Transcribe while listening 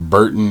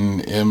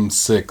Burton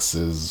M6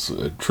 is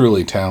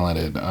truly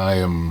talented. I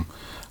am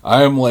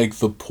like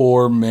the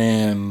poor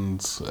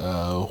man's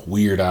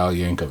Weird Al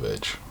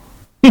Yankovic.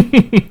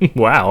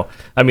 Wow.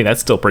 I mean,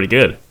 that's still pretty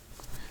good.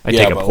 I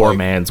take a poor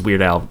man's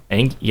Weird Al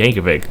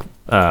Yankovic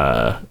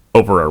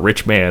over a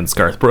rich man's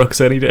Garth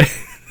Brooks any day.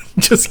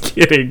 Just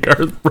kidding,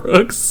 Garth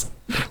Brooks.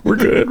 We're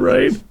good,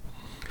 right?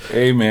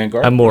 Hey, man,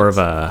 Garth I'm more of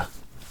a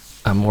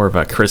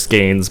Chris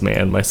Gaines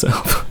man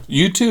myself.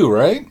 You too,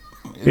 right?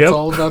 It's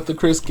all about the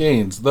Chris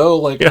Gaines, though.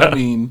 Like, yeah. I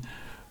mean,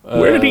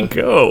 where did he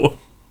go?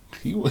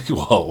 He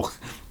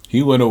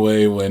went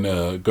away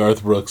when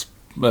Garth Brooks'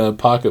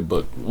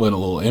 pocketbook went a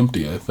little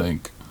empty, I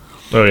think.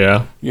 Oh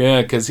yeah,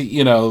 yeah, because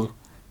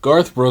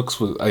Garth Brooks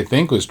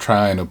was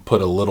trying to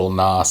put a little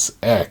Nas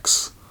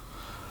X,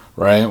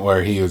 right,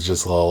 where he was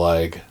just a little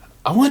like,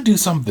 I want to do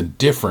something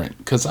different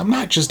because I'm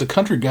not just a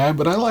country guy,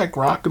 but I like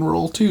rock and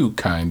roll too,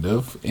 kind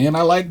of, and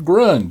I like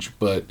grunge,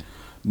 but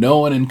no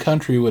one in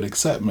country would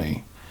accept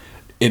me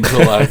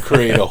until I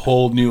create a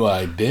whole new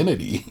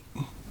identity.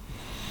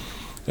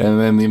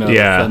 And then, the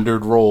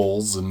thundered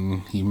rolls,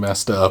 and he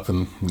messed up,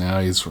 and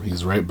now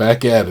he's right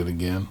back at it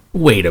again.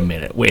 Wait a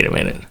minute.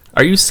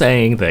 Are you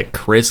saying that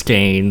Chris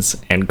Gaines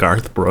and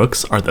Garth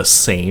Brooks are the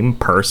same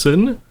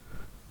person?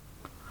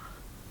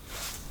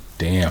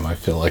 Damn, I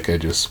feel like I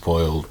just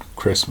spoiled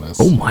Christmas.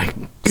 Oh my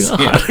God.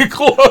 Santa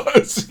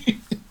Claus.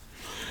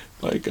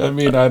 I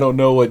don't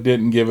know what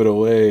didn't give it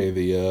away.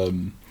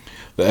 The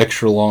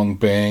extra long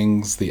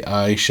bangs, the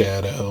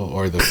eyeshadow,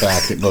 or the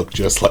fact it looked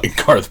just like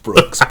Garth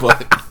Brooks,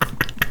 but...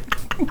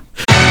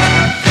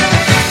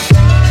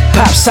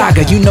 Pop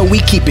Saga, we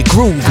keep it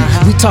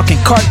groovy. We talking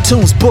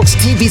cartoons, books,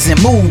 TVs,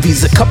 and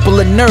movies. A couple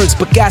of nerds,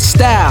 but got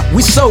style.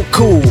 We so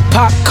cool.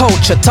 Pop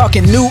culture,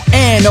 talking new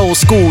and old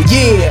school.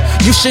 Yeah,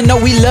 you should know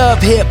we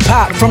love hip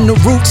hop. From the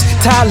roots,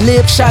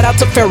 Talib, shout out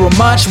to Pharoah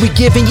Monch. We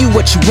giving you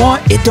what you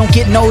want. It don't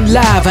get no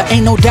lava.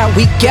 Ain't no doubt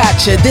we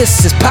got you.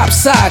 This is Pop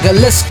Saga.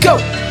 Let's go.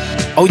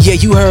 Oh yeah,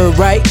 you heard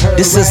right.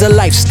 This is a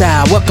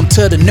lifestyle. Welcome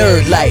to the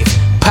nerd life.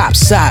 Pop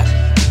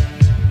Saga.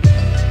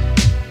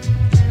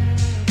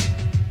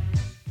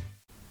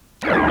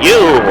 You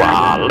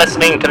are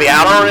listening to the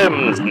Outer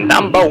Rim's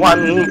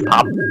 #1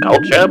 pop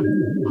culture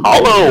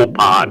holo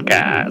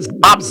podcast,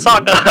 Pop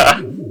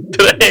Saga.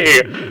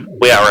 Today,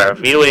 we are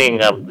reviewing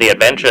the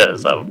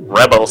adventures of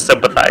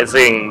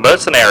rebel-sympathizing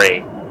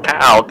mercenary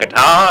Kal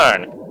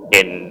Katarn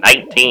in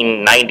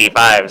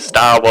 1995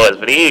 Star Wars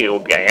video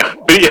game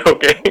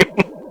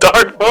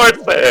Dark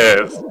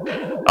Forces.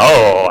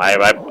 Oh,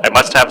 I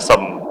must have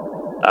some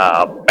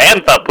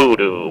bantha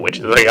poodoo, which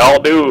is like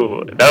all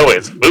do know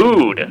is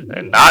food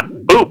and not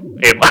poop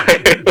in my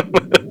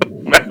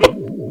mouth.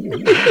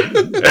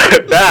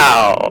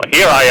 Now,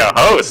 here are your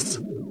hosts,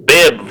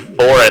 Bib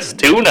Forrest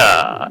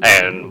Tuna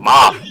and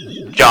Moth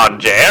John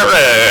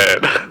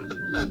Jared.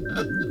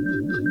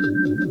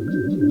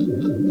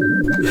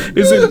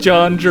 Is it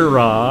John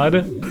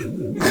Gerard?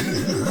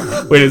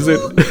 Wait, is it?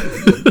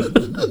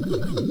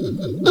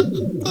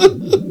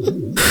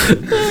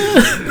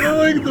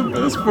 The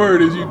best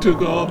part is you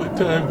took all the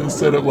time to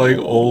set up like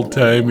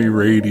old-timey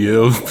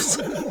radios.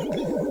 And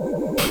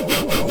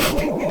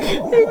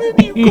then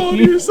you called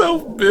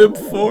yourself Bib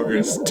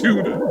Forrest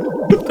Tuna.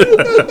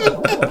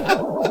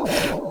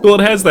 Well,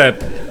 it has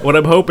that. What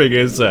I'm hoping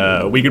is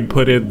we can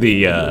put in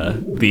the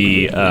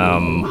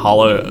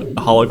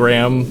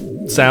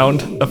hologram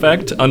sound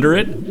effect under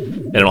it,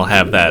 and it'll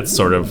have that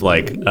sort of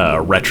like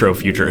retro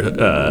future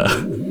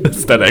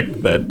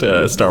aesthetic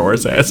that Star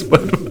Wars has.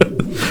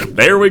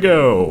 There we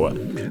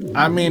go.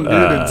 I mean, dude,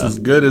 it's as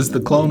good as the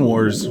Clone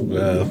Wars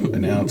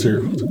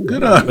announcer.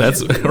 Good on.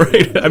 That's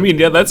right. I mean,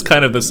 yeah, that's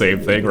kind of the same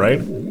thing,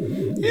 right?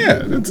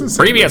 Yeah, that's the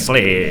same.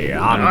 Previously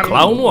on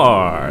Clone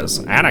Wars,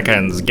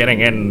 Anakin's getting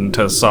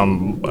into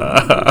some.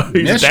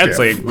 He's mischief.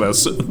 dancing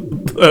this.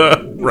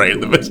 Right,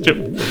 the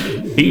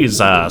mischief. He's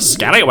a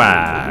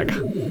scallywag.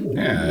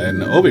 Yeah,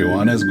 and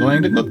Obi-Wan is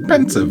going to look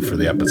pensive for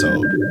the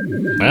episode.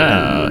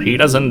 He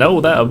doesn't know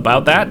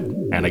about that,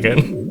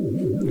 Anakin.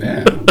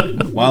 Yeah.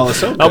 While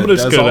Ahsoka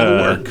does all the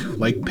work,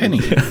 like Penny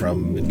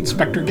from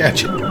Inspector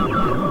Gadget.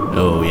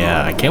 Oh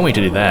yeah, I can't wait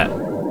to do that.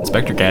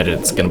 Inspector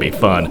Gadget's gonna be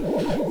fun.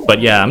 But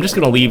yeah, I'm just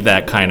gonna leave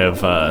that kind of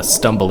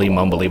stumbly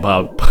mumbly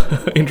bob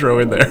intro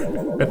in there.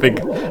 I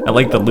think I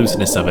like the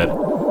looseness of it,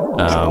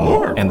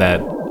 and that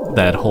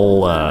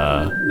whole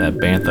that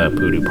bantha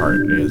poodoo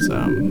part is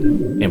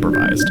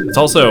improvised. It's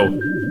also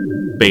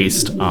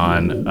based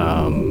on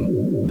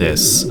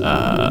this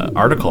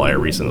article I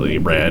recently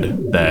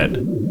read that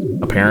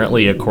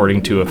apparently, according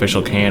to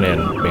official canon,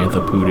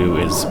 bantha poodoo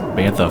is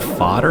bantha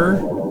fodder,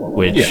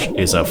 which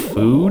is a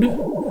food.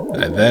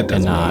 That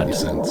doesn't make any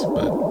sense,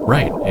 but...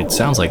 Right, it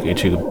sounds like it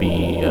should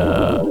be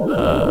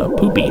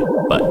poopy,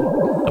 but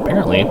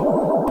apparently,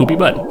 poopy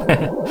butt.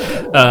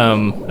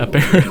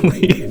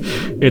 Apparently,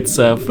 it's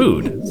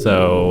food,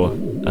 so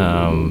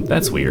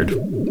that's weird.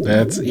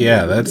 That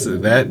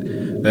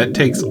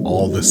takes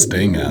all the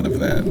sting out of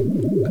that.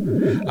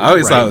 I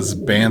always thought it was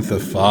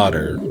bantha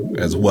fodder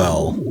as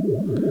well.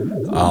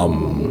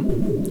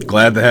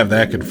 glad to have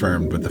that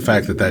confirmed. But the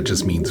fact that that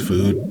just means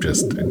food,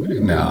 just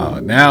no.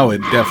 Now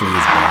it definitely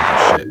is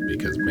bantha shit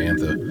because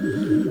bantha.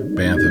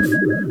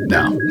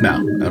 No,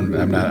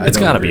 I'm not. It's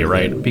gotta be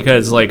right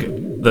because like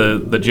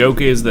the joke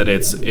is that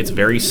it's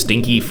very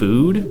stinky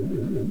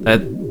food.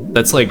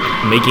 That's like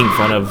making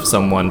fun of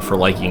someone for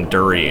liking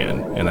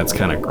durian, and that's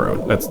kind of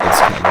gross. That's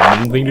kind of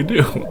a mean thing to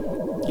do.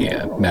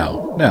 Yeah,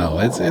 no,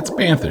 it's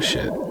bantha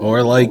shit.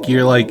 Or like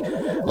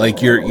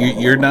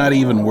you're not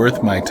even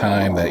worth my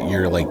time that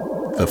you're like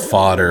the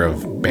fodder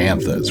of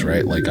banthas,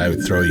 right? Like I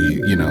would throw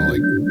you,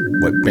 like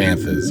what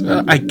banthas.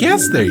 I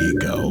guess there you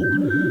go.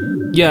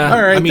 Yeah,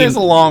 all right. I mean, there's a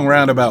long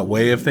roundabout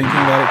way of thinking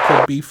that it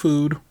could be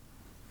food.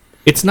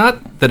 It's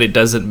not that it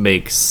doesn't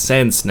make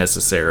sense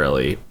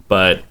necessarily,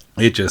 but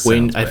it just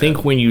sounds bad. I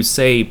think when you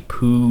say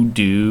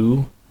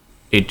poo-doo,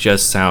 it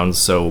just sounds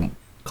so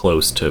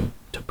close to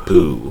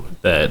poo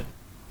that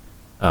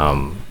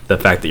the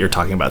fact that you're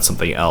talking about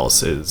something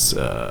else is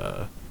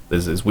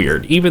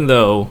weird. Even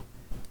though,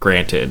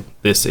 granted,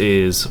 this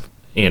is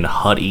in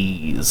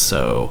Huttese,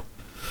 so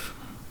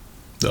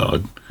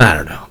Dog. I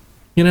don't know.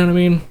 You know what I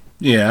mean?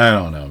 Yeah, I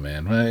don't know,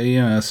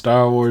 man.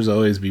 Star Wars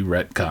always be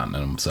retconning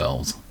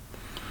themselves.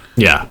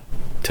 Yeah.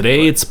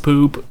 Today it's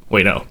poop.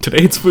 Wait, no.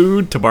 Today it's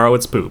food. Tomorrow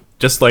it's poop.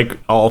 Just like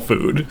all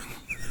food.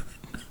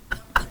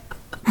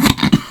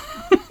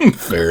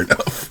 Fair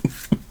enough.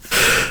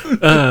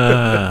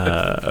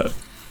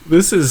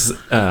 This is,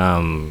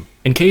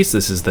 in case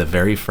this is the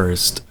very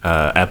first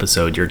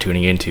episode you're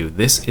tuning into,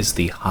 this is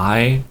the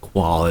high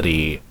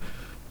quality,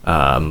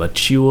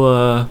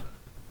 mature,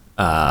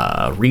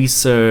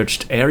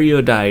 researched,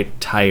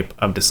 erudite type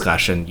of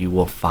discussion you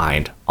will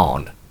find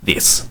on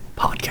this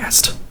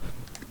podcast.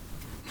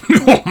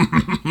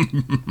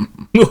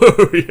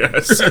 Oh,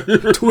 yes.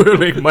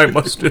 Twirling my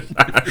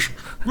mustache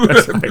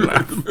as I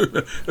laugh.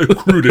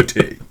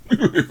 Crudité.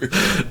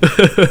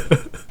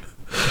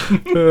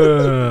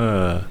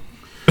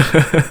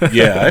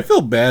 Yeah, I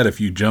feel bad if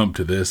you jump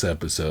to this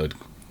episode.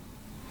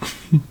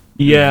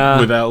 Yeah.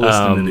 Without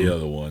listening to the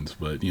other ones,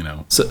 but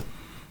So,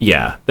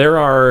 yeah, there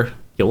are.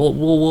 Yeah,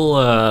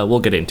 we'll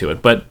get into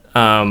it, but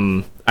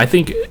I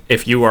think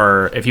if you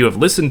have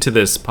listened to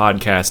this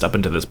podcast up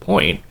until this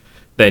point,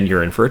 then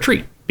you're in for a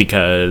treat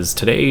because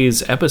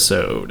today's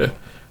episode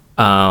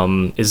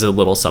is a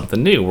little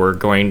something new. We're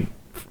going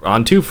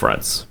on two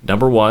fronts.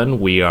 Number one,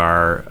 we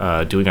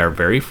are doing our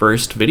very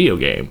first video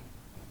game,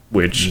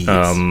 which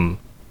yes.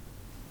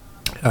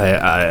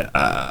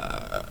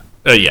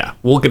 Yeah,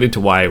 we'll get into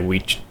why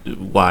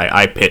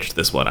I pitched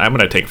this one. I'm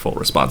going to take full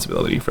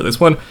responsibility for this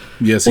one.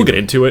 Yes, we'll get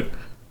into it.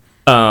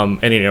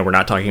 And we're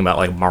not talking about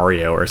like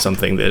Mario or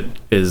something that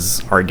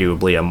is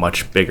arguably a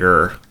much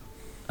bigger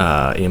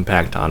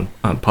impact on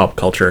pop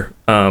culture.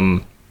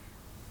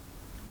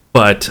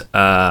 But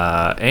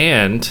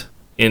and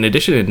in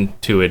addition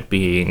to it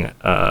being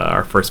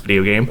our first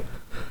video game,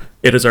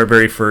 it is our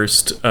very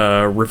first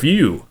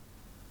review.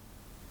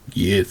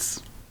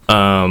 Yes.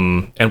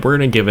 And we're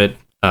gonna give it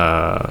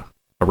a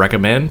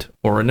recommend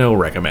or a no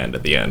recommend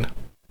at the end.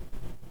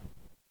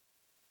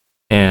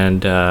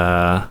 And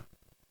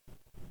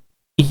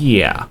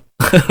yeah,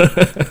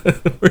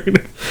 we're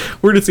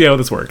gonna see how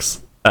this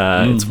works.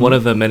 It's one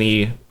of the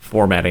many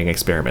formatting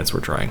experiments we're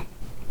trying.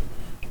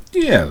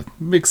 Yeah,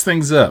 mix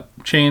things up,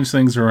 change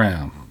things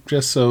around,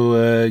 just so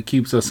it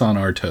keeps us on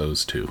our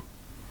toes too.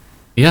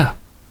 Yeah,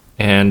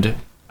 and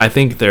I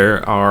think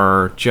there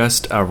are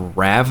just a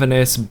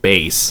ravenous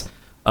base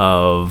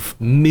of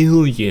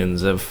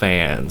millions of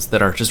fans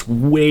that are just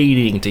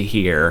waiting to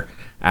hear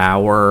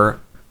our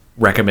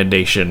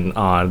recommendation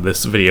on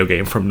this video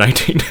game from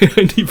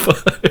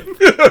 1995.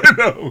 I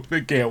know,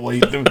 they can't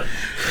wait.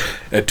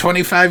 A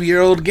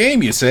 25-year-old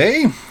game, you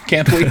say?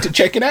 Can't wait to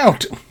check it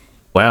out.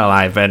 Well,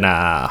 I've been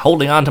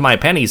holding on to my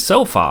pennies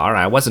so far.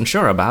 I wasn't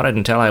sure about it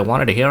until I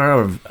wanted to hear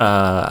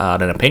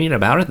an opinion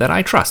about it that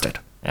I trusted.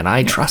 And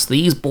I trust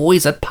these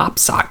boys at Pop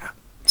Saga.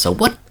 So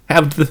what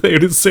have they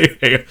to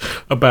say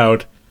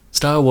about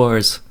Star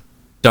Wars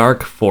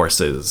Dark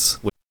Forces?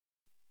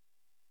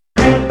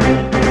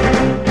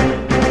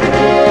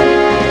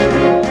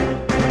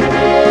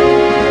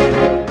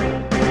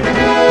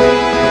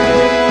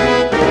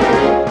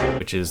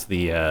 Which is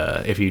the,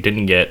 if you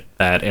didn't get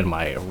that in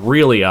my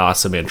really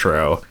awesome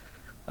intro,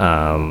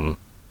 that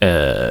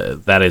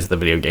is the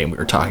video game we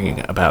were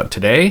talking about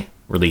today,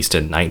 released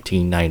in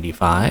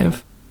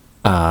 1995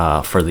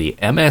 for the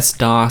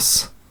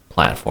MS-DOS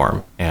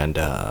platform and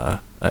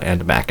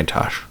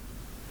Macintosh.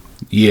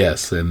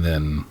 Yes, and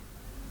then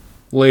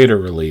later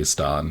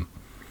released on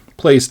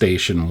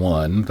PlayStation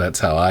 1. That's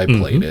how I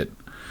played it.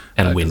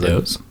 And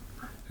Windows.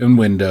 And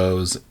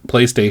Windows,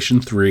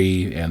 PlayStation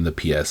 3, and the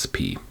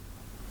PSP.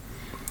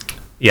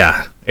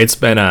 Yeah, it's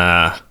been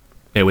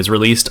it was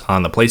released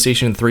on the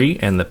PlayStation 3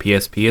 and the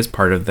PSP as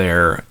part of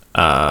their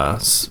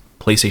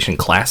PlayStation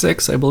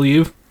Classics, I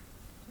believe,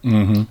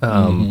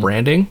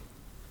 branding.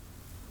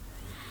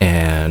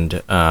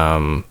 And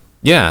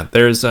yeah,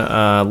 there's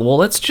well,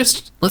 let's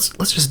just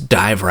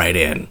dive right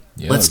in.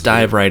 Yeah, let's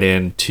dive right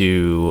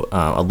into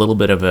a little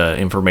bit of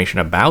information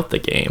about the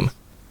game.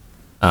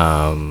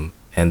 and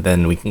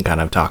then we can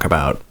kind of talk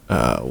about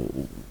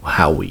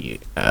how we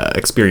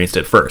experienced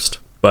it first.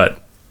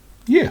 But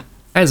Yeah.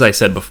 as I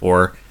said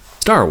before,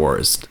 Star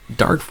Wars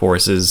Dark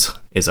Forces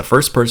is a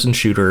first-person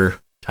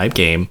shooter type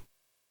game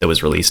that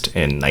was released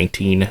in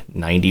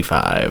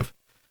 1995.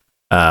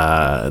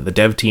 The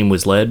dev team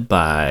was led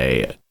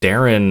by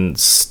Darren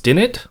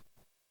Stinnett,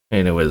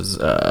 and it was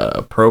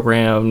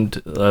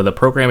programmed. The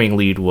programming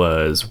lead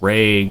was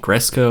Ray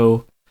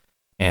Gresco,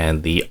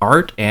 and the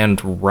art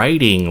and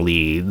writing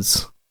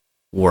leads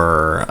was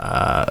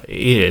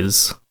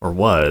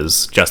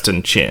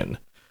Justin Chin,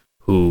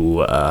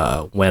 who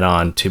went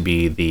on to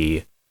be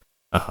the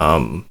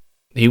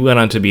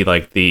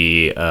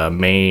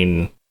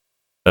main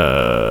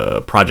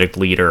project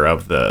leader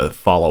of the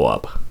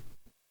follow-up,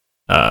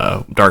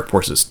 Dark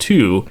Forces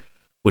 2,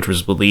 which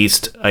was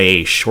released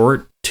a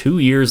short 2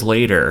 years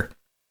later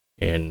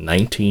in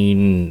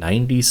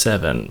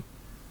 1997.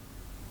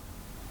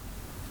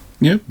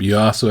 Yep. You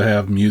also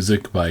have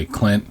music by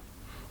Clint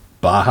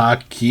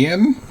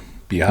Bahakian.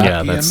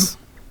 Yeah, that's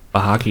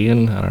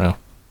Bahakian. I don't know.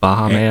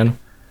 Baha Man.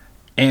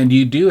 And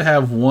you do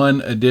have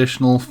one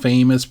additional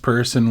famous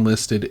person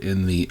listed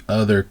in the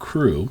other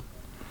crew,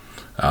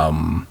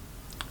 Tim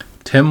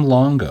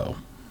Longo.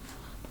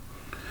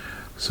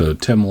 So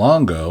Tim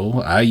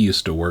Longo, I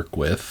used to work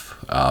with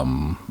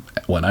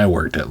when I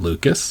worked at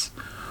Lucas,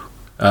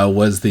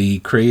 was the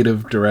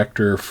creative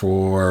director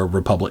for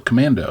Republic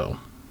Commando,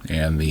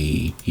 and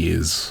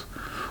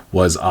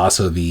was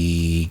also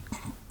the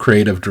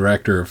creative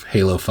director of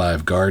Halo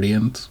 5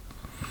 Guardians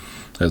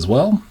as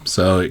well.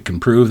 So it can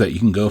prove that you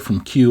can go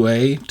from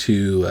QA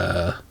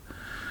to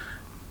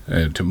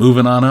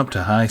moving on up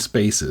to high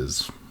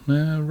spaces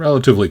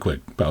relatively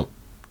quick, about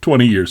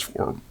 20 years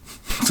for him.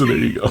 So there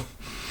you go.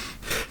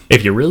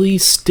 If you really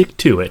stick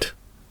to it.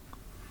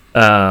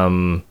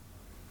 So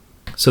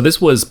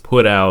this was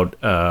put out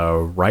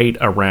right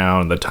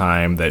around the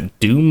time that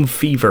Doom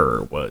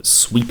Fever was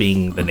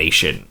sweeping the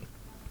nation,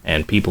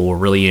 and people were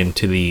really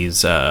into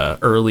these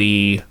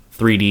early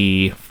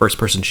 3D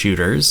first-person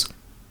shooters,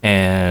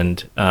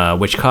 and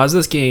which caused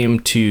this game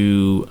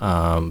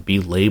to be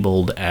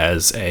labeled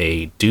as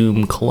a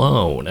Doom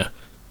clone.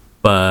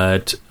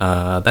 But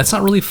that's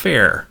not really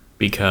fair,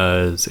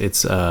 because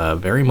it's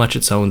very much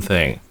its own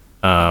thing.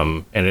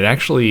 And it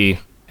actually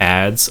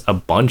adds a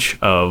bunch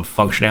of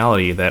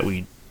functionality that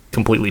we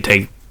completely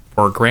take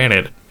for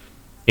granted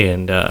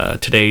in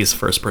today's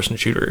first-person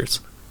shooters.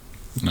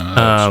 No,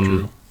 that's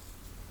true.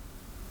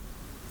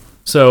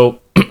 So,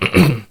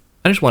 I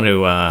just want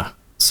to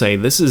say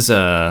this is...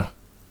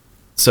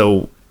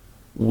 so,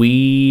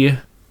 we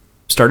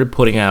started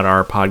putting out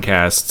our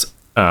podcasts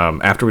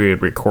after we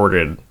had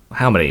recorded...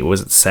 How many?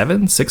 Was it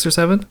 7? 6 or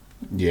 7?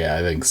 Yeah,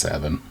 I think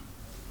 7.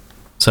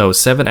 So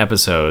 7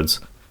 episodes.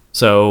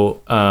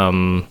 So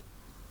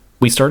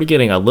we started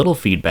getting a little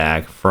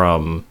feedback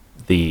from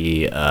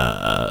the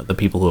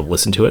people who have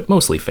listened to it,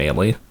 mostly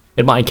family.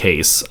 In my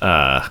case,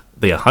 the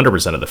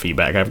 100% of the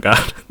feedback I've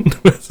got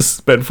has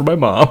been from my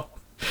mom,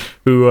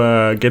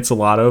 who gets a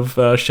lot of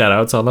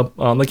shout-outs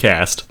on the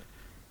cast,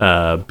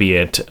 be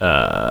it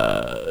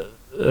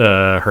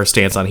her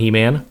stance on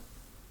He-Man,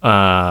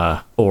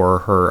 or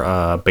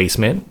her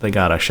basement. They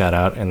got a shout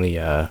out in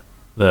the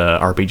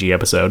RPG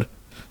episode.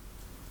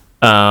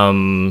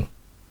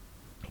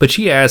 But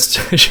she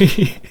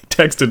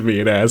texted me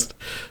and asked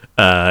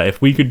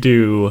if we could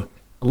do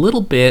a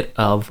little bit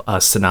of a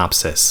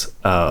synopsis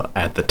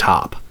at the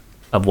top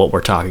of what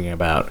we're talking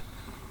about,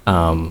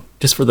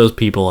 just for those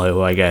people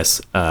who, I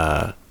guess,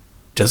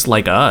 just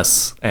like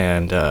us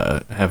and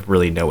have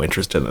really no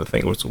interest in the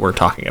things we're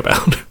talking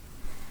about.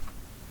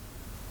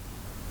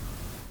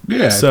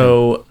 Yeah.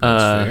 So,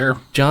 that's fair.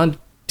 John,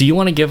 do you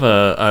want to give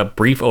a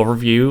brief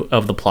overview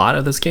of the plot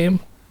of this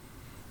game?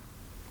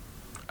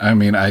 I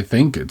mean, I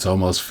think it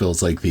almost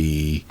feels like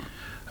the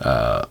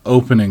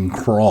opening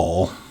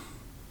crawl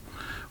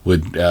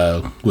would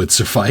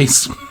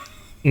suffice.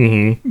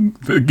 Mm-hmm.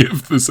 To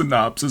give the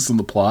synopsis and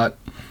the plot,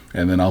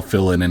 and then I'll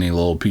fill in any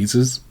little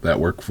pieces that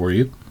work for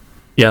you.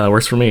 Yeah, that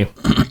works for me.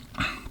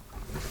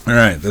 All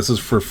right, this is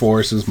for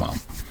Forrest's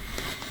mom.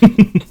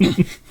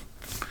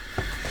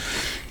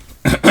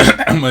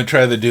 I'm going to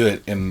try to do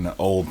it in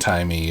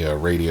old-timey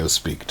radio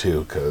speak,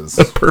 too, because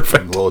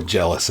I'm a little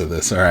jealous of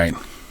this. All right.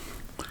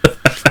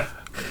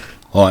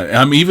 Well,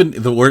 I'm even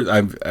the word.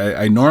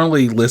 I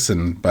normally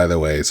listen. By the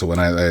way, so when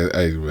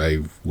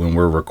when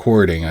we're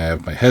recording, I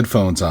have my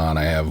headphones on.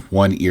 I have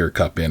one ear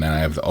cup in, and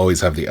I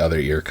always have the other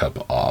ear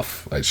cup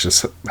off. It's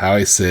just how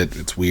I sit.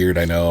 It's weird.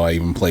 I know. I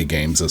even play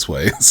games this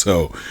way.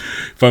 So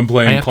if I'm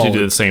playing, I have to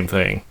do the same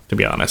thing, to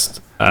be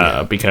honest.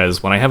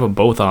 Because when I have them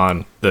both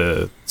on,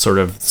 the sort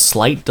of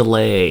slight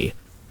delay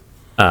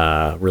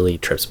really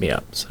trips me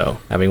up. So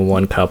having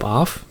one cup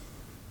off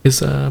is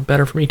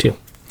better for me too.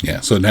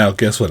 Yeah, so now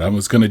guess what? I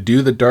was going to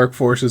do the Dark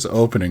Forces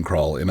opening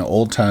crawl in an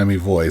old-timey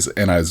voice,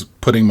 and I was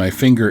putting my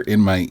finger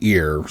in my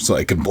ear so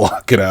I can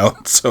block it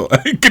out, so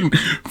I can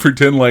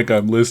pretend like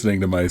I'm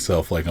listening to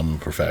myself like I'm a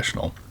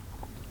professional.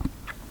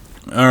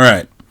 All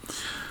right.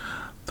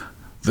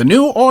 The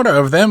new order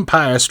of the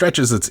Empire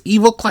stretches its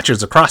evil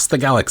clutches across the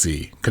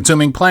galaxy,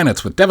 consuming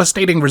planets with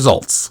devastating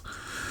results.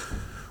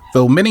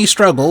 Though many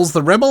struggles,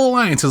 the Rebel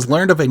Alliance has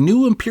learned of a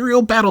new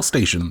Imperial battle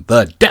station,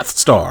 the Death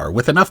Star,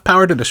 with enough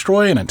power to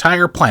destroy an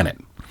entire planet.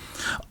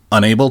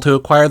 Unable to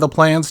acquire the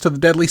plans to the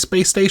deadly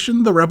space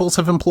station, the Rebels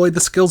have employed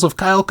the skills of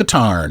Kyle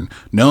Katarn,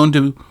 known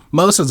to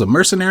most as a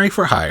mercenary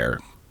for hire.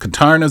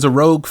 Katarn is a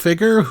rogue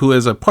figure who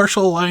has a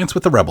partial alliance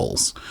with the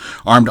Rebels.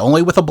 Armed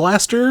only with a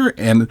blaster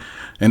and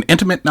an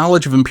intimate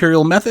knowledge of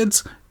Imperial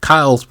methods,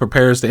 Kyle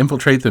prepares to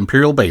infiltrate the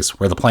Imperial base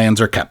where the plans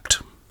are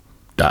kept. ...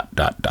 Dun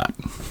dun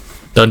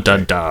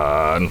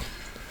dun.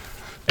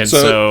 And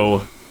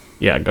so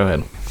yeah, go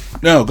ahead.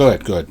 No, go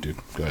ahead, dude.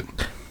 Go ahead.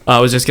 I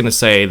was just gonna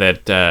say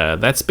that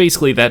that's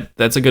basically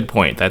that's a good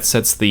point. That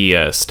sets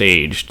the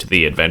stage to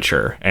the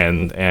adventure,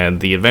 and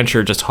the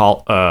adventure just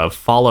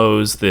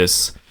follows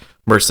this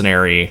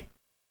mercenary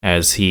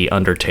as he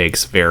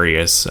undertakes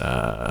various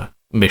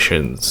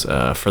missions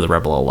for the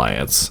Rebel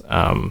Alliance.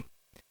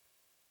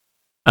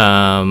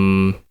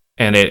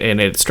 And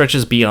it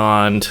stretches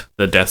beyond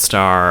the Death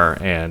Star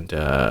and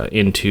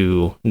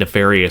into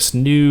nefarious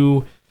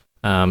new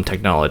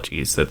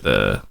technologies that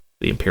the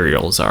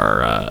Imperials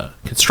are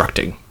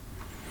constructing.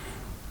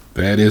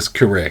 That is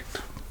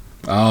correct.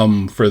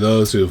 For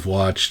those who've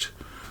watched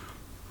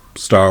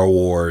Star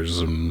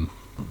Wars and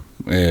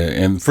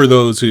for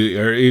those who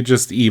are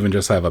just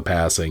have a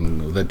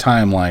passing, the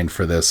timeline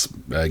for this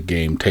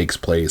game takes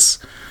place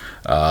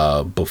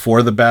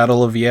before the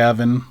Battle of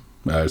Yavin.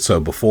 So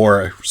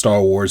before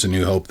Star Wars A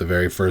New Hope, the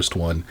very first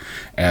one,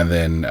 and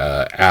then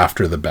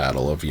after the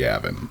Battle of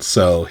Yavin.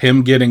 So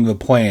him getting the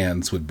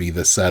plans would be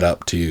the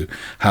setup to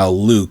how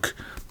Luke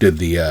did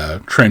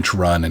the trench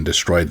run and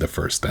destroyed the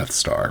first Death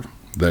Star.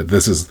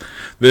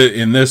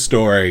 In this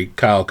story,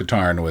 Kyle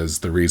Katarn was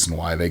the reason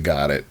why they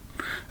got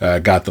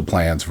the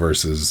plans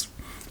versus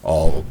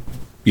all.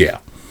 Yeah.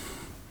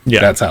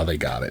 That's how they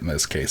got it in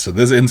this case. So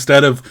this,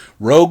 instead of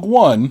Rogue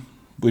One,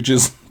 which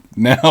is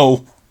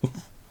now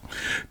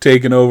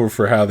taken over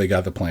for how they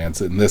got the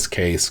plans. In this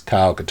case,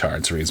 Kyle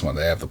Katarn's the reason why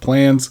they have the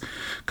plans.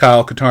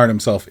 Kyle Katarn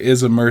himself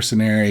is a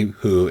mercenary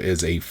who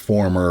is a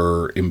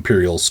former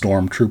Imperial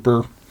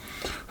stormtrooper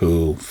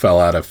who fell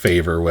out of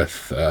favor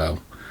with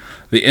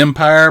the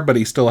Empire, but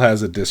he still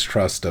has a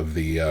distrust of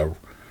the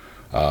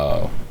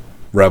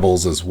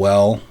Rebels as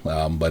well.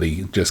 But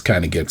he just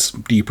kind of gets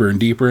deeper and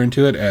deeper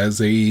into it as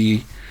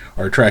they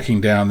are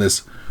tracking down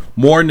this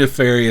more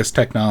nefarious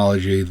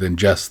technology than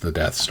just the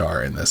Death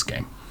Star in this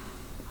game.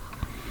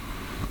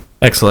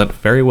 Excellent.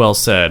 Very well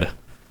said.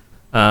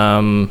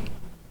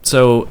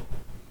 So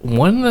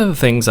one of the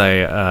things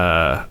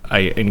I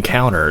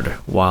encountered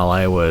while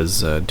I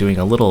was doing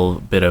a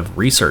little bit of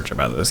research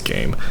about this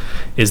game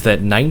is that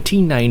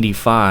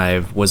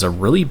 1995 was a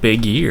really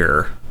big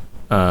year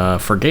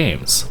for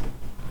games.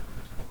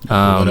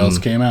 What else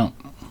came out?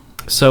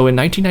 So in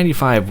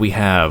 1995, we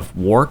have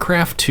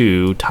Warcraft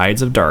 2,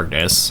 Tides of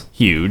Darkness,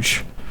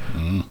 huge.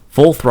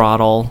 Full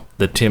Throttle,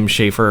 the Tim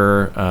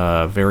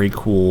Schafer, very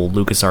cool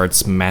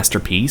LucasArts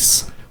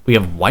masterpiece. We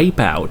have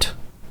Wipeout,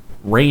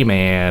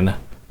 Rayman,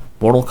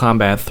 Mortal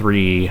Kombat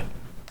 3,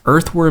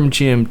 Earthworm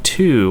Jim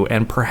 2,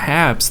 and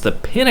perhaps the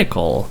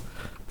pinnacle,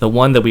 the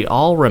one that we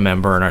all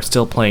remember and are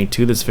still playing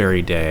to this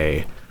very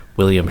day,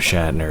 William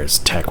Shatner's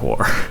Tech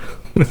War.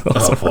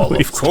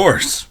 Of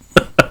course.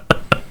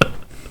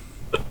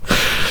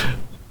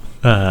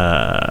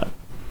 That's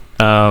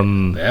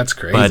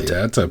crazy.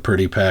 That's a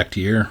pretty packed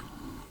year.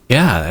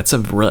 Yeah, that's a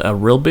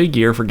real big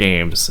year for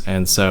games.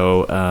 And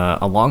so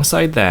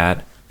alongside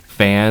that,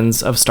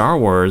 fans of Star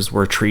Wars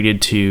were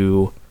treated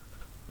to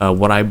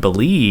what I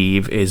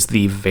believe is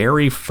the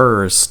very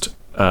first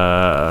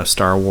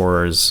Star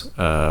Wars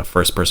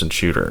first-person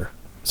shooter.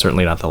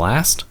 Certainly not the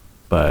last,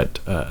 but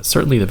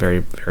certainly the very,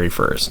 very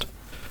first.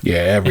 Yeah,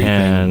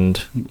 everything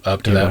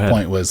up to that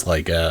point was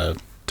like a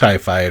TIE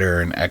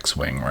Fighter and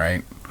X-Wing,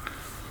 right?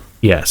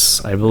 Yes,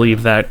 I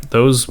believe that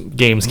those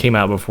games came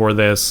out before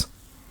this.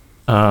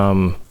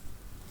 But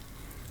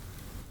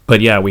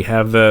yeah, we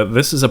have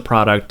this is a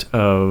product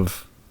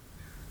of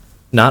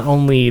not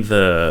only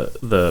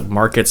the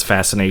market's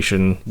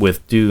fascination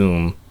with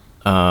Doom,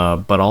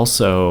 but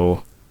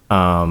also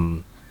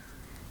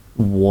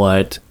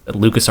what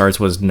LucasArts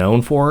was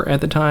known for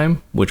at the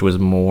time, which was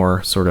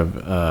more sort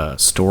of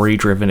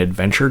story-driven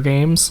adventure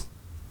games.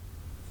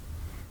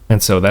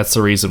 And so that's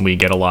the reason we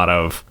get a lot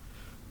of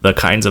the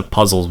kinds of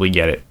puzzles we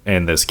get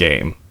in this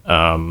game.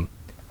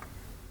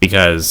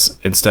 Because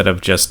instead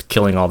of just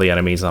killing all the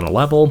enemies on a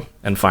level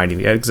and finding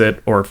the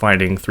exit or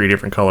finding 3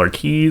 different color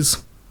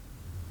keys,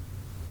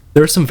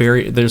 there's some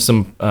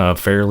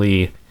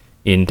fairly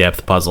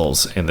in-depth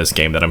puzzles in this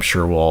game that I'm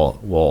sure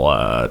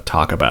we'll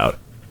talk about.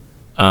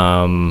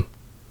 Yeah.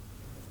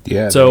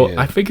 So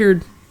I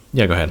figured,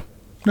 go ahead.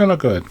 No,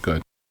 go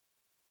ahead.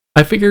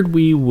 I figured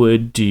we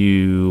would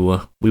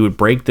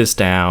break this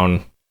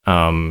down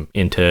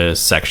into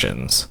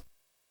sections.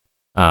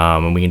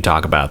 And we can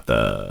talk about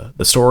the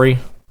story.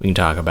 We can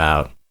talk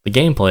about the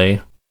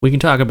gameplay. We can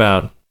talk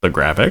about the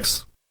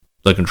graphics.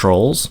 the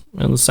controls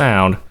and the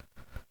sound.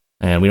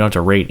 And we don't have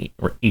to rate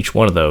each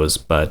one of those,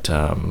 but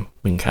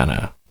we can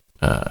kind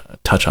of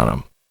touch on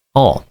them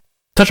all.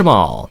 Touch them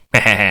all.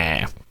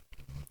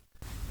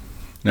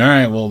 All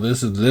right. Well,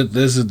 this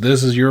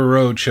is your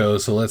road show,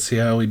 so let's see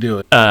how we do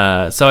it.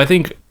 So I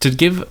think to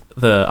give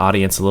the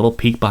audience a little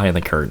peek behind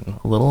the curtain,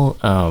 a little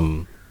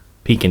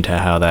peek into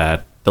how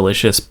that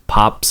delicious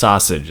pop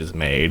sausage is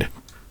made.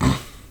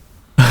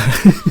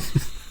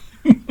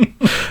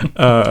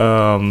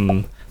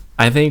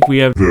 I think we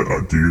have.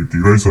 Do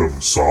you guys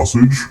have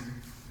sausage?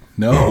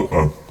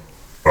 No,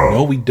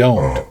 no, we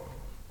don't.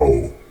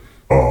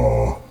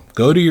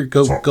 Go to your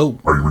go.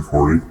 Are you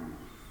recording?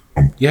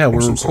 Yeah,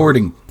 we're so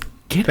recording.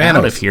 Get Thanos.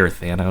 out of here,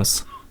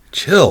 Thanos.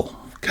 Chill.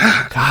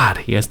 God,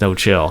 He has no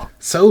chill.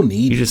 so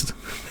needy.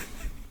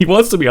 He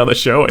wants to be on the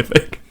show, I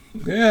think.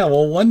 Yeah,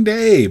 well, one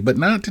day, but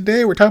not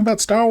today. We're talking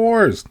about Star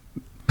Wars,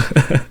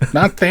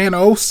 not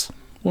Thanos.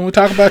 When we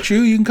talk about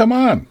you, you can come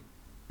on.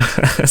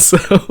 So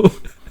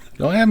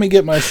Don't have me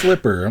get my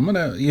slipper. I'm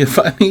gonna, if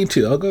I need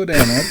to, I'll go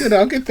down.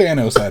 I'll get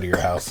Thanos out of your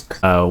house.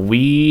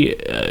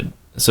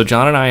 So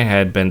John and I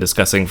had been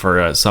discussing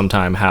for some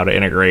time how to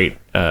integrate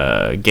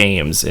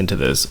games into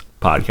this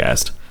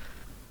podcast.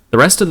 The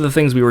rest of the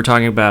things we were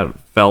talking about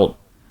felt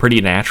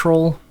pretty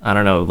natural. I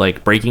don't know,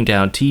 like breaking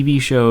down TV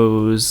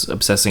shows,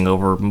 obsessing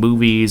over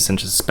movies, and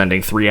just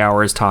spending 3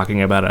 hours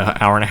talking about an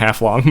hour and a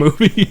half long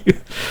movie.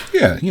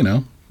 Yeah,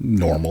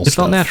 normal stuff. It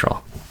felt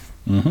natural.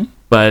 Mm-hmm.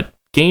 But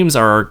games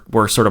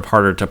were sort of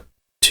harder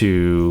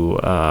to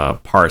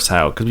parse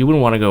out, because we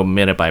wouldn't want to go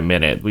minute by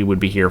minute. We would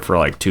be here for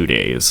like 2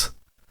 days.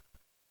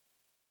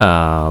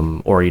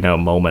 Or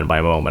moment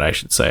by moment, I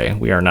should say.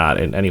 We are not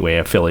in any way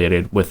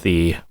affiliated with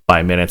the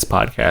By Minutes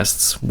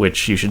podcasts,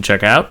 which you should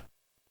check out.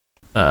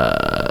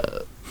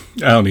 I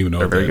don't even know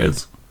what very that good.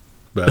 is.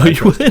 But I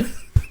trust it.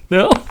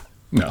 No?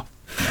 No.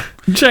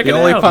 Check it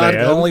out, man.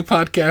 The only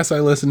podcast I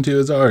listen to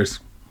is ours.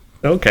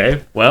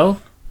 Okay,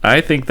 well,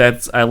 I think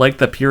I like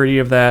the purity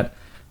of that,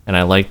 and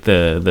I like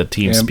the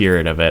team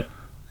spirit of it.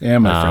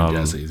 And my friend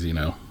Jesse's,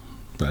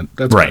 But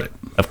that's right, it.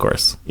 of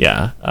course,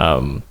 yeah.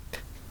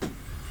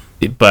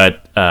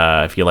 But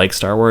if you like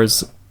Star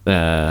Wars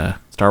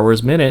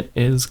Minute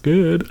is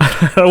good.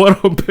 I don't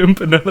want to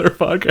pimp another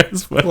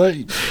podcast, but Well,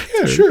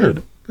 yeah, sure.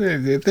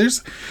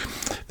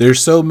 There's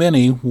so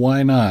many.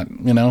 Why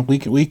not? We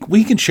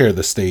can share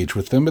the stage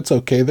with them. It's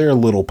okay. They're a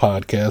little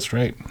podcast,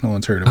 right? No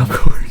one's heard of them. of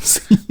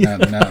course,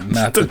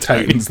 Not the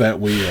titans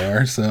that we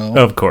are. So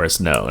of course,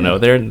 no.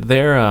 They're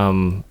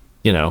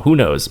who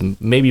knows?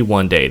 Maybe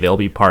one day they'll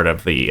be part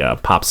of the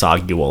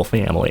Popsogule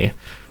family.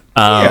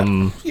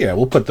 Yeah,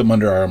 we'll put them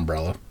under our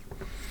umbrella.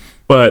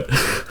 But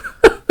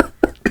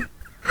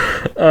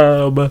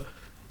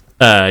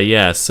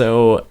yeah,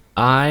 so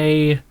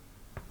I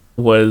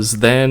was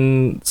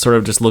then sort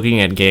of just looking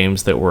at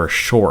games that were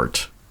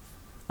short.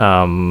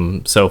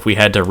 So if we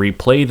had to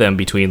replay them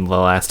between the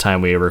last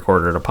time we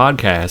recorded a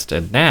podcast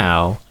and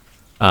now,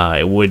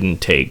 it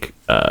wouldn't take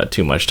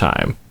too much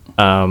time.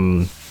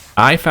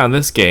 I found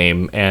this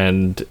game,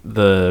 and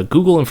the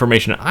Google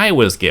information I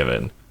was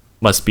given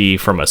must be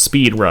from a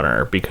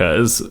speedrunner,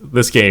 because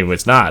this game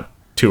is not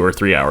 2 or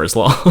 3 hours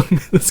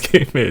long. This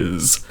game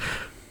is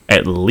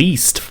at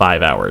least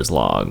 5 hours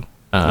long.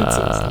 It's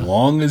as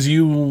long as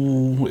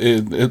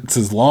it's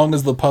as long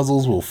as the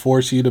puzzles will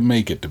force you to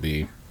make it to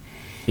be.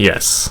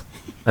 Yes,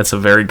 that's a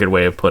very good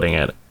way of putting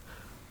it.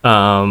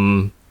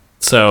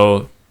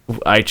 So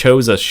I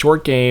chose a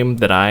short game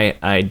that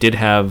I did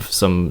have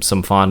some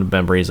fond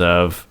memories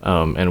of,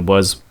 and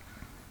was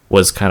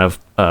kind of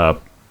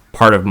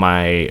part of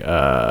my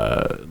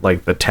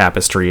like the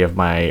tapestry of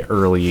my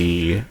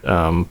early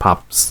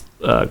pop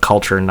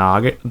culture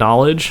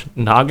knowledge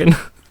noggin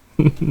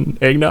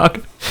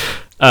eggnog.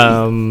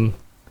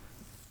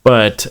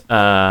 But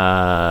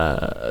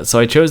so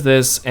I chose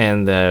this,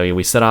 and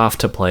we set off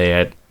to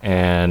play it.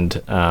 And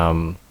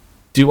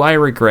do I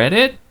regret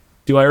it?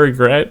 Do I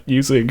regret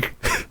using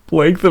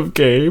length of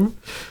game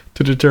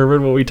to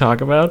determine what we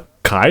talk about?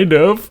 Kind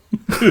of.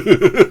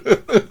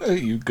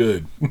 You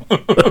good.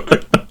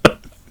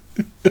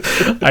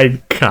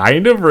 I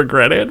kind of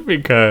regret it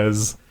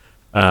because,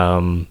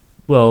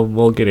 well,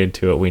 we'll get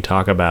into it when we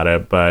talk about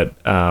it, but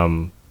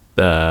yeah,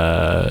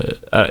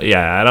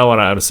 I don't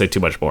want to say too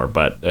much more,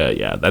 but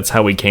yeah, that's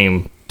how we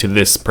came to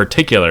this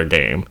particular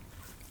game.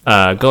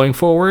 Going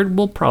forward,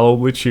 we'll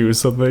probably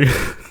choose something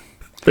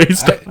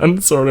based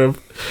on sort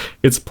of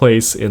its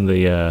place in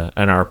the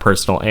in our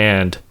personal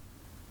and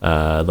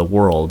the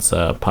world's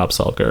pop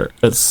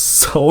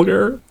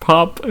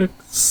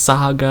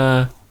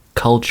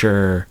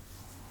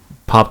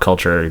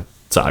culture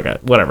saga,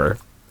 whatever.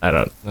 I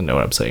don't know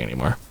what I'm saying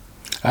anymore.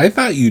 I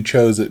thought you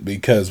chose it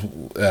because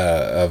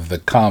of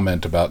the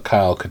comment about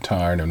Kyle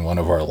Katarn in one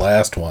of our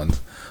last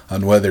ones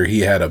on whether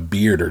he had a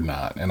beard or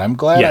not. And I'm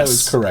glad I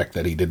was correct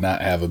that he did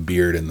not have a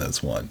beard in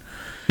this one.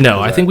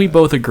 No, I think we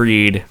both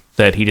agreed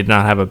that he did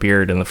not have a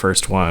beard in the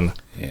first one.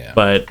 Yeah.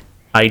 But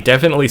I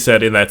definitely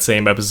said in that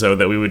same episode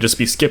that we would just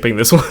be skipping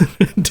this one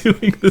and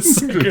doing the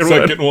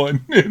second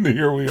one. And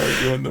here we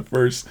are doing the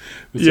first.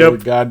 So Yep. we're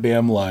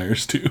goddamn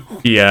liars too.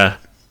 Yeah,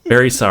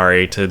 very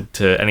sorry to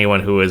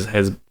anyone who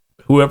has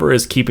whoever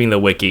is keeping the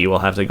wiki will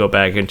have to go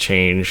back and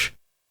change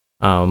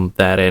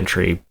that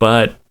entry.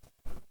 But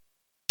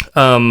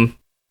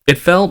it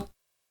felt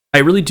I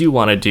really do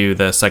want to do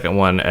the second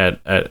one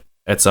at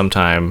some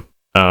time.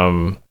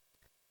 But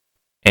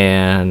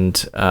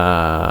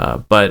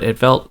it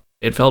felt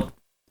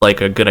like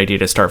a good idea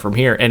to start from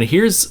here. And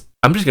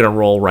I'm just gonna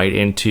roll right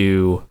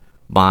into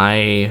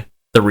the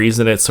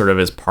reason it sort of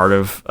is part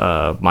of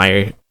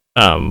my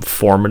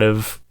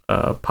formative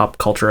pop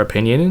culture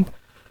opinion,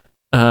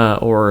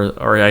 or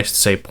I should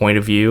say point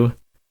of view,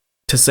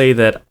 to say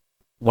that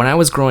when I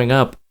was growing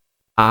up,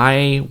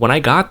 when I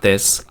got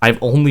this,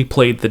 I've only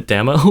played the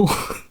demo.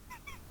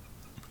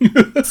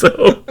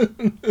 So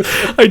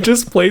I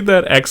just played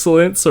that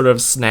excellent sort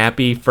of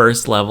snappy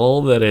first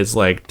level that is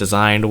like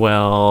designed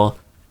well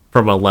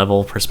from a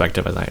level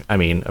perspective.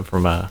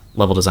 From a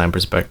level design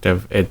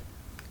perspective, it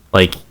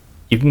like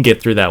you can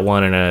get through that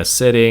one in a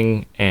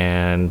sitting,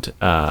 and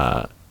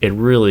it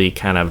really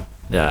kind of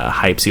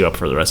hypes you up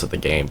for the rest of the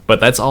game. But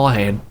that's all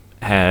I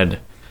had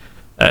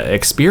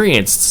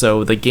experienced.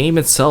 So the game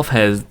itself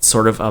has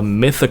sort of a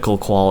mythical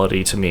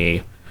quality to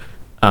me,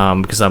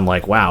 because I'm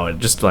like, wow, it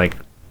just like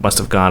must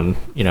have gone,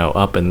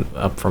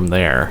 up from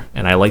there.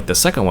 And I like the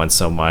second one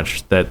so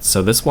much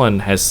so this one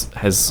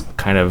has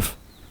kind of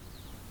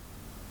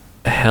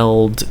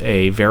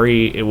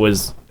it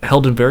was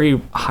held in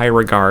very high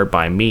regard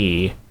by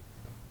me,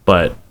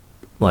 but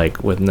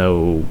like with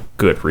no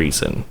good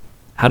reason.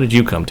 How did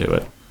you come to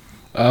it?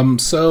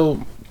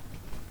 So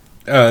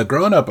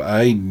growing up,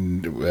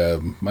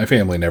 my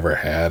family never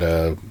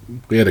had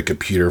we had a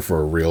computer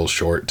for a real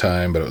short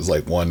time, but it was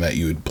like one that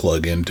you would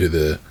plug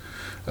into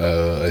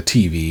a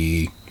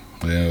TV.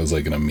 It was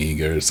like an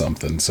Amiga or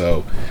something.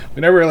 So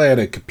we never really had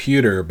a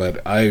computer, but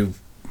I've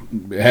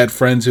had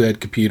friends who had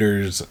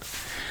computers,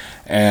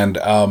 and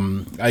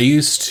I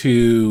used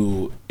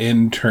to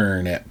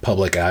intern at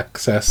Public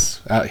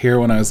Access out here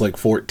when I was like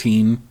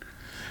 14.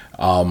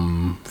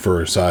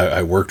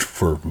 I worked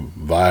for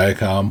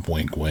Viacom,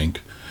 wink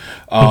wink.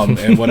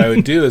 And what I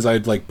would do is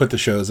I'd like put the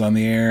shows on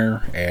the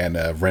air and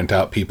rent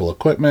out people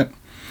equipment.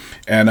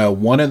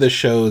 And one of the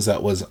shows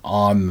that was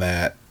on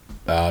that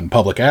on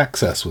Public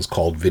Access was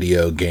called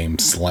Video Game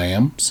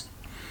Slams,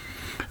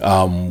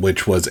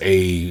 which was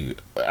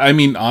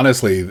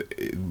honestly,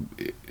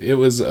 it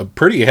was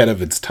pretty ahead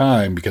of its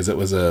time, because it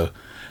was a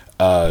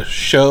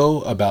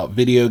show about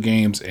video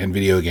games and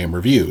video game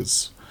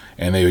reviews,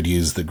 and they would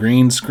use the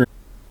green screen.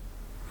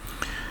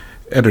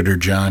 Editor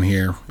John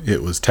here.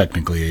 It was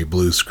technically a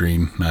blue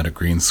screen, not a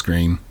green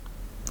screen.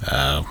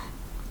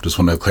 Just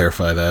wanted to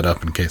clarify that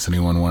up in case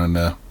anyone wanted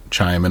to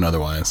chime in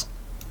otherwise.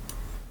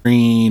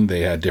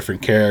 They had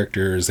different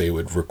characters, they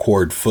would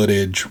record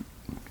footage,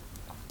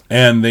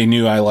 and they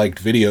knew I liked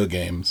video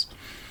games.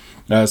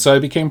 So I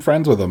became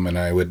friends with them, and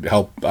I would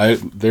help.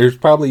 There's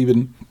probably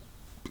even,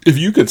 if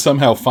you could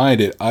somehow find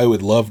it, I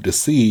would love to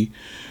see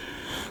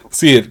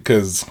it,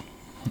 because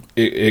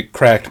it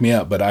cracked me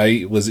up. But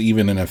I was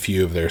even in a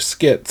few of their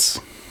skits,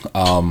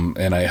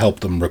 and I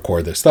helped them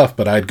record their stuff.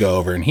 But I'd go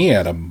over, and he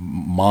had a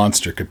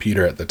monster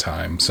computer at the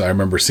time, so I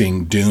remember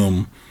seeing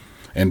Doom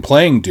and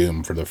playing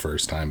Doom for the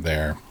first time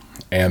there.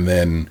 And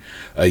then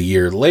a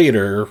year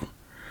later,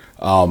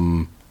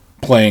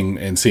 playing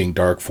and seeing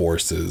Dark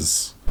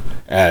Forces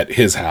at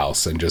his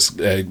house and just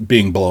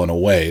being blown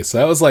away. So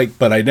that was like,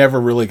 but I never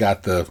really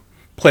got to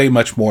play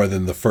much more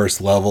than the first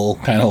level,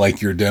 kind of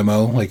like your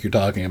demo, like you're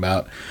talking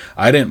about.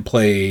 I didn't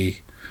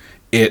play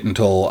it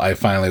until I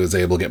finally was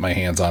able to get my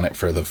hands on it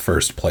for the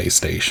first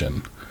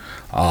PlayStation.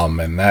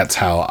 And that's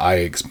how I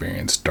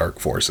experienced Dark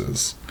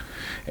Forces.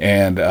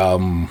 And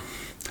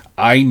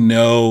I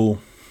know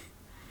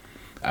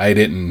I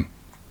didn't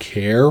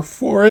care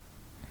for it.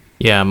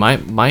 Yeah,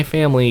 my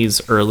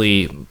family's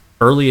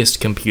earliest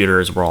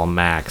computers were all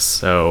Macs,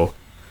 so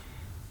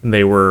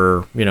they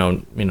were,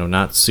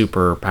 not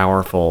super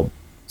powerful.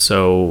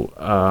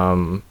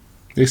 So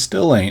they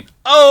still ain't.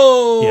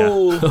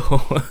 Oh,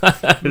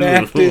 yeah.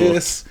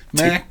 Mactus.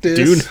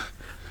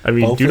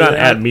 Do not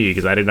at me,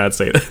 because I did not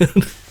say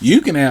that.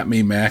 You can at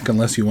me, Mac,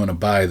 unless you want to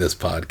buy this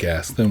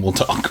podcast. Then we'll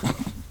talk.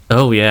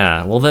 Oh,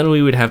 yeah. Well, then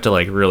we would have to,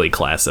 like, really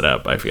class it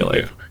up, I feel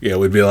like. Yeah,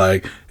 we'd be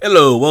like,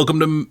 hello, welcome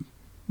to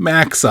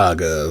Mac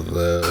Saga.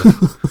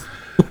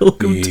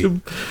 Welcome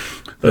to...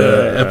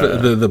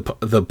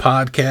 the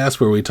podcast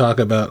where we talk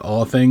about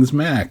all things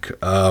Mac.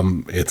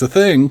 It's a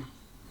thing.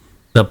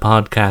 The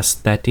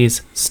podcast that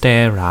is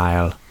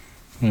sterile.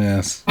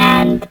 Yes.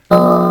 And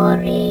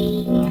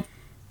boring.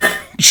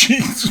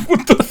 Jeez,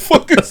 what the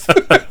fuck is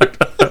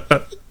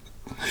that?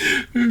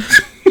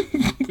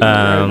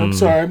 I'm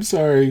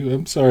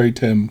sorry,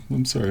 Tim.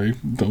 I'm sorry.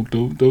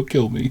 Don't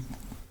kill me.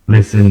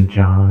 Listen,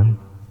 John.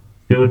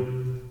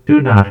 Do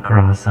not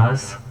cross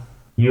us.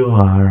 You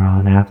are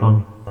on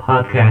Apple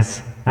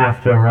Podcasts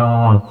after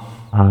all,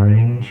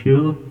 aren't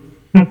you?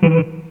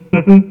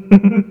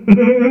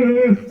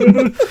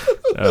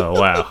 Oh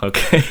wow.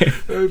 Okay.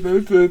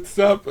 That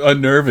stopped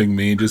unnerving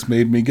me and just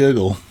made me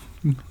giggle.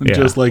 Yeah,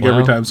 Just like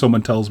every well- time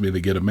someone tells me to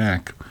get a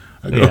Mac.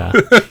 I go,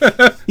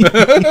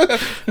 Yeah.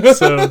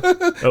 So.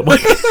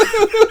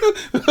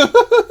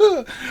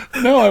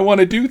 no, I want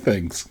to do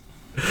things.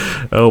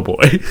 Oh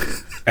boy.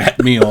 At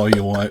me all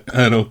you want.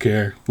 I don't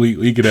care.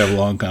 We could have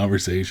long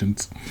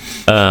conversations.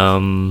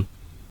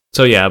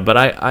 So yeah,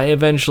 but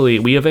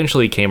we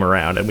eventually came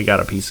around and we got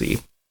a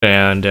PC,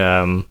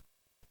 and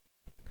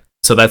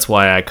so that's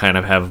why I kind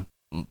of have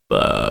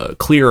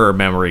clearer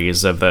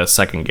memories of the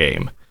second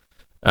game,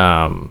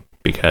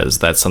 because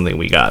that's something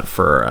we got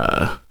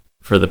for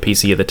the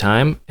PC at the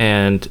time.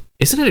 And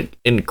isn't it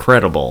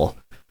incredible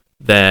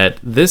that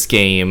this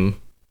game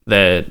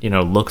that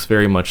looks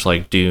very much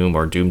like Doom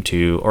or Doom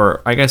 2,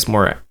 or I guess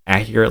more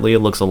accurately, it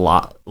looks a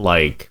lot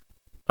like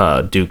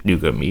Duke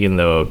Nukem, even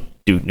though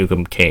Duke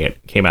Nukem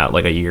came out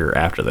like a year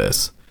after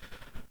this.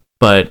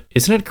 But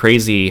isn't it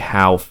crazy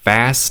how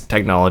fast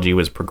technology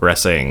was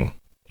progressing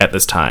at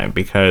this time?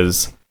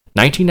 Because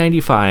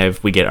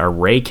 1995, we get our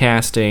ray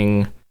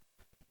casting,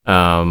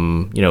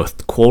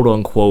 quote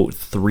unquote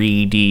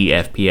 3D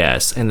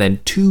FPS, and then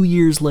 2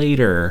 years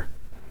later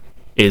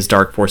is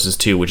Dark Forces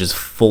 2, which is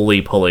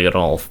fully pulling it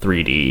all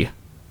 3D.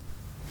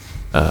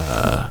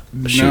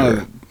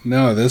 Shooter.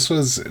 No, this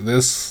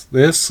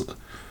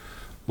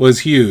was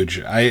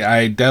huge.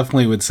 I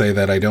definitely would say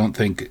that I don't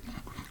think,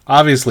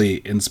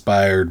 obviously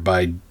inspired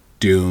by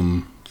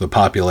Doom, the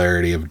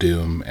popularity of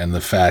Doom, and the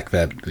fact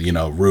that,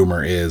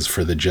 rumor is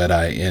for the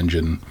Jedi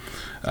engine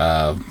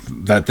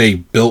that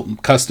they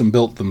custom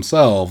built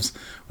themselves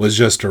was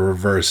just a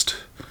reversed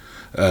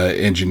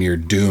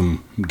engineered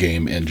Doom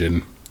game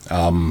engine.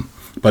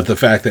 But the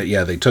fact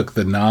that, they took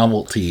the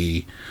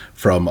novelty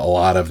from a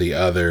lot of the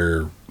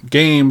other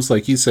games,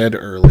 like you said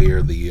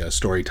earlier, the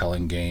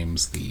storytelling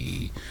games,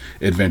 the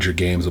adventure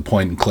games, the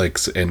point and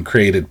clicks, and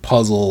created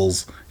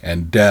puzzles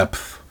and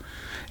depth.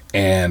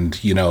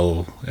 And, you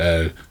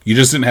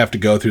just didn't have to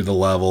go through the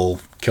level,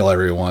 kill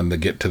everyone to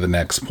get to the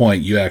next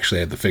point. You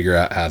actually had to figure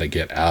out how to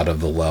get out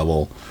of the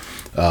level,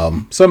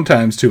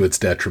 sometimes to its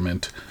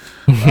detriment.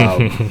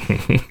 But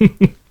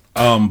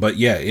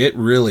yeah, it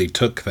really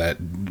took that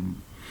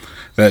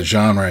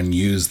genre and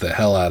used the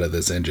hell out of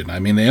this engine. I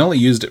mean, they only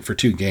used it for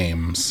 2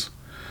 games.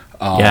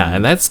 Yeah,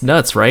 and that's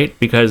nuts, right?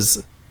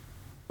 Because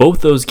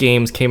both those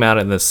games came out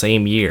in the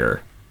same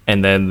year,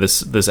 and then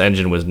this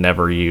engine was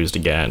never used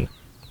again.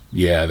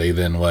 Yeah, they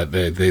the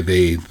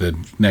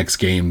next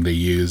game they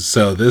used.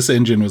 So this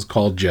engine was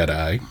called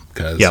Jedi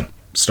because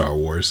Star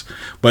Wars,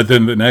 but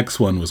then the next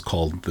one was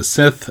called the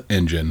Sith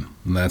engine,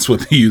 and that's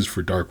what they used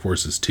for Dark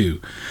Forces 2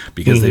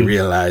 because they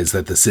realized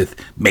that the Sith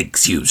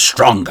makes you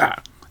stronger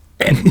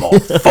and more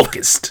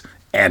focused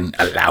and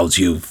allows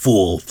you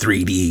full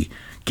 3D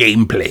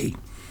gameplay.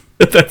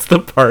 That's the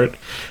part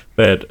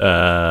that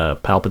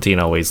Palpatine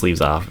always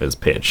leaves off his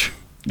pitch.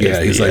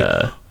 Yeah, he's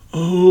like,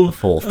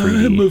 full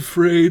 3D. I'm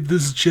afraid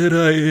this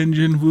Jedi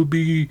engine will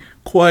be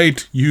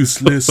quite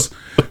useless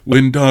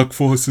when Dark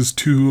Forces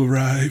 2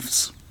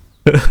 arrives.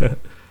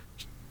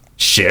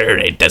 Sure,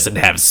 it doesn't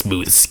have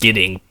smooth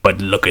skinning, but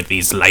look at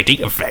these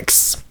lighting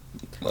effects.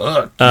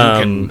 Look, you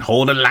can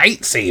hold a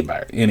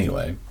lightsaber.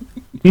 Anyway.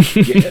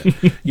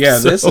 Yeah,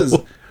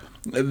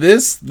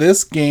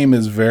 this game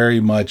is very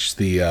much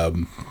the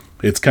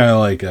it's kind of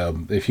like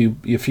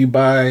if you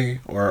buy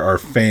or are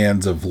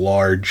fans of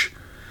large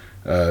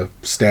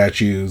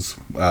statues,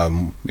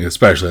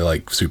 especially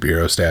like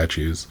superhero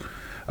statues,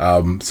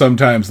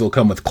 sometimes they'll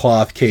come with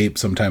cloth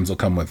capes, sometimes they'll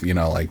come with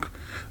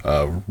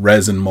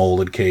resin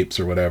molded capes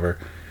or whatever,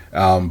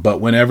 but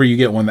whenever you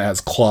get one that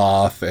has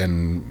cloth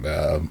and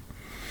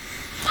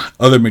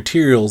other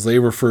materials, they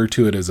refer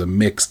to it as a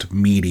mixed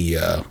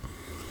media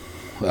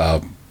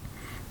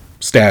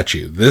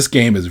statue. This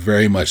game is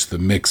very much the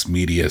mixed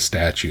media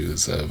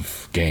statues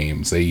of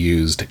games. They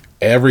used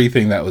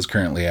everything that was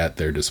currently at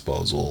their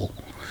disposal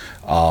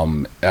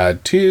in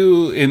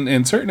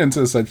certain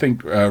instances, I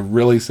think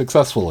really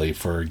successfully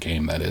for a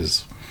game that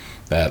is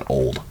that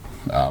old,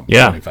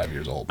 25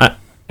 years old.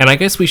 And I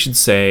guess we should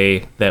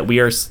say that we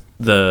are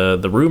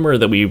the rumor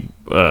that we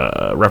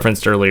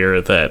referenced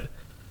earlier, that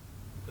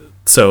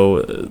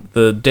so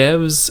the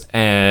devs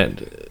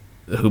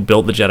who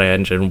built the Jedi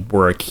engine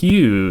were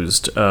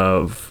accused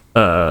of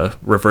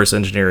reverse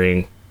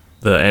engineering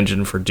the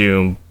engine for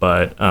Doom,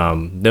 but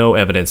no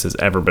evidence has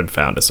ever been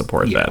found to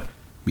support that.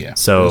 Yeah.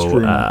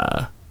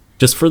 So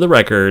just for the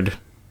record,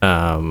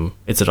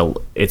 it's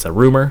a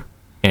rumor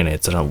and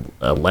it's an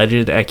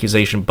alleged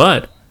accusation,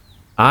 but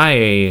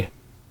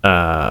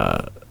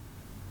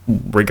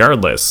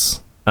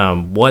regardless,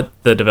 what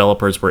the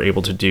developers were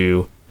able to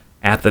do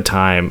at the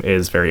time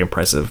is very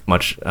impressive,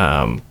 much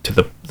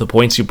to the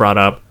points you brought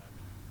up,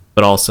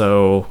 but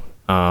also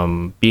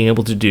being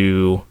able to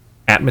do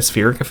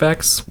atmospheric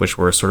effects, which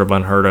were sort of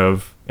unheard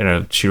of in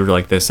a shooter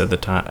like this at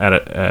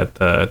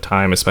the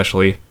time,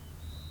 especially,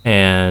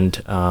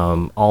 and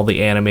all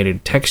the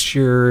animated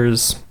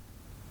textures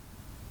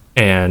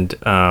and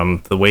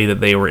the way that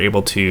they were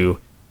able to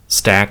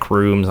stack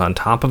rooms on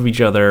top of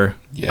each other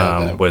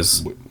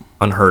was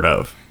unheard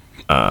of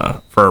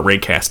for a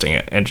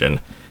raycasting engine.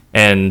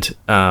 And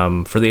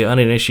for the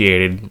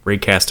uninitiated,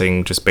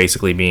 raycasting just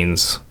basically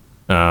means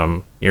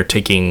you're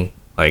taking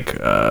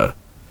you're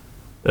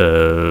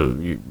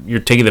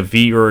taking the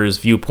viewer's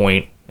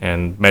viewpoint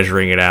and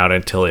measuring it out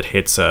until it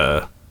hits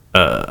a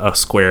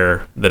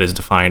square that is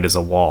defined as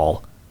a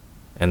wall,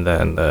 and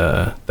then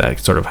that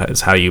sort of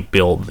is how you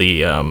build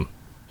the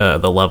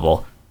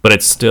level. But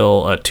it's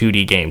still a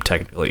 2D game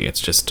technically. It's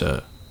just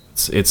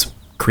it's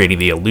creating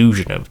the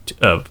illusion of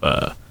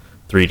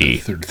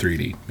 3D.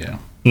 3D, yeah.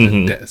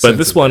 Mm-hmm. But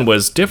this one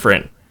was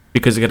different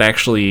because it could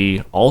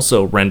actually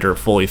also render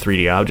fully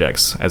 3D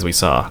objects, as we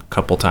saw a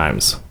couple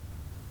times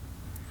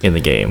in the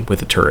game with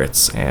the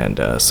turrets and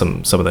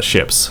some of the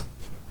ships.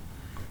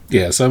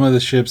 Yeah, some of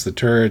the ships, the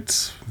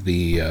turrets,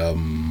 the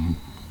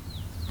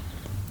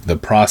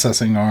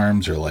processing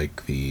arms, or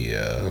like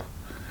the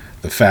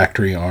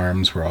factory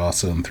arms, were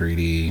also in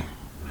 3D.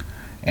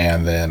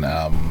 And then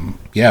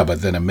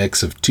but then a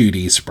mix of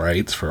 2D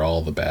sprites for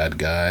all the bad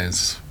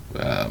guys.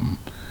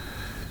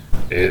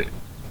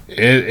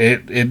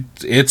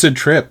 It's a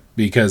trip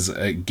because,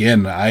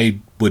 again,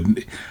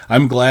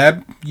 I'm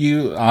glad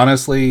you,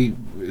 honestly,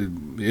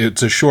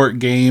 it's a short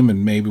game,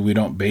 and maybe we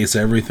don't base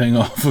everything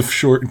off of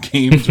short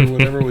games or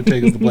whatever it would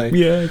take us to play.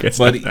 Yeah, I guess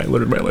I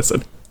learned my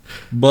lesson.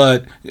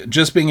 But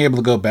just being able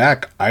to go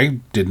back, I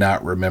did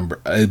not remember.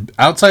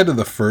 Outside of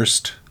the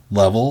first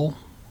level,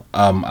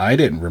 I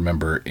didn't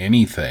remember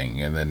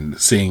anything. And then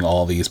seeing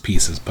all these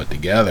pieces put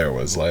together I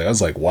was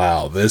like,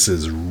 wow, this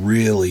is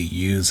really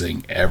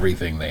using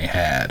everything they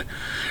had.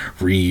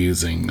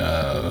 Reusing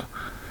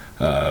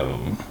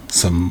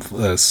some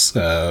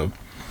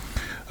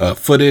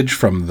footage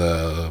from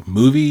the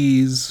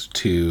movies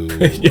to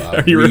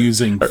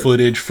reusing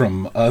footage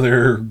from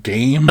other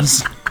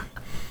games.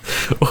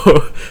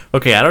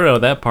 Okay, I don't know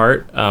that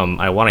part.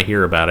 I want to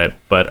hear about it,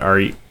 but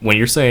when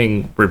you're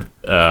saying,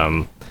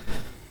 and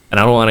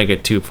I don't want to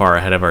get too far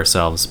ahead of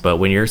ourselves, but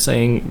when you're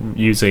saying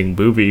using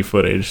movie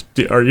footage,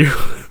 are you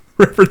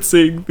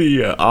referencing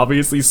the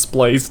obviously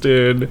spliced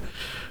in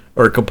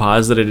or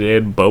composited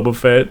in Boba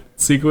Fett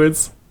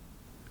sequence?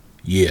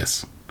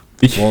 Yes.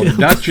 Well,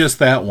 not just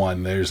that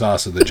one. There's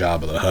also the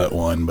Jabba the Hutt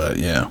one, but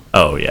yeah.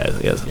 Oh, yeah,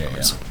 yes,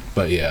 yeah.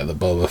 But yeah, the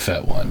Boba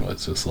Fett one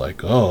was just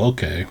like, oh,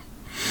 okay.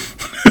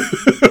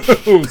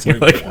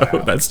 Like, wow.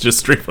 Oh, that's just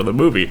straight from the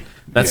movie.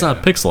 That's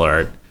not pixel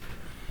art.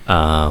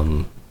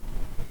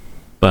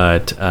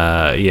 But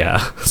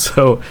yeah.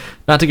 So,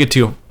 not to get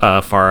too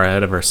far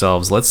ahead of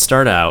ourselves, let's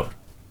start out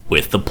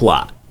with the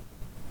plot.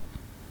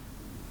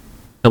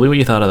 Tell me what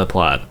you thought of the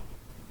plot.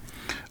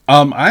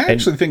 I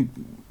actually think.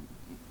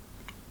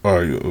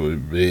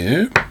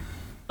 Yeah.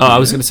 Oh, I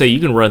was going to say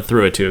you can run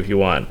through it too if you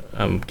want.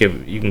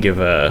 You can give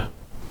a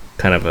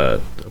kind of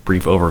a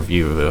brief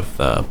overview of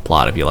the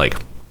plot if you like.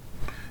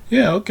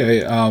 Yeah.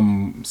 Okay.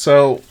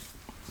 So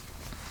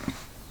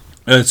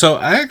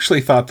I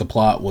actually thought the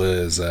plot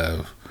was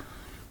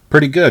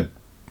pretty good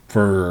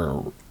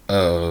for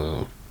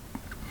a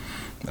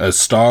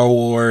Star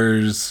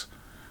Wars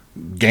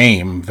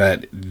game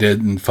that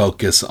didn't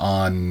focus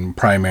on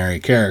primary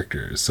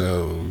characters.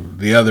 So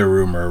the other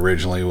rumor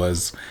originally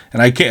was,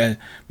 and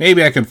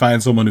maybe I can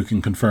find someone who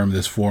can confirm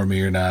this for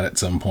me or not at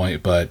some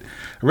point, but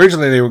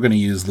originally they were going to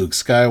use Luke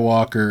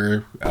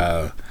Skywalker.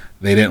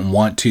 They didn't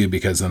want to,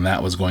 because then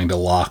that was going to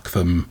lock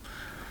them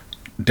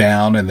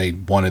down, and they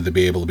wanted to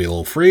be able to be a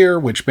little freer,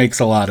 which makes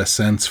a lot of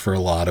sense for a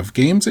lot of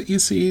games that you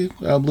see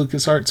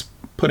LucasArts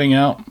putting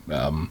out.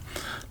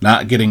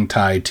 Not getting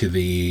tied to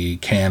the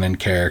canon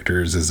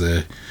characters is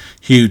a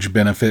huge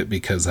benefit,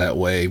 because that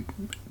way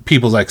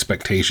people's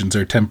expectations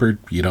are tempered.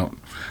 You don't,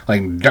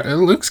 like,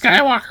 Luke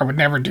Skywalker would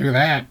never do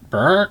that,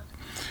 Burr.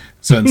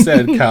 So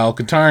instead, Kyle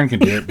Katarn can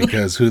do it,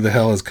 because who the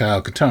hell is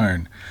Kyle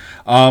Katarn?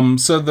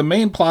 So the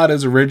main plot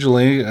is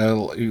originally,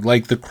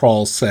 like the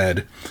crawl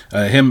said,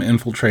 him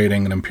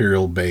infiltrating an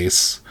Imperial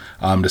base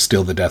to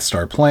steal the Death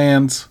Star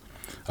plans.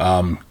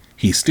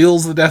 He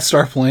steals the Death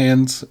Star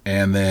plans,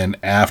 and then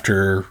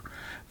after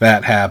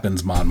that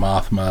happens, Mon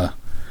Mothma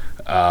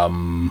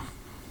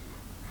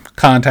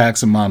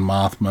contacts him. Mon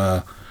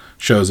Mothma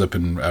shows up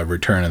in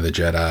Return of the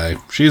Jedi.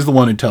 She's the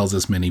one who tells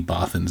us many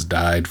Bothans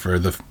died for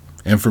the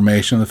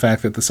information of the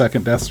fact that the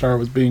second Death Star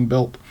was being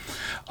built.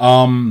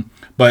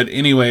 But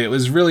anyway, it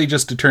was really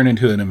just to turn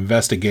into an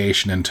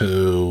investigation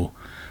into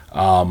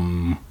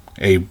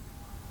a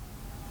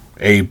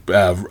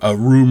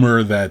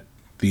rumor that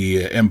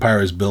the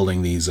Empire is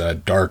building these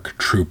dark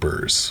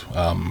troopers,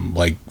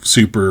 like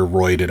super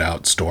roided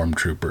out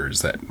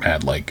stormtroopers that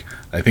had, like,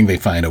 I think they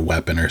find a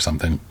weapon or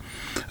something,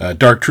 a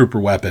dark trooper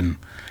weapon,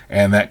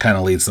 and that kind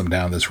of leads them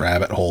down this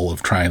rabbit hole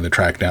of trying to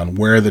track down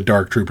where the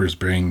dark troopers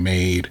being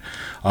made.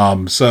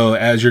 So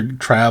as you're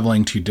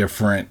traveling to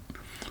different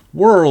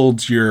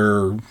worlds,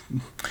 you're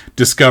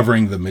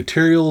discovering the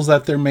materials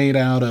that they're made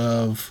out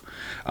of.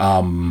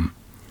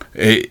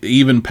 It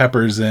even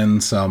peppers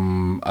in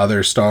some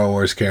other Star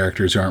Wars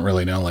characters who aren't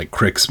really known, like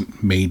Crix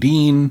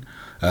Madine,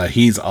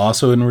 He's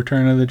also in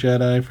Return of the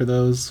Jedi for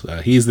those.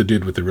 He's the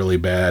dude with the really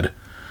bad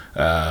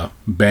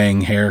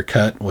bang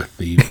haircut with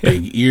the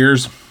big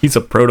ears. He's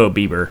a proto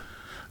Bieber.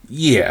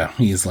 Yeah,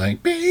 he's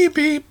like,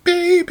 baby,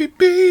 baby,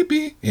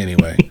 baby.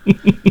 Anyway.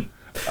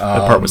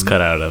 That part was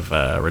cut out of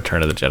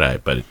Return of the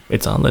Jedi, but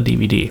it's on the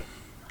DVD.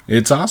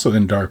 It's also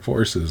in Dark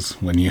Forces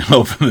when you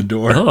open the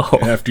door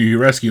after you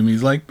rescue him.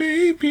 He's like,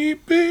 baby,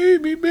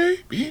 baby,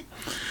 baby.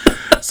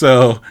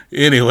 So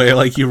anyway,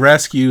 like you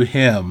rescue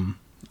him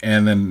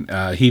and then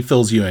he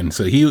fills you in.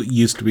 So he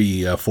used to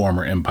be a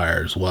former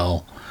Empire as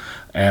well.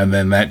 And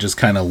then that just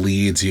kind of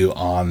leads you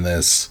on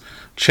this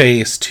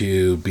chase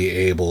to be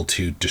able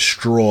to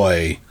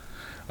destroy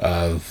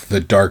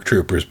the Dark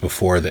Troopers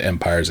before the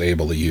Empire is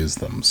able to use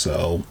them.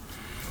 So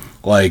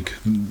like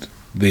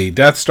the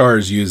Death Star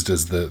is used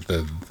as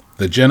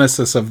the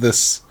genesis of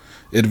this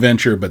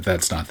adventure, but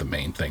that's not the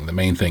main thing. The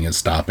main thing is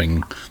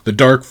stopping the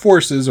Dark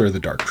Forces or the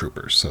Dark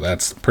Troopers. So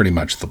that's pretty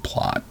much the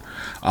plot.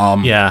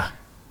 Yeah.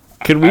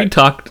 Could we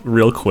talk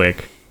real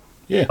quick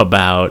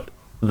about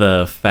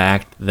the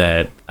fact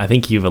that, I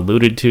think you've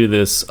alluded to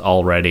this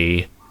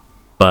already,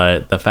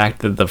 but the fact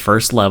that the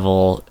first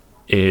level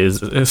is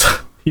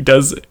he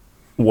does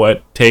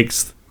what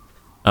takes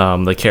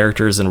the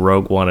characters in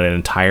Rogue One an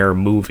entire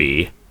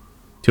movie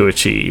to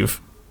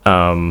achieve.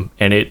 And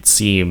it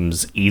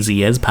seems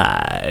easy as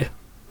pie.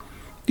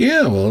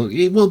 Yeah,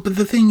 well, but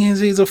the thing is,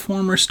 he's a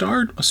former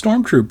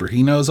stormtrooper.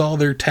 He knows all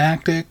their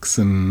tactics,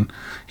 and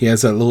he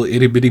has that little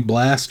itty bitty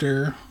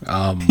blaster.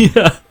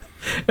 Yeah,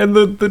 and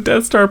the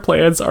Death Star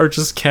plans are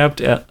just kept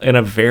in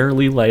a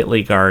very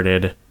lightly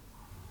guarded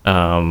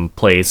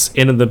place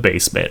in the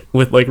basement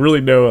with like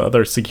really no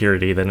other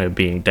security than it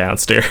being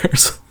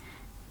downstairs.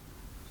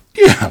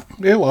 Yeah,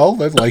 well,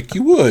 that's like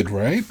you would,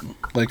 right?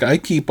 Like I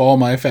keep all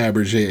my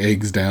Fabergé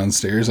eggs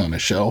downstairs on a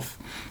shelf.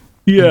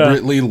 Yeah,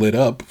 brightly lit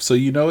up, so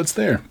you know it's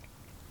there.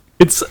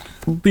 It's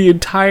the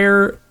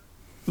entire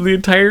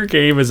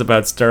game is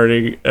about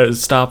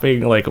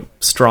stopping like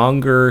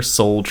stronger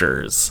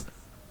soldiers,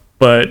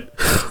 but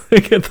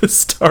like at the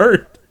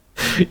start,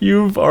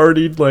 you've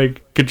already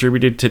like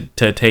contributed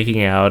to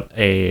taking out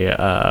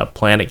a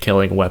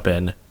planet-killing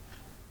weapon.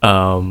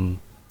 So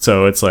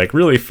it's like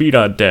really feet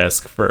on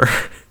desk for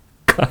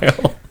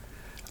Kyle.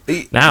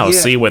 Now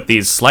see what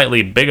these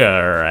slightly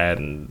bigger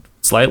and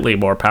slightly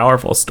more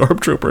powerful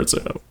stormtroopers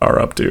are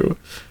up to.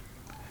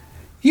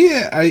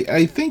 Yeah,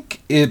 I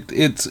think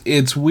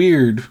it's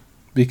weird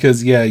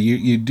because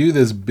you do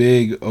this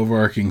big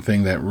overarching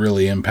thing that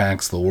really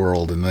impacts the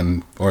world and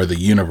then or the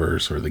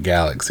universe or the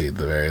galaxy at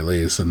the very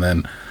least, and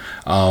then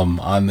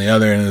on the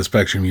other end of the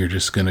spectrum you're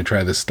just going to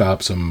try to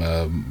stop some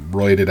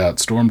roided out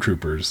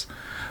stormtroopers.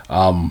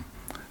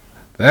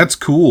 That's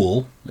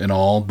cool and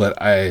all, but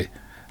I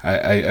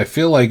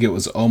feel like it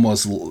was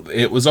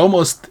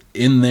almost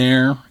in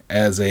there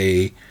as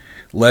a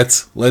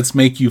let's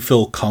make you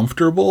feel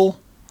comfortable,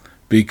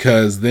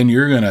 because then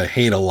you're gonna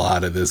hate a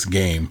lot of this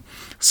game.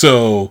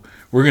 So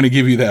we're gonna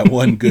give you that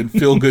one good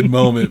feel good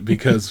moment,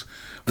 because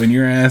when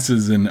your ass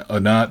is in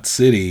Anat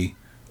City,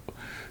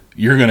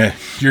 you're gonna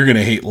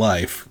hate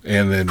life.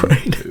 And then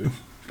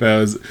that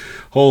was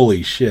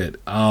holy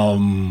shit.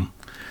 Yeah,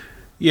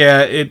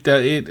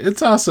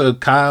 it's also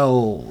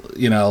Kyle,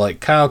 like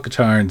Kyle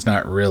Katarn's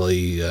not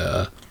really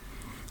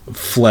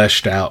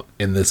fleshed out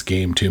in this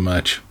game too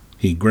much.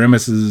 He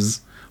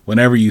grimaces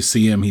whenever you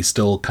see him. He's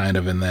still kind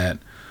of in that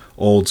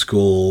old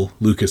school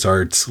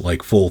LucasArts,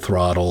 like full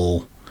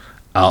throttle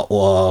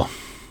outlaw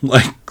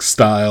like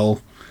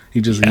style. He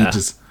just like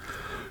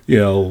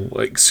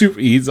super.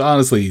 He's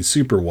honestly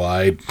super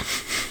wide.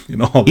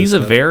 He's a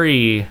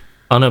very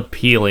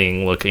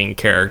unappealing looking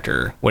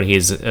character when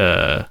he's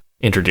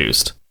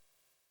introduced.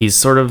 He's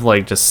sort of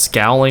like just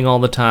scowling all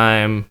the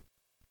time.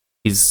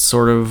 He's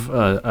sort of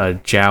a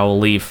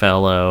jowly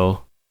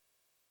fellow,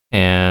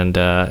 and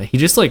he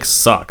just like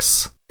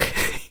sucks.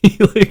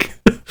 Like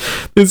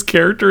his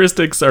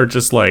characteristics are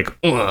just like,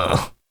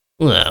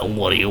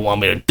 what do you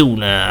want me to do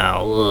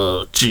now?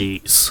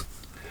 Jeez.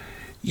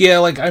 Yeah,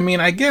 like I mean,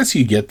 I guess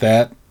you get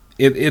that.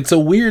 It's a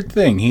weird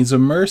thing. He's a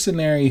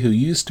mercenary who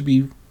used to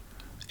be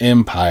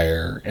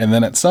Empire, and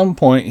then at some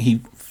point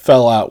he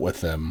fell out with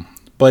them.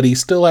 But he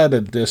still had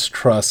a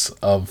distrust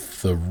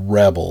of the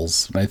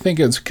rebels. And I think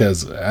it's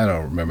because I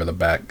don't remember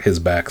his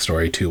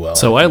backstory too well.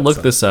 So I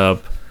looked this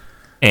up,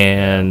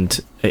 and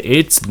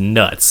it's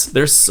nuts.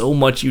 There's so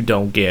much you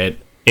don't get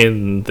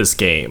in this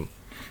game.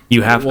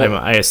 You have,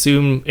 I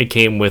assume it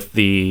came with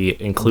the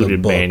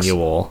included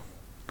manual.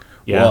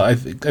 Yeah. Well, I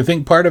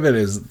think part of it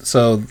is,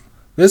 so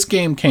this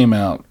game came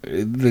out,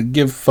 to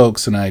give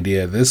folks an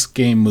idea, this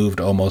game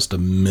moved almost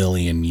 1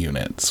 million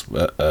units.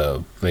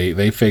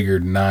 They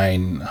figured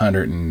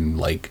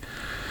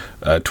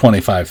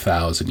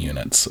 925,000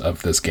 units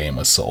of this game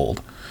was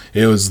sold.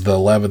 It was the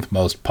 11th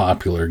most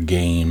popular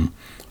game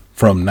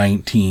from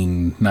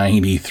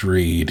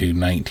 1993 to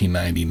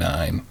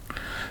 1999.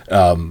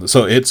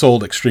 So it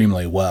sold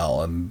extremely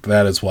well, and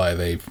that is why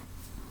they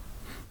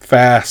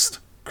fast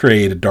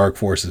created Dark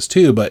Forces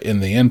too, but in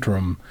the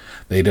interim,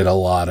 they did a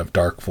lot of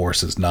Dark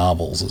Forces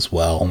novels as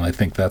well, and I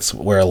think that's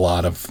where a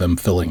lot of them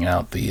filling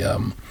out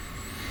the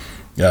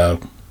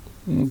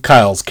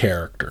Kyle's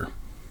character.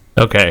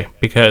 Okay,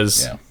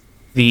 because Yeah.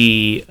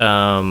 the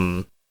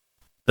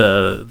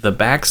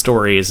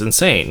backstory is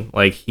insane.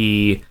 Like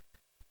he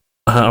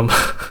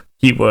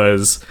he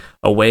was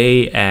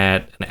away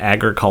at an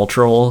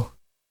agricultural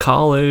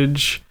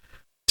college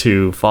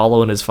to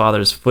follow in his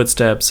father's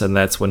footsteps, and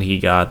that's when he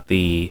got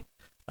that's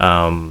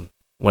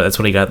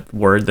when he got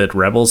word that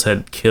rebels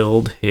had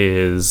killed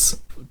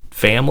his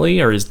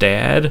family or his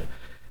dad,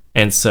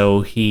 and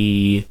so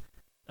he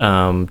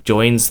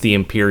joins the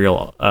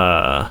Imperial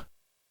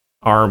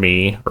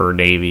Army or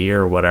Navy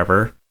or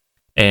whatever,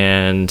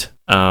 and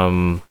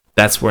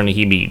that's when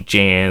he meets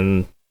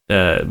Jan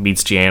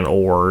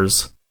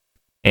Ors,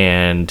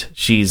 and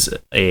she's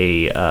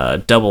a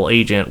double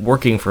agent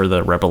working for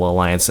the Rebel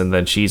Alliance, and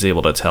then she's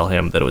able to tell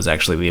him that it was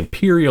actually the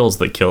Imperials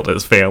that killed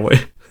his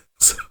family.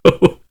 So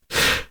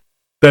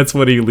that's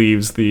when he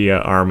leaves the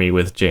army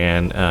with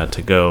Jan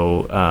to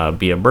go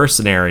be a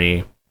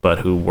mercenary, but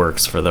who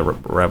works for the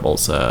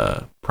rebels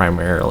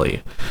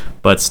primarily.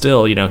 But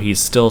still,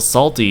 he's still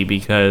salty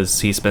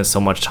because he spent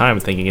so much time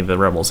thinking the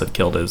rebels had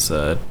killed his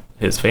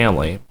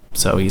family.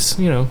 So he's,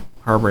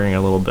 harboring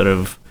a little bit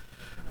of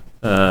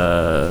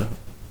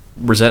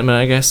resentment,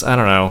 I guess. I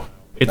don't know.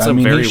 It's a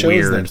very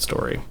weird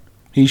story.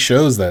 He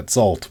shows that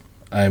salt.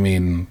 I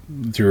mean,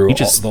 through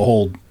the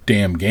whole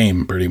damn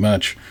game, pretty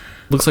much.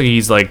 Looks like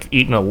he's like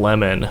eating a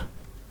lemon.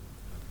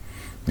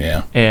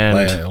 Yeah, and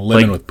a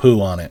lemon with poo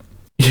on it.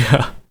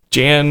 Yeah,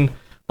 Jan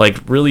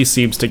really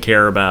seems to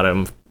care about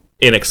him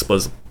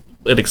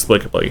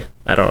inexplicably.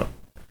 I don't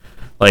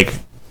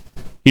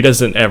he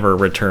doesn't ever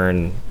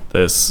return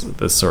this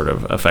sort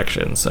of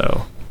affection.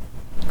 So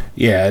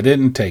yeah, it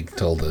didn't take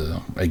till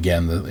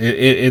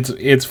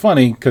it's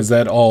funny because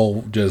that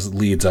all just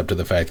leads up to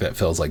the fact that it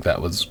feels like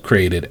that was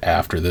created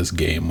after this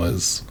game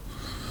was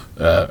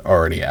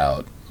already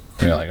out.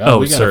 You're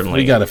like,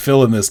 certainly we got to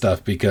fill in this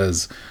stuff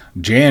because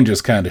Jan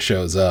just kind of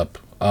shows up.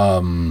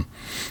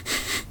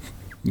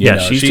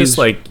 She's just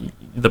like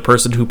the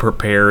person who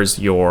prepares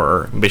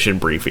your mission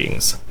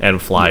briefings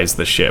and flies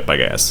the ship, I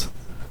guess.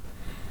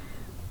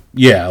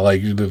 Yeah,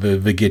 like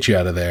they get you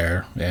out of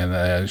there,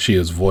 and she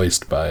is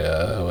voiced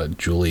by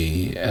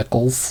Julie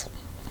Eccles,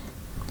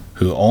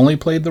 who only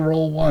played the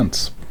role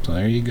once. So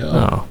there you go.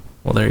 Oh,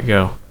 well, there you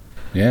go.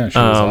 Yeah, she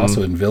was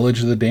also in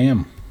Village of the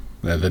Damned,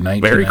 the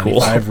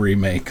 1995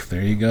 remake.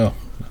 There you go.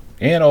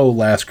 And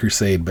Last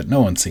Crusade, but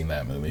no one's seen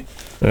that movie.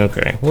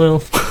 Okay, well,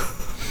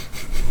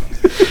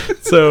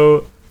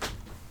 so,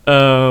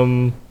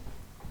 so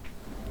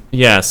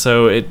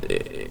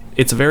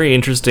it's very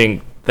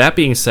interesting. That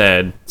being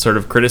said, sort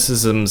of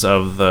criticisms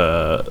of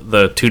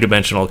the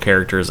two-dimensional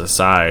characters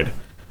aside,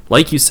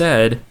 like you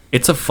said,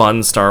 it's a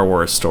fun Star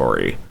Wars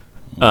story.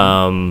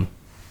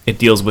 It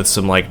deals with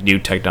some new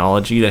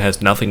technology that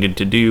has nothing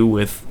to do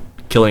with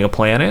killing a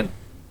planet.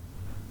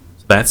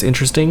 So that's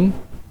interesting.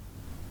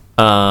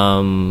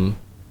 But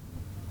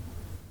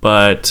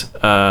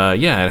it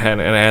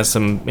has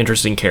some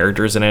interesting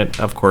characters in it.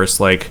 Of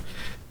course,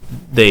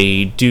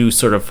 they do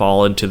sort of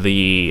fall into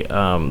the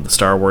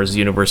Star Wars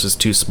universe is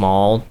too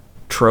small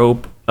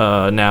trope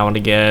now and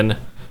again,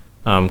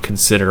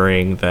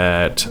 considering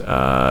that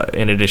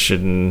in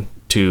addition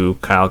to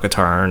Kyle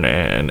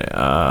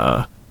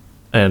Katarn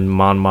and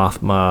Mon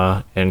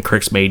Mothma and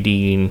Crix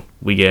Maydeen,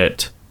 we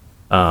get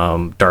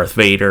Darth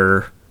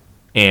Vader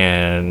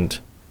and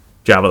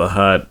Jabba the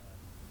Hutt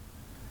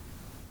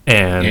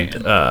and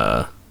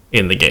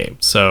in the game.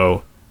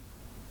 So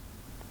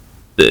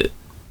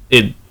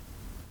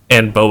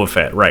and Boba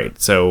Fett, right?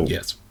 So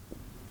yes,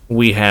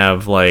 we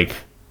have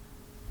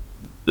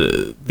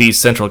these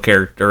central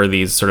character, or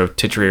these sort of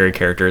titular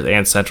characters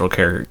and central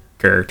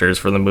characters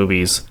for the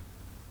movies,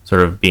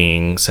 sort of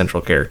being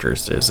central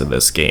characters is in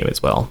this game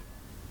as well.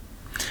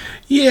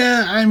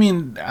 Yeah,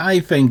 I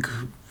think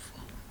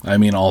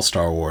all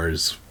Star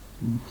Wars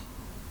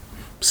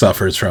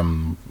suffers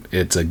from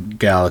it's a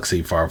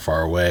galaxy far,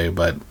 far away,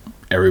 but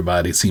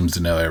everybody seems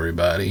to know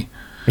everybody.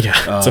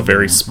 Yeah, it's a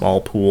very small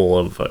pool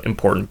of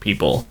important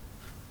people.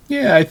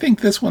 Yeah, I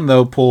think this one,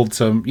 though, pulled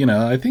some,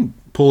 I think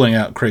pulling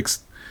out Crix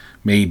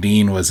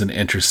Maydeen was an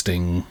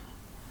interesting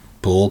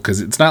pull,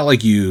 because it's not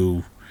like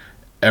you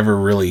ever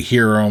really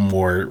hear him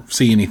or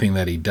see anything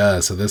that he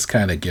does, so this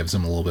kind of gives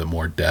him a little bit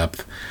more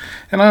depth.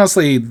 And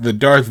honestly, the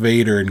Darth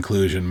Vader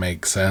inclusion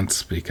makes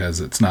sense, because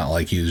it's not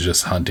like he's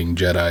just hunting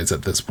Jedis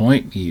at this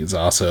point. He's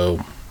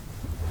also,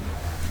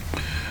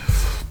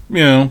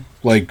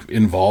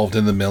 involved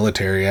in the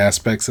military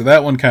aspect, so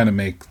that one kind of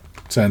makes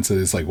sense.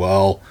 It's like,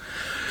 well,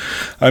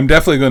 I'm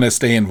definitely going to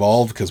stay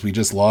involved because we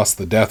just lost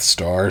the Death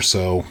Star,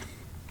 so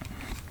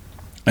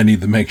I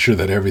need to make sure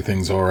that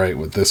everything's all right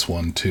with this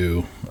one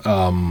too,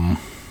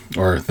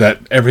 or that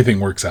everything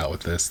works out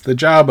with this. The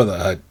Jabba the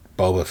Hutt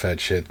Boba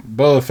Fett shit.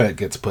 Boba Fett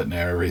gets put in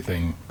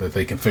everything that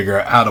they can figure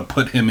out how to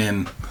put him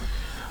in.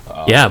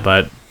 Yeah,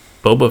 but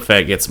Boba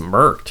Fett gets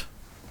murked.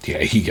 Yeah,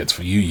 he gets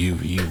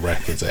you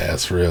wreck his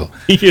ass for real.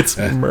 He gets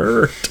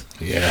murked.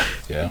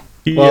 Yeah.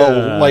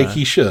 Well, like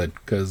he should,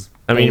 because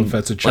I mean, Boba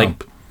Fett's a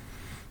chump.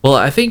 Well,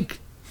 I think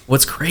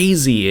what's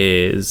crazy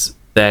is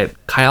that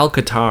Kyle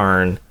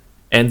Katarn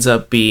ends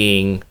up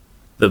being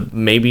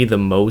maybe the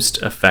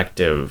most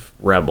effective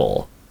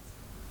rebel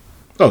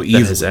Oh, that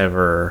has easily.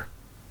 ever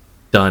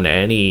done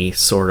any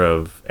sort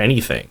of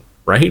anything,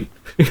 right?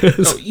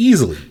 Oh,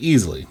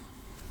 easily.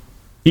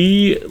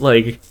 He,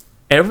 like,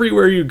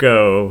 everywhere you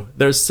go,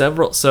 there's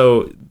several.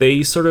 So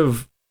they sort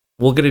of,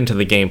 we'll get into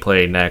the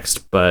gameplay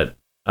next, but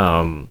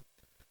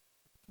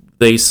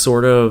they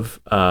sort of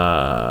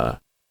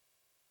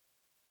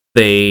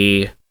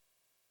they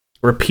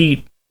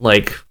repeat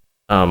like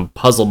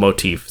puzzle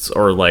motifs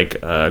or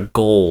like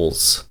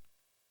goals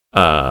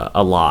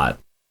a lot,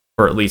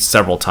 or at least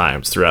several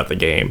times throughout the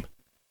game.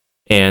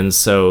 And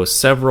so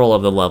several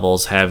of the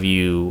levels have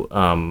you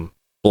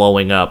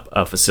blowing up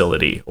a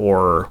facility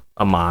or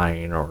a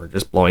mine or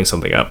just blowing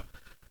something up.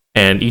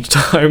 And each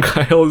time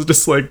Kyle is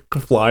just like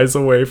flies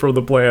away from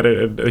the planet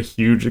and a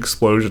huge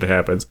explosion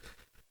happens.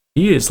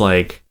 He is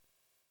like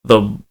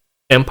the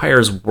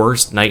Empire's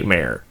worst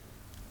nightmare.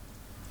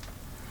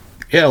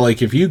 Yeah,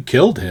 like if you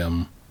killed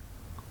him,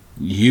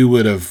 you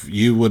would have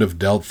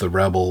dealt the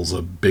rebels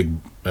a big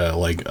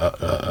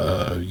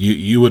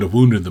you would have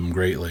wounded them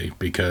greatly,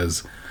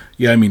 because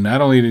I mean,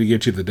 not only did he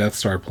get you the Death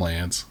Star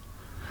plans,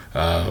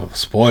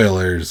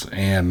 spoilers,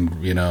 and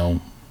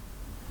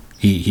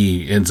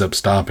he ends up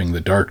stopping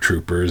the Dark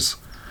Troopers.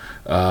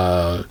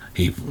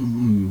 He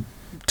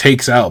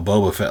takes out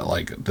Boba Fett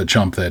like the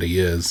chump that he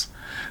is.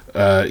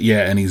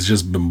 And he's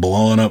just been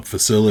blowing up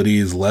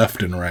facilities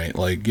left and right.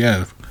 Like,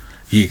 yeah,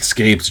 he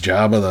escapes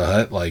Jabba the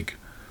Hutt. Like,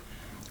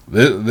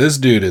 this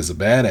dude is a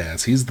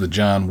badass. He's the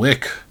John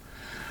Wick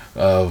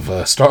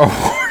of Star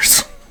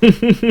Wars.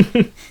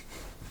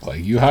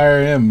 Like, you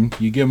hire him,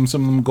 you give him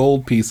some of them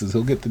gold pieces,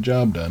 he'll get the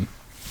job done.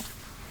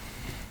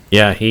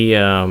 Yeah, he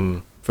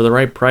for the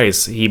right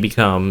price, he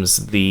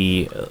becomes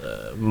the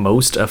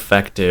most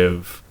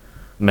effective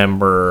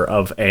member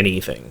of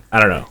anything. I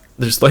don't know.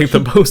 There's like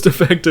the most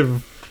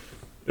effective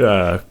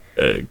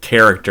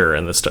character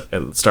in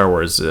the Star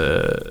Wars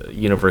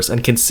universe,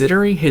 and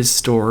considering his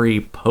story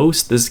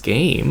post this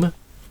game,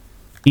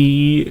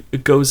 he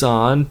goes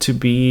on to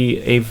be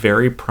a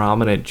very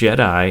prominent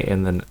Jedi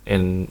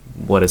in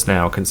what is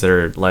now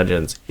considered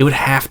Legends. It would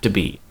have to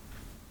be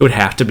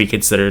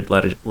considered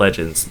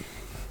Legends.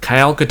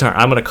 Kyle Katarn,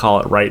 I'm going to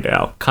call it right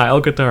now.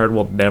 Kyle Katarn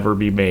will never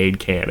be made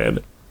canon.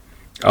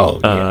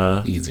 Oh,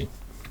 yeah, easy.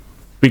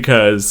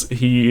 Because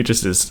he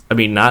just is, I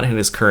mean, not in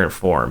his current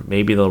form.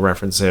 Maybe they'll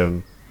reference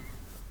him,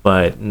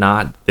 but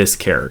not this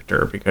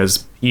character,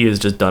 because he has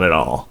just done it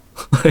all.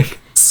 Like,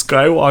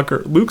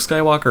 Luke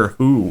Skywalker,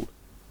 who?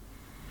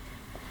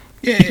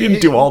 Yeah, he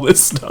didn't do all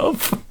this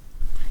stuff.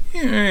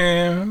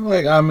 Yeah,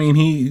 like, I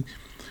mean,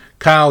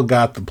 Kyle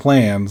got the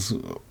plans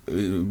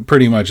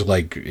pretty much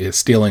like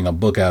stealing a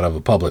book out of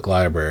a public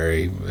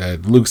library.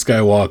 Luke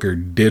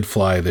Skywalker did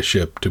fly the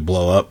ship to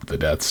blow up the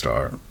Death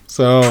Star.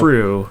 So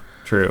True.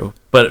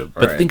 But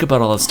right. Think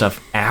about all the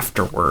stuff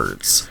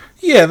afterwards.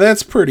 Yeah,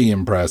 that's pretty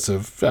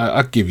impressive.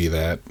 I'll give you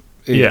that.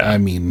 Yeah. I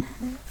mean,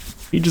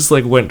 he just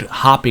like went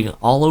hopping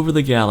all over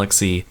the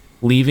galaxy,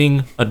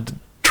 leaving a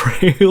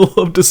trail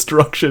of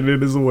destruction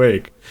in his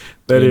wake.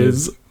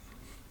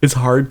 It's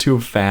hard to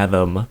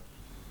fathom.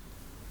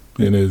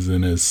 in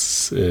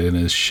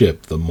his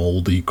ship, the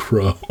Moldy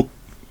Crow.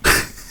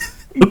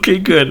 Okay,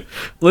 good.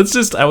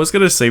 I was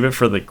gonna save it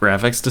for the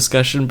graphics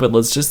discussion, but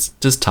let's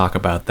just talk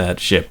about that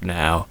ship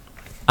now.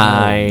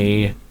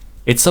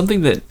 It's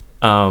something that,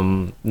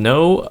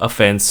 no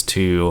offense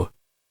to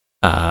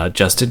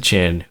Justin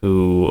Chin,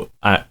 who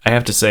I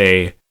have to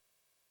say,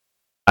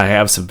 I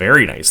have some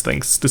very nice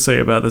things to say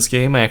about this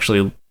game. I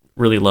actually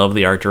really love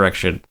the art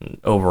direction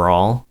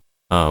overall.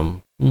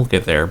 We'll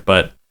get there,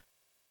 but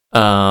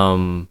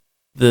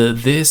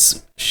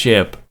this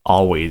ship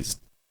always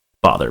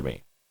bothered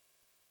me.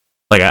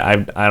 Like,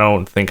 I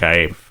don't think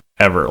I've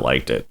ever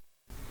liked it.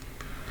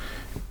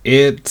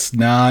 It's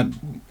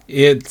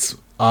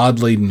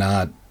oddly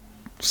not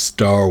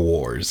Star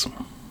Wars.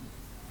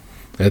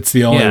 That's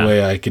the only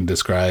way I can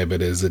describe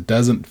it, is it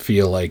doesn't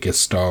feel like a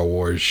Star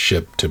Wars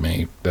ship to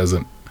me. It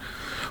doesn't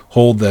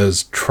hold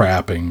those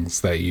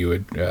trappings that you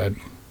would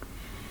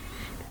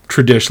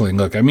traditionally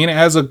look. I mean, it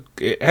has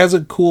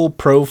a cool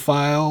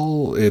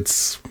profile.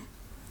 It's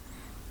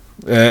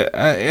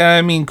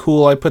I mean,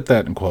 cool, I put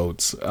that in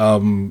quotes.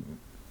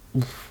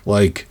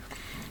 Like,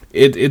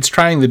 it's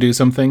trying to do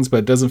some things, but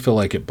it doesn't feel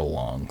like it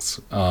belongs.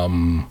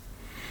 I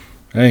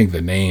think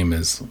the name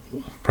is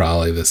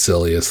probably the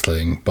silliest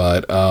thing,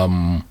 but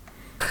and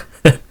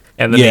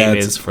the name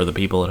is, for the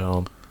people at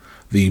home,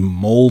 the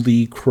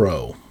Moldy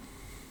Crow.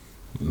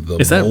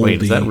 Is that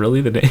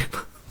really the name?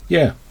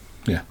 Yeah.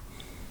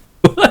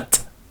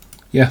 What?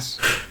 Yes.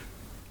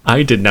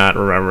 I did not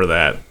remember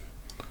that.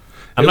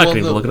 I'm not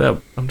going to look it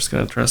up. I'm just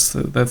going to trust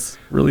that that's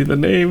really the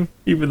name,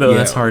 even though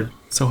that's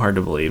so hard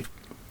to believe.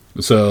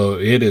 So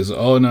it is,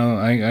 oh no,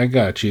 I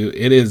got you.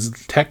 It is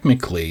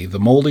technically, the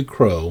Moldy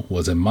Crow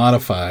was a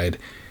modified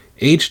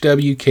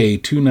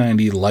HWK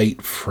 290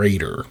 light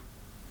freighter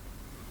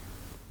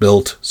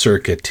built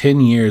circa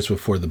 10 years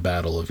before the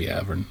Battle of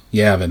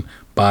Yavin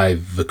by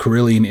the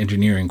Carillion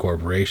Engineering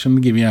Corporation.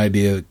 To give you an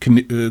idea,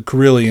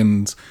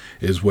 Carillions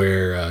is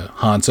where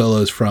Han Solo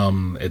is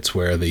from. It's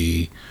where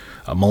the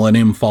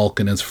Millennium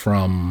Falcon is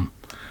from.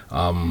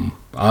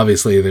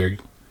 Obviously, their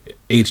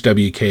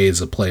HWK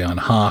is a play on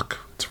Hawk.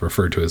 It's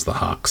referred to as the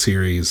Hawk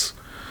series.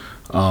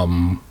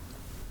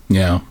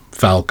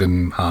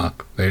 Falcon,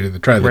 Hawk. They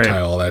try to tie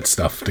all that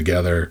stuff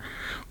together.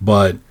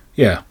 But,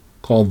 yeah,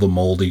 called the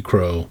Moldy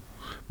Crow.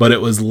 But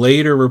it was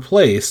later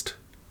replaced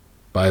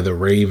by the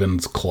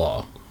Raven's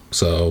Claw.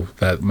 So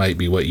that might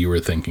be what you were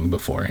thinking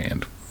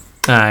beforehand.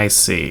 I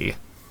see.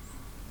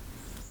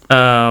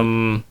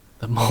 The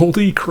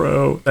Moldy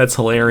Crow, that's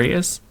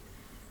hilarious.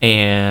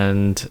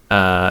 And,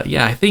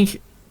 I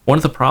think one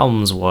of the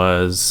problems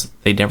was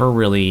they never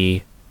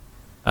really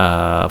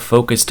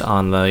focused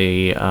on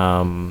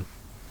the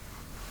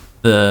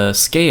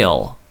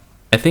scale.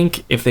 I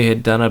think if they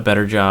had done a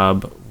better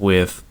job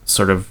with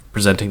sort of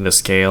presenting the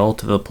scale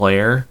to the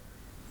player,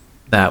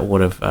 that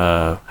would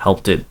have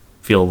helped it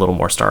feel a little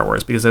more Star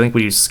Wars. Because I think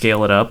when you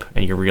scale it up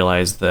and you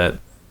realize that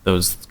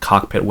those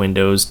cockpit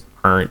windows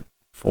aren't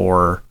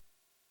for,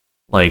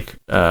 like,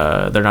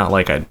 they're not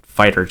like a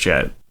fighter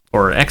jet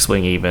or an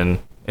X-Wing even.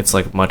 It's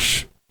like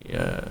much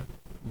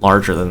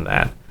larger than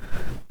that.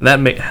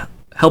 That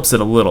helps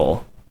it a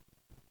little.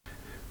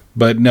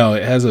 But no,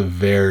 it has a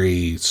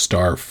very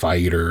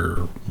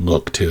Starfighter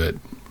look to it,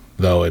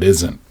 though it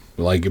isn't.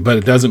 But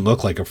it doesn't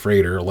look like a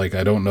freighter. Like,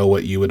 I don't know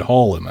what you would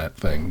haul in that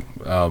thing.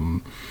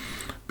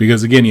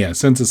 Because again,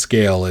 since the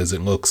scale is,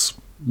 it looks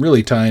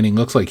really tiny. It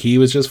looks like he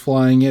was just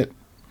flying it.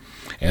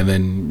 And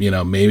then,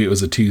 maybe it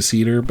was a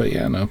 2-seater. But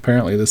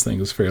apparently this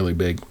thing is fairly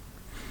big.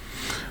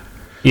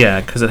 Yeah,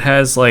 because it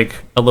has like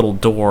a little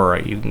door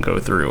you can go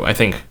through. I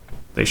think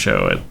they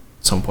show at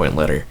some point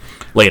later.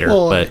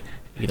 Well, but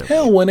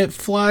hell, when it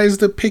flies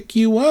to pick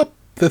you up,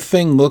 the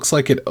thing looks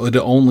like it would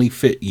only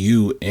fit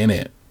you in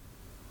it.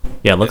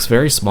 Yeah, it looks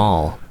very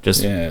small,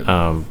 just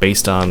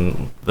based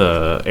on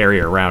the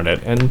area around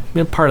it.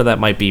 And part of that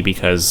might be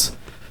because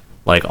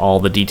like all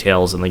the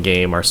details in the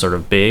game are sort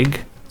of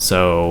big.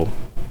 So,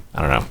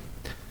 I don't know.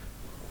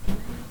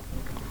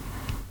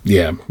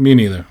 Yeah, me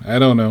neither. I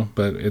don't know,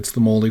 but it's the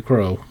Moldy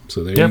Crow,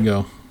 so there you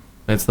go.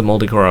 It's the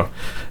Moldy Crow.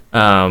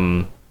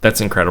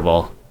 That's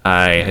incredible.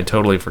 I had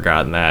totally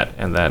forgotten that,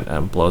 and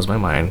that blows my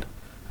mind.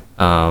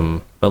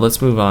 But let's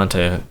move on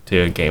to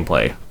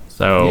gameplay.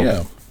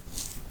 So,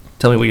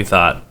 tell me what you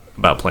thought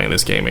about playing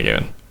this game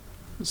again.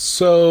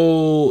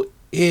 So,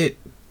 it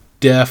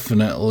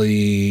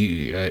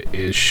definitely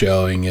is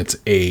showing its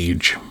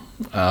age,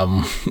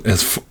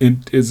 as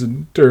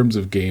in terms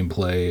of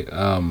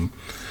gameplay.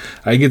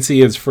 I could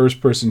see as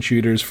first-person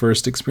shooters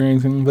first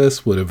experiencing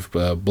this would have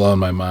blown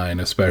my mind,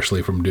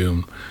 especially from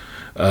Doom.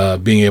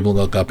 Being able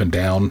to look up and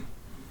down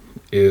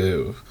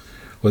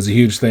was a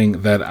huge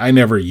thing that I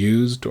never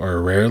used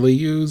or rarely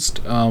used.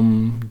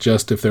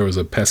 Just if there was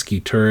a pesky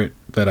turret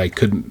that I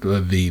couldn't,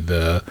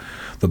 the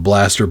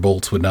blaster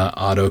bolts would not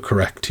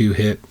auto-correct to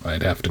hit.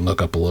 I'd have to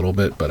look up a little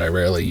bit, but I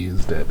rarely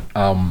used it.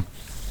 The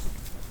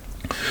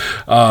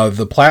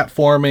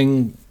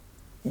platforming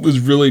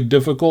was really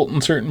difficult in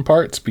certain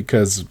parts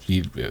because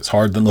it's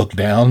hard to look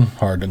down,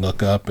 hard to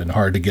look up, and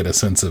hard to get a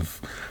sense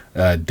of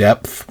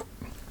depth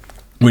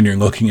when you're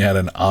looking at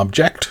an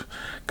object,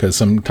 because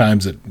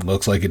sometimes it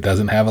looks like it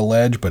doesn't have a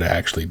ledge, but it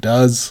actually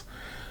does.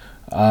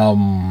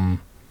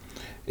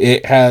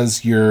 It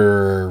has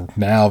your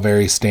now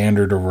very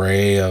standard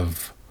array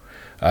of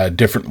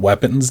different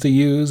weapons to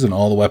use, and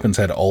all the weapons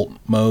had alt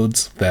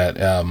modes that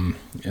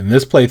in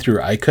this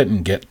playthrough I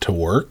couldn't get to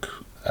work.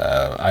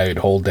 I'd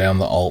hold down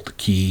the alt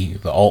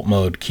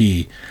mode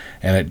key,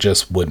 and it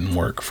just wouldn't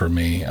work for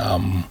me.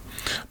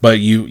 But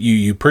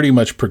you pretty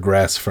much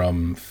progress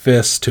from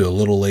fist to a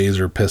little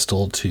laser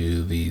pistol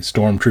to the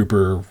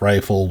stormtrooper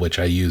rifle, which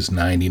I use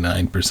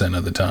 99%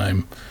 of the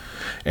time,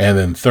 and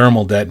then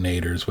thermal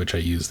detonators, which I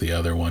use the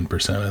other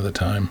 1% of the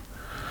time.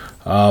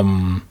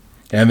 And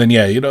then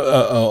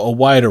a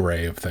wide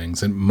array of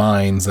things, and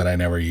mines that I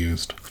never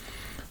used.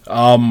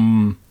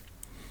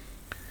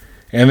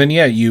 And then,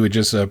 you would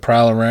just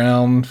prowl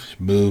around,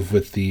 move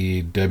with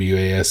the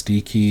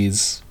WASD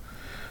keys,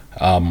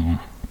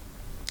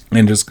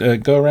 and just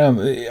go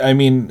around. I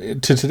mean,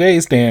 to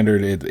today's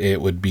standard,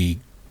 it would be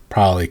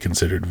probably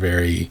considered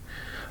very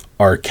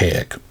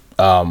archaic,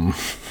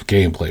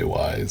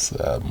 gameplay-wise,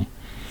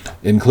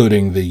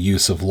 including the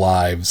use of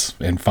lives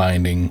and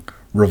finding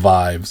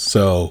revives.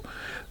 So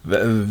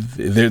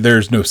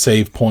there's no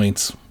save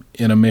points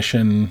in a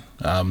mission,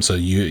 so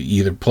you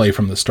either play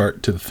from the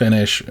start to the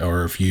finish,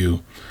 or if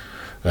you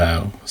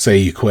say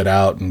you quit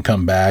out and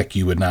come back,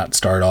 you would not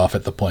start off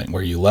at the point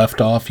where you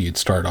left off. You'd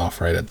start off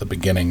right at the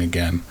beginning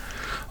again.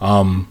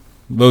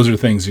 Those are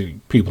things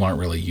people aren't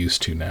really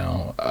used to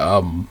now.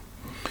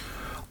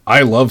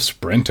 I love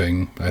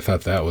sprinting. I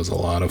thought that was a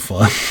lot of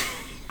fun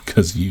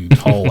because you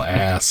haul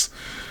ass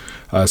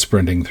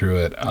sprinting through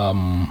it.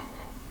 And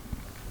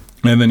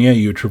then, yeah,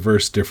 you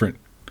traverse different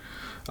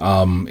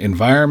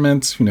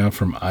environments,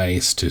 from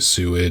ice to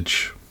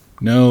sewage.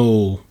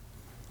 No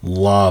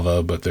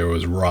lava, but there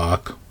was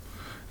rock,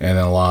 and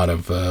a lot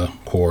of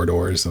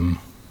corridors and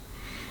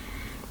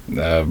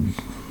the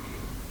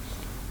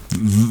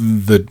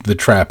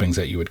trappings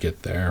that you would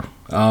get there.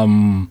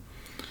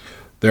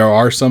 There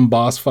are some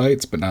boss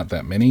fights, but not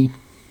that many.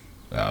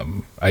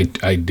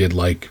 I did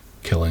like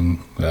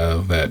killing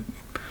that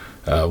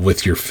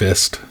with your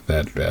fist,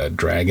 that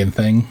dragon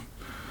thing.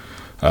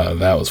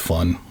 That was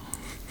fun.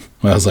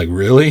 I was like,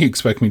 really? You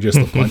expect me just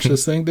to punch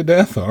this thing to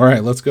death? All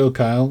right, let's go,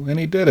 Kyle. And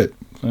he did it.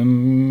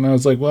 And I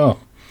was like, well,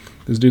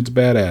 this dude's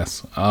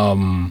badass.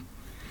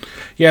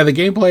 Yeah, the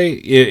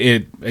gameplay,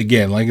 it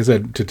again, like I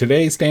said, to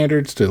today's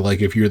standards, to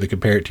like if you were to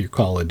compare it to your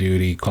Call of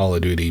Duty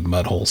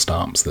mudhole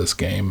stomps this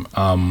game.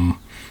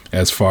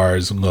 As far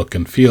as look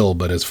and feel,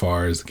 but as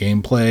far as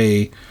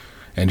gameplay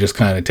and just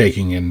kind of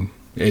taking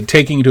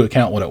into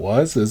account what it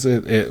was,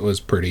 it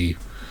was pretty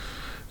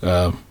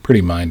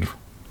mind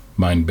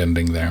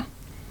bending there.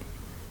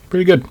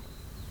 Pretty good.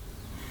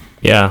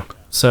 Yeah.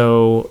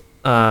 So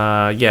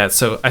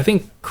so I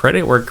think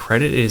credit where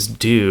credit is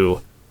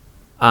due.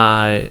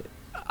 You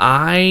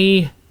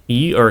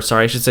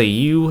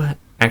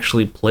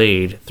actually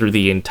played through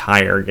the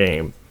entire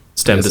game,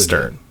 stem to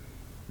stern.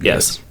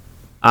 Yes.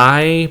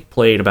 I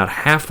played about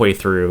halfway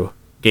through,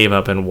 gave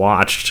up and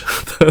watched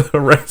the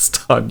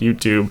rest on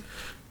YouTube.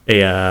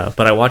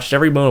 But I watched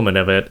every moment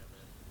of it.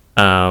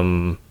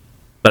 But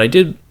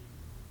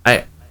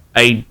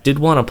I did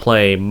want to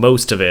play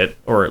most of it,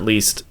 or at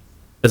least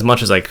as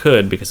much as I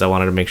could, because I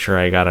wanted to make sure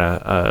I got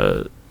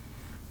a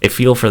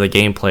feel for the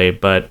gameplay.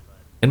 But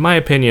in my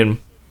opinion,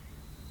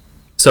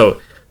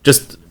 so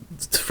just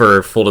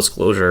for full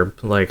disclosure,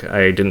 like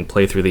I didn't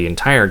play through the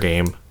entire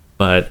game,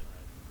 but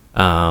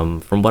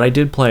from what I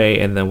did play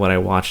and then what I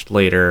watched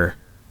later,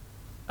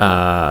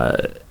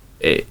 so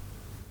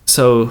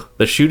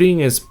the shooting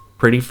is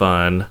pretty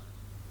fun.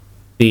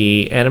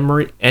 The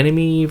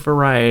enemy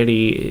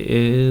variety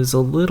is a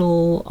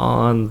little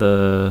on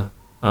the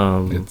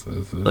it's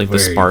the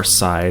sparse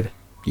side.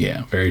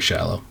 Yeah, very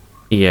shallow.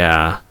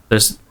 Yeah,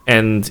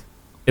 and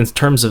in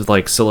terms of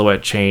like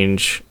silhouette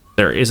change,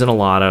 there isn't a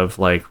lot of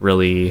like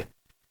really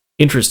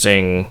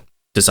interesting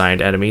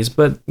designed enemies,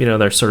 but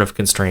they're sort of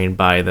constrained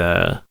by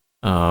the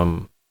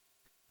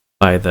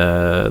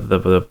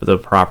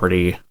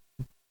property.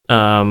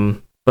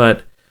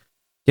 But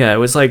yeah, it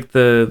was like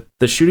the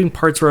shooting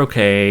parts were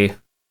okay.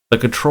 The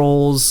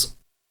controls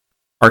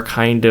are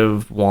kind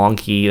of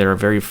wonky. They're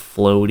very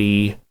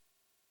floaty.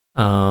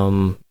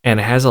 And it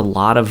has a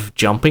lot of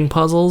jumping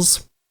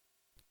puzzles,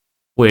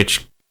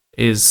 which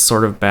is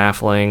sort of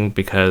baffling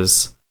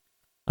because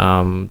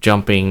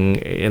jumping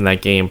in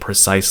that game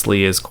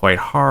precisely is quite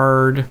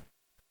hard.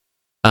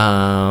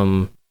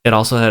 It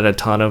also had a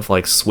ton of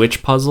like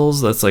switch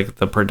puzzles. That's like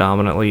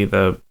predominantly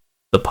the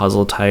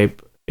puzzle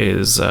type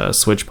is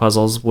switch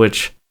puzzles,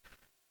 which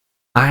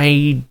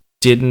I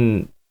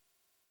didn't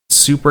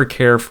super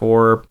care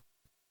for,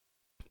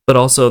 but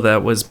also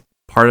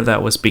part of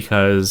that was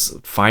because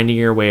finding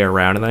your way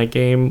around in that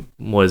game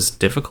was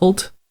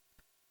difficult.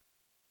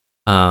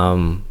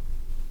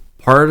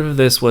 Part of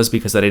this was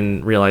because I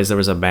didn't realize there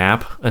was a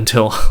map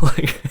until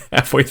like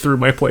halfway through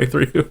my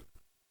playthrough.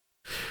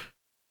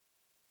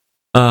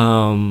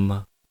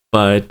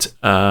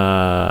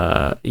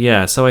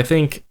 Yeah, so I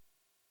think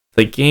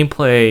the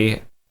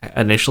gameplay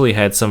initially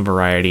had some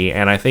variety,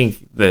 and I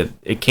think that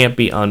it can't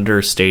be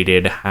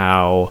understated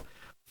how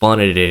fun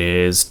it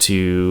is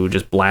to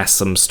just blast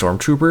some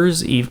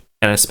stormtroopers,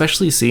 and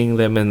especially seeing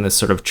them in this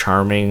sort of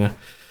charming,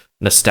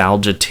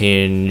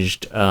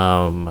 nostalgia-tinged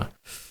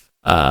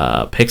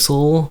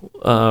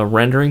pixel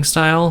rendering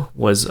style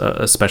was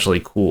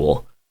especially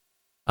cool.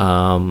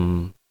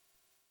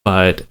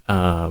 But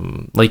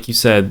like you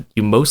said,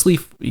 you mostly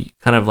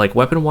kind of like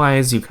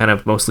weapon-wise, you kind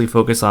of mostly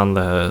focus on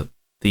the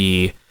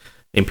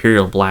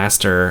Imperial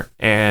Blaster,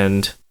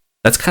 and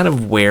that's kind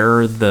of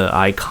where the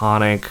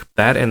iconic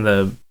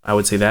I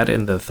would say that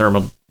and the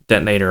thermal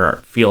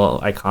detonator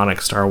feel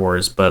iconic Star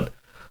Wars, but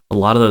a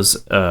lot of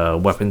those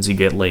weapons you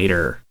get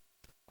later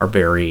are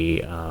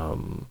very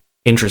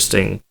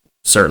interesting,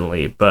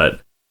 certainly, but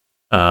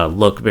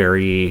look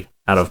very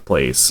out of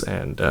place,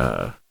 and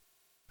I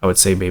would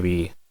say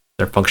maybe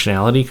their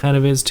functionality kind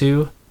of is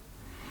too.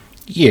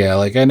 Yeah,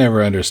 like I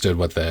never understood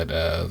what that.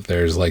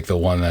 There's like the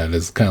one that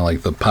is kind of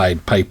like the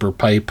Pied Piper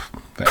pipe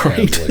that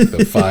has like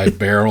the 5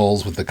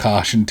 barrels with the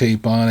caution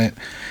tape on it,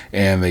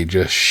 and they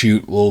just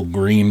shoot little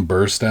green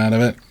burst out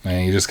of it,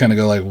 and you just kind of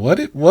go like,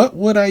 what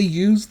would I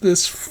use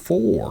this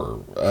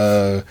for?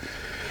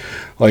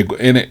 Like,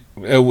 and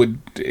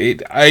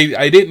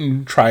I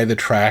didn't try the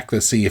track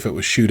to see if it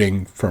was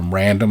shooting from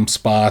random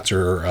spots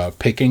or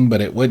picking, but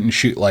it wouldn't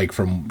shoot like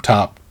from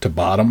top to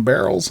bottom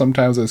barrels.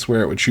 Sometimes I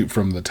swear it would shoot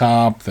from the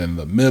top, then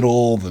the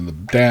middle, then the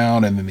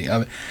down, and then the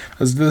other.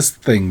 Because this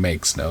thing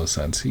makes no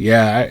sense.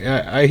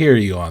 Yeah, I hear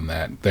you on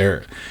that.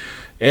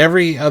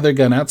 every other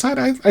gun outside,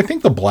 I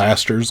think the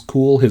blaster's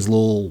cool. His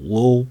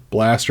little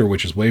blaster,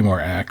 which is way more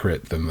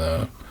accurate than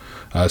the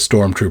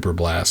Stormtrooper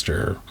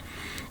blaster.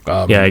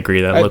 Yeah, I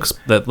agree.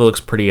 That looks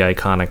pretty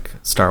iconic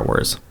Star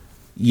Wars.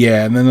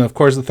 Yeah, and then of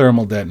course the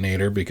thermal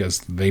detonator, because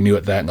they knew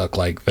what that looked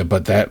like.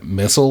 But that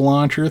missile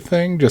launcher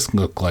thing just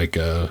looked like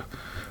a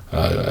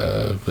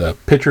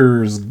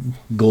pitcher's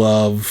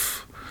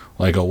glove,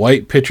 like a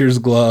white pitcher's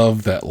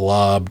glove that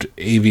lobbed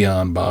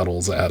Avion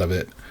bottles out of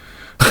it.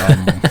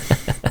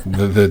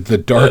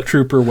 The Dark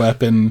Trooper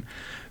weapon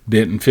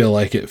didn't feel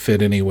like it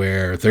fit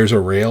anywhere. There's a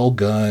rail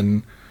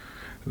gun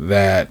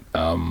that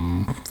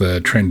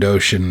the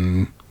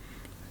Trandoshan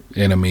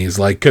enemies,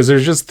 like, because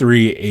there's just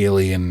 3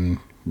 alien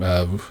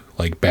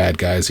like bad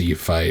guys that you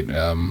fight.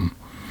 And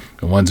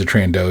one's a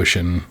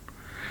Trandoshan,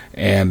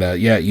 and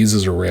it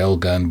uses a rail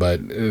gun,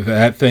 but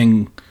that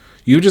thing,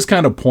 you just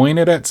kind of point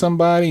it at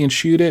somebody and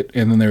shoot it,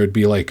 and then there would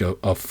be like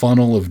a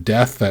funnel of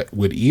death that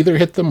would either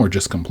hit them or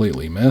just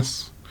completely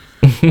miss.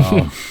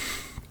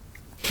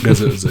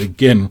 Because it was,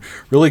 again,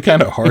 really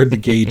kind of hard to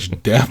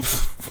gauge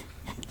depth.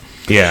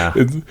 Yeah.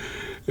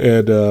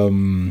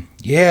 And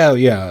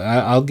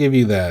I'll give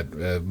you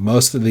that.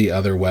 Most of the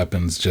other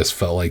weapons just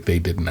felt like they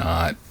did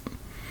not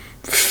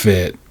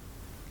fit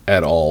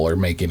at all or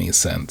make any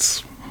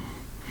sense.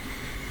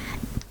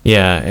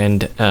 Yeah,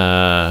 and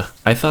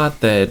I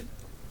thought that,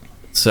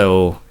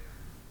 so,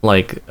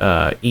 like,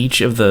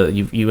 each of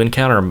the, you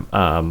encounter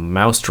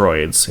mouse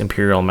droids,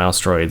 Imperial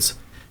mouse droids,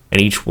 and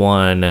each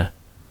one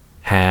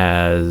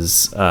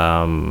has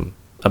a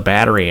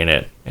battery in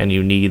it, and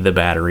you need the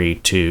battery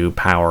to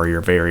power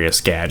your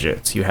various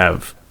gadgets. You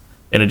have,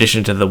 in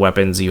addition to the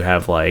weapons, you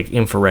have like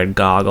infrared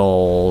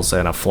goggles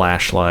and a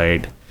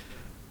flashlight,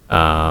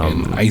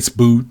 and ice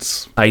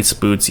boots,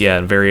 yeah,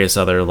 and various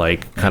other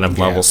like kind of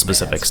level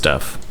specific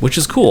stuff, which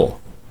is cool.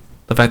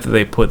 The fact that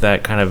they put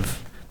that kind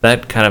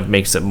of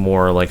makes it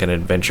more like an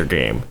adventure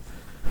game.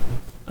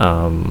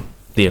 The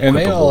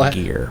equipable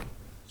gear.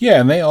 Yeah,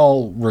 and they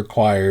all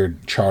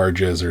required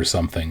charges or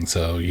something,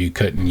 so you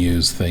couldn't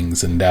use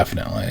things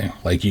indefinitely.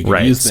 Like, you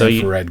could use the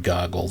infrared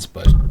goggles,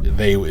 but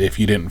if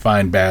you didn't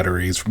find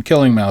batteries from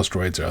killing mouse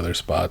droids or other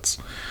spots,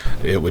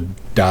 it would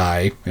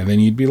die, and then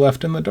you'd be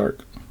left in the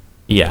dark.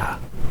 Yeah.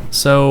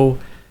 So,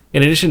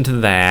 in addition to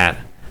that,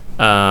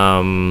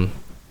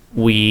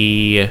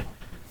 we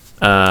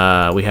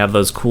have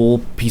those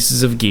cool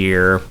pieces of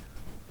gear,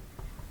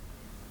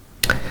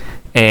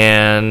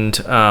 and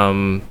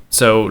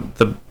so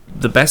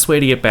the best way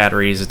to get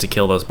batteries is to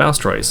kill those mouse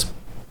droids.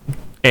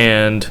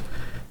 And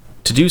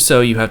to do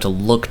so, you have to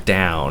look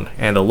down.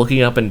 And the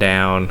looking up and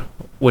down,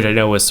 which I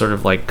know was sort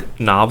of like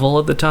novel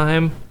at the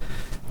time,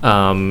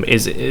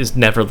 is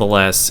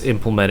nevertheless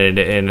implemented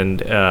in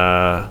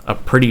a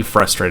pretty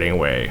frustrating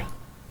way.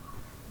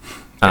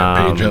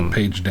 Page up,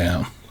 page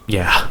down.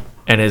 Yeah.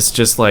 And it's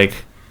just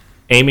like,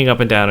 aiming up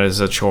and down is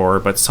a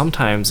chore, but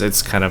sometimes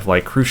it's kind of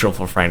like crucial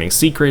for finding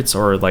secrets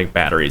or like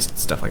batteries and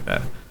stuff like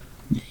that.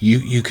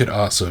 You could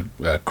also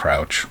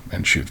crouch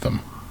and shoot them.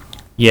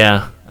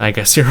 Yeah, I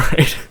guess you're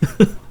right.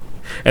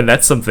 And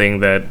that's something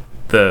that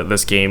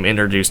this game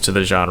introduced to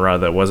the genre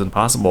that wasn't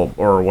possible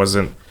or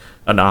wasn't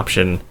an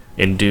option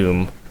in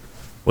Doom,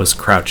 was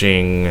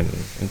crouching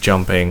and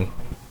jumping.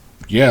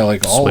 Yeah,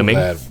 like swimming.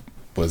 All of that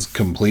was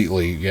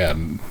completely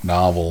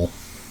novel.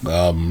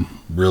 It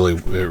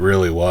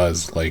really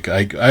was. Like,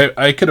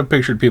 I could have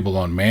pictured people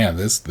going, man,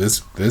 this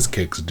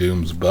kicks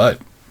Doom's butt,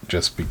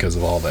 just because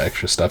of all the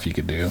extra stuff you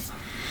could do.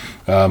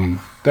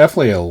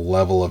 Definitely a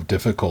level of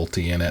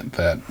difficulty in it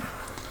that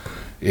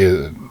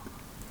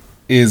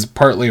is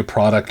partly a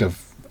product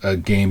of a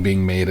game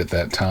being made at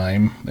that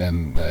time,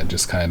 and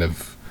just kind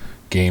of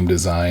game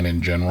design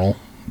in general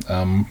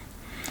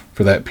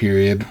for that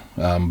period.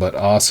 But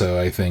also,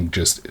 I think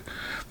just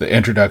the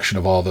introduction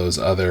of all those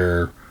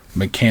other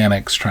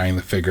mechanics, trying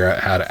to figure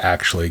out how to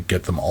actually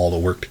get them all to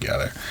work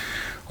together.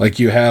 Like,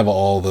 you have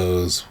all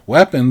those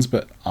weapons,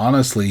 but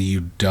honestly,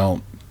 you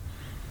don't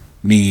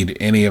need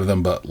any of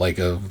them but like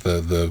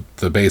the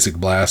basic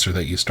blaster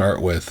that you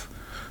start with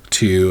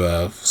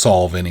to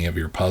solve any of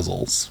your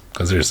puzzles,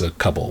 because there's a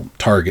couple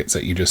targets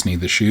that you just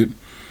need to shoot.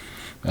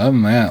 Other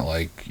than that,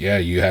 like, yeah,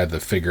 you had to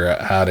figure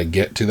out how to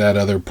get to that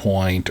other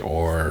point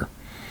or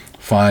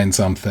find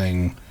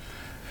something.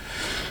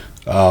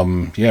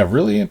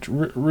 Really,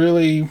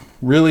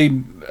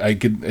 I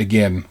could,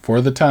 again,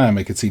 for the time,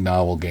 I could see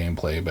novel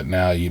gameplay, but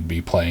now you'd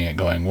be playing it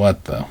going, what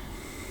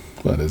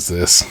is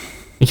this?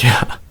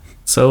 Yeah.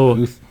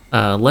 So,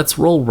 let's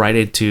roll right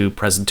into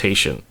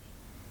presentation.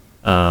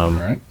 All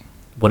right.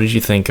 What did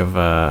you think of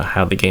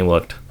how the game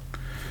looked?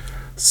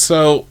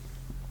 So,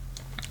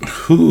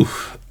 so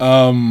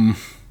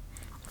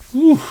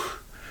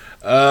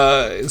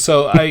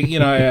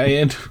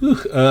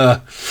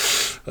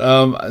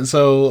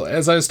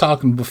as I was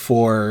talking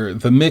before,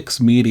 the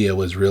mixed media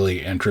was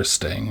really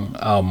interesting.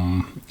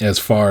 As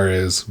far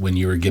as when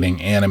you were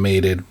getting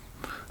animated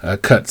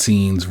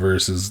cutscenes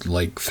versus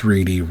like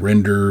 3D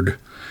rendered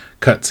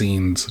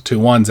cutscenes, to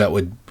ones that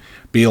would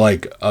be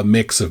like a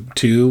mix of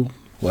two,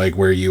 like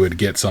where you would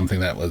get something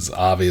that was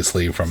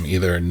obviously from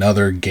either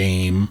another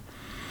game,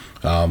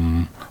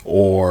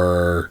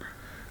 or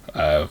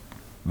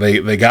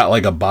they got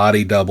like a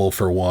body double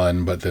for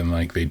one, but then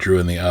like they drew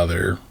in the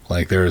other.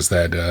 Like there's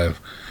that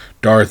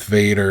Darth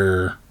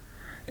Vader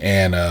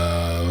and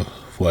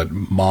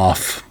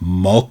Moff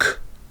Mook,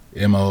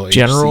 M-O-H-C.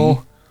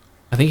 General?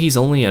 I think he's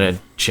only a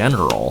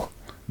general.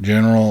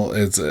 General,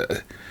 it's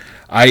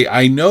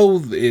I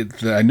know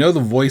it. I know the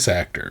voice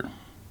actor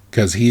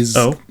because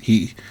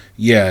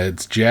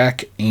it's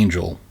Jack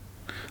Angel,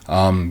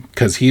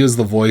 because he was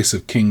the voice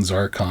of King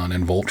Zarkon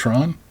in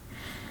Voltron,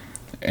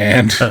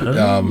 and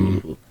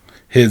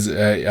his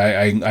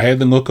I had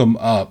to look him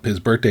up. His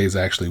birthday is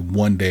actually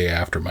one day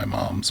after my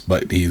mom's,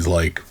 but he's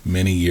like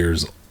many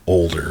years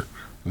older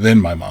than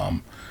my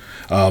mom.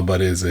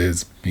 But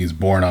he's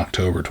born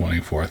October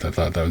 24th. I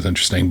thought that was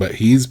interesting. But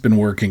he's been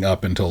working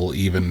up until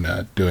even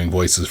doing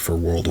voices for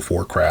World of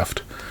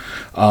Warcraft.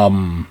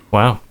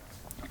 Wow.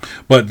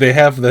 But they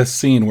have this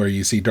scene where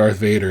you see Darth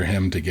Vader,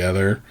 him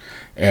together,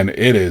 and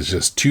it is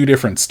just two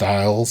different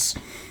styles.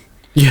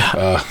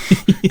 Yeah.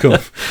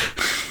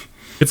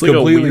 It's like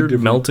a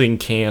weird melting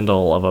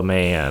candle of a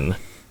man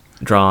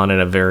drawn in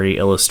a very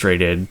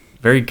illustrated,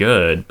 very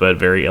good, but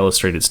very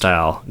illustrated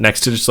style,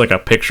 next to just like a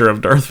picture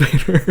of Darth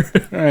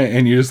Vader. Right,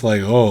 and you're just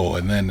like, oh,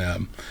 and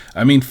then,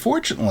 I mean,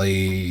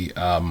 fortunately,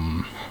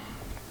 I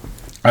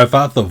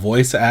thought the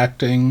voice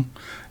acting,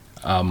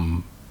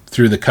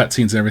 through the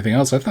cutscenes and everything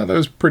else, I thought that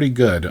was pretty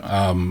good,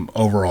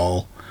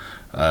 overall.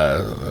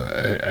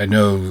 I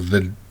know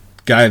the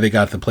guy they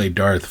got to play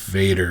Darth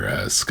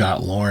Vader,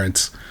 Scott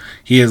Lawrence,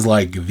 he is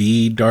like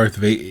the Darth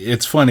Vader.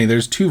 It's funny,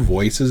 there's two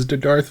voices to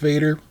Darth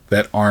Vader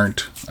that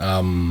aren't,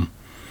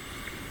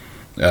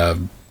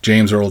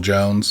 James Earl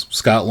Jones.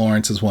 Scott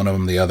Lawrence is one of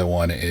them. The other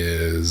one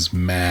is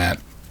Matt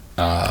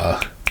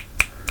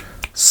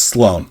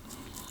Sloan.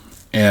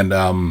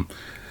 And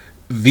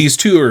these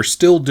two are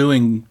still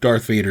doing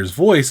Darth Vader's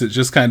voice. It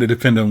just kind of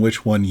depends on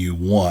which one you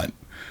want.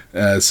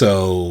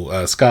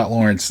 So Scott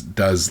Lawrence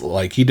does,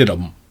 like, he did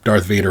a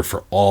Darth Vader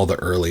for all the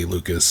early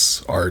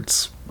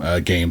LucasArts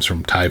games,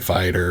 from TIE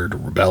Fighter to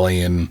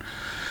Rebellion,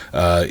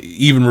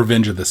 even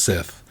Revenge of the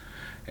Sith,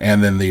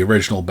 and then the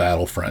original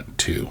Battlefront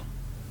 2.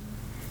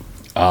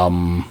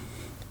 And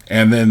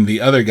then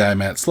the other guy,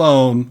 Matt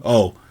Sloan,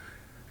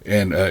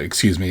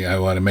 excuse me, I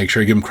want to make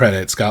sure I give him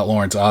credit. Scott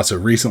Lawrence also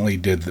recently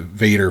did the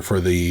Vader for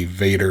the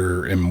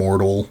Vader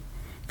Immortal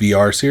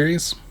VR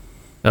series.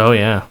 Oh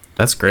yeah,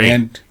 that's great.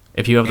 And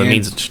if you have the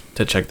means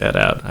to check that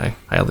out, I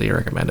highly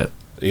recommend it.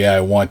 Yeah,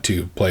 I want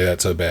to play that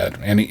so bad.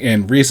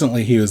 And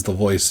recently he was the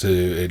voice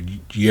to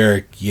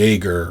Yarrick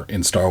Yeager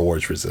in Star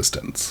Wars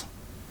Resistance.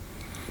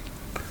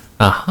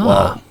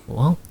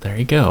 Well, there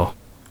you go.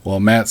 Well,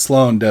 Matt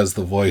Sloan does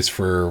the voice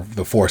for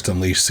the Force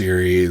Unleashed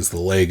series, the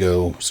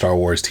Lego Star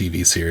Wars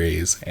TV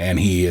series, and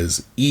he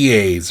is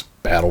EA's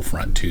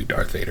Battlefront 2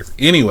 Darth Vader.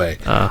 Anyway,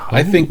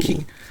 I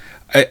think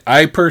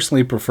I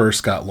personally prefer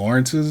Scott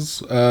Lawrence's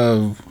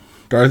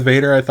Darth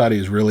Vader. I thought he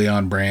was really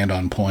on brand,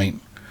 on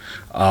point.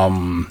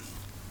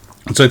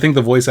 So I think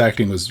the voice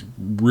acting was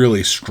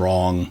really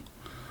strong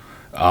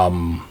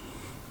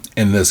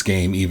in this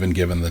game, even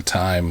given the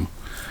time.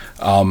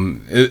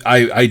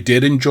 I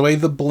did enjoy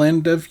the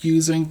blend of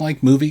using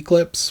like movie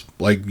clips,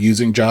 like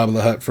using Jabba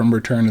the Hutt from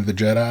Return of the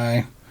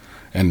Jedi,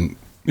 and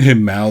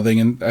him mouthing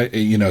and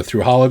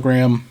through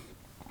hologram.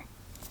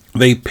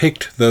 They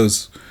picked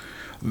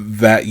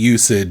that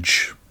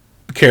usage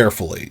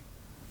carefully.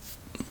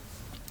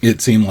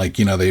 It seemed like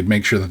they'd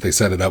make sure that they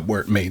set it up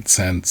where it made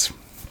sense,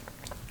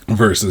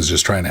 versus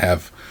just trying to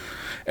have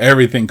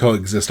everything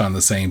coexist on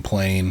the same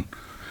plane.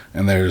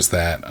 And there's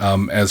that.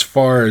 As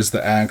far as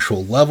the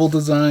actual level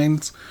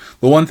designs,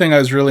 the one thing I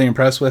was really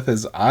impressed with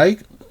is I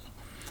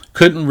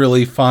couldn't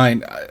really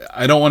find,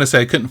 I don't want to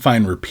say I couldn't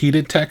find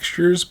repeated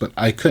textures, but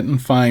I couldn't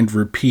find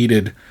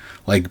repeated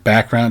like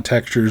background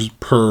textures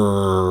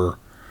per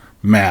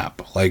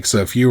map. Like, so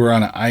if you were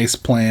on an ice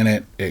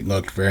planet, it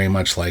looked very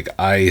much like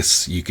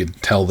ice. You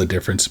could tell the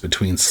difference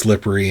between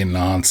slippery and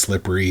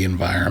non-slippery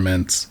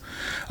environments.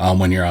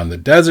 When you're on the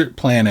desert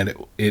planet,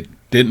 it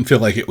didn't feel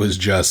like it was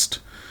just...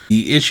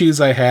 The issues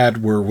I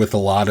had were with a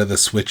lot of the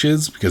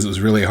switches, because it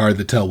was really hard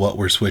to tell what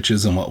were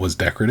switches and what was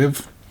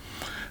decorative.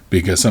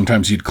 Because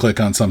sometimes you'd click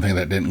on something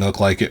that didn't look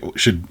like it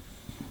should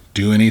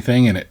do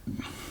anything, and it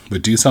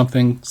would do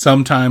something.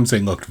 Sometimes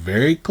they looked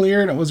very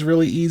clear, and it was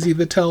really easy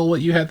to tell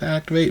what you had to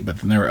activate. But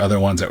then there were other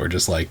ones that were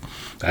just like,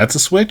 that's a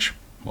switch?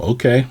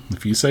 Okay,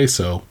 if you say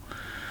so.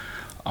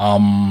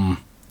 The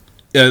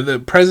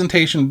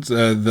presentations,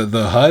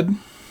 the HUD,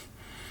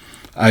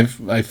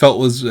 I felt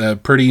was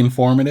pretty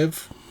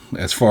informative.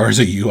 As far as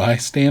a UI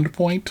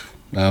standpoint,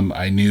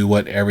 I knew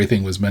what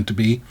everything was meant to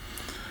be.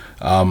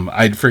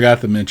 I forgot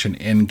to mention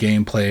in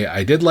gameplay,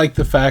 I did like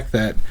the fact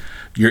that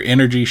your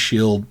energy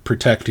shield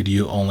protected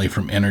you only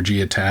from energy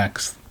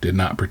attacks, did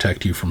not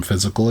protect you from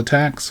physical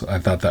attacks. I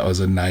thought that was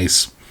a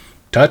nice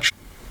touch.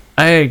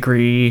 I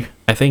agree.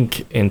 I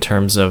think in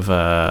terms of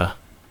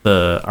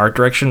the art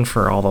direction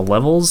for all the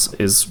levels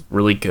is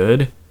really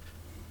good.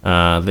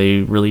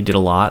 They really did a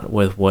lot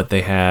with what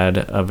they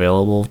had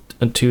available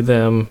to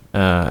them,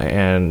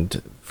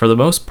 and for the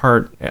most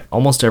part,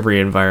 almost every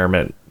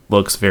environment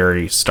looks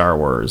very Star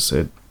Wars.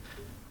 It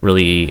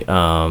really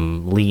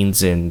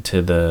leans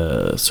into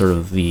the sort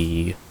of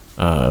the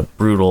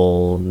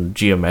brutal,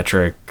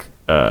 geometric,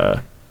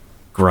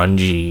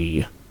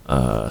 grungy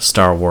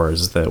Star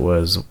Wars that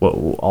was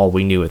all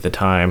we knew at the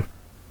time.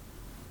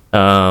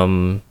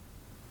 So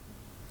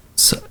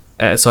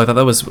I thought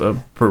that was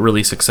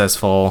really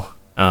successful.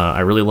 I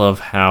really love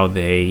how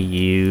they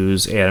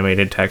use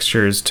animated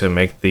textures to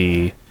make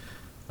the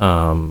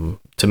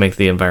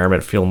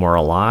environment feel more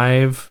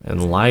alive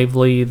and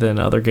lively than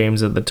other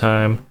games at the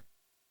time.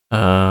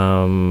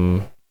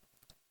 I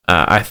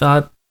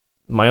thought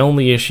my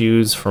only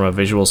issues from a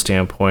visual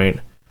standpoint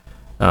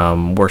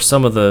were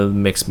some of the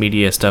mixed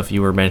media stuff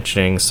you were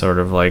mentioning, sort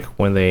of like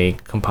when they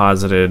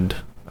composited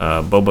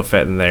Boba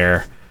Fett in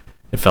there.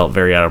 It felt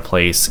very out of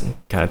place.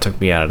 Kind of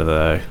took me out of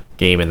the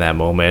game in that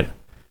moment.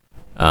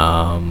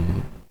 But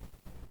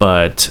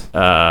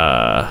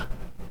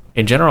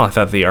in general, I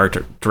thought the art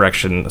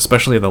direction,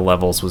 especially the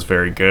levels, was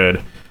very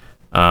good.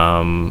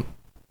 Yeah,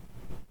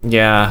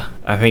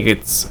 I think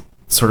it's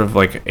sort of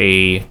like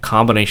a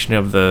combination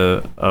of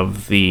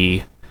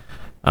the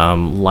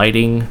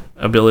lighting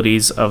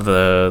abilities of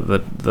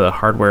the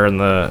hardware and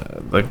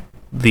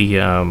the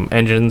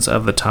engines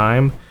of the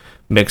time,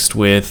 mixed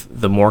with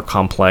the more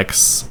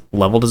complex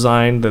level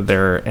design that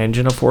their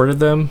engine afforded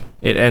them.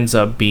 It ends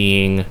up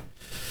being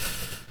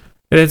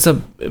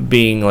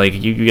like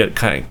you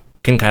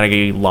can kind of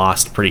get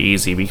lost pretty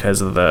easy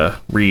because of the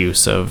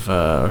reuse of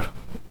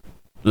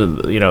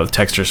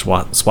texture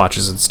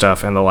swatches and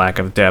stuff, and the lack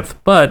of depth.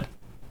 But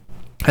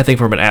I think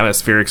from an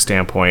atmospheric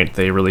standpoint,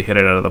 they really hit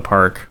it out of the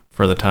park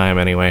for the time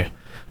anyway.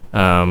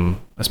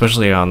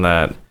 Especially on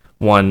that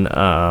one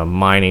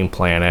mining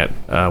planet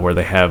where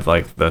they have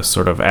like the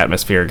sort of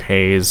atmospheric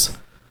haze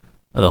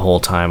the whole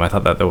time. I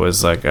thought that there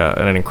was like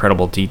an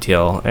incredible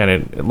detail, and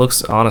it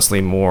looks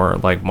honestly more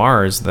like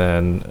Mars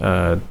than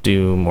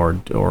Doom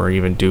or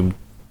even Doom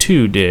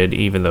 2 did,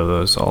 even though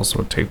those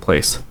also take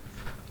place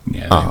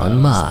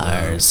on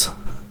Mars.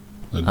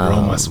 The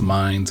Gromus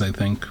mines, I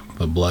think.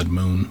 The Blood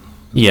Moon.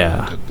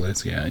 Yeah. Took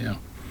place. Yeah.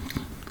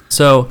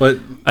 So, But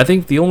I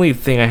think the only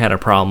thing I had a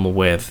problem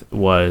with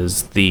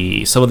was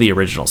some of the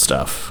original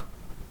stuff.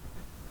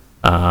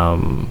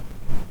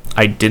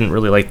 I didn't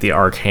really like the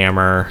Arc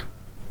Hammer.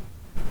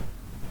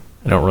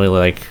 I don't really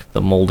like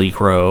the Moldy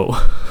Crow.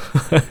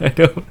 I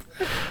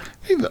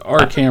think the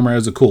Arc Hammer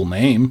has a cool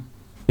name.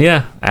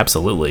 Yeah,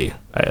 absolutely.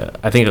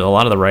 I think a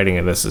lot of the writing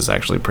in this is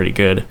actually pretty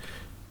good.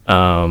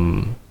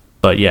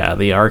 But yeah,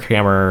 the Arc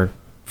Hammer,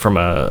 from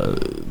a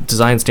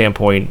design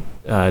standpoint,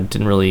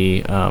 didn't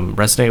really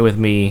resonate with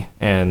me,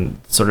 and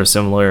sort of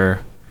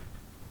similar.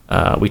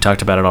 We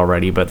talked about it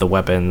already, but the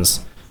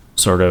weapons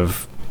sort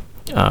of.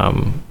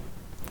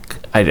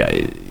 I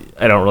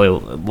don't really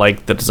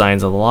like the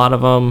designs of a lot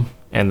of them,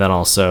 and then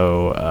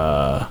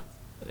also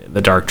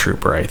the Dark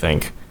Trooper. I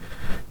think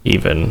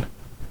even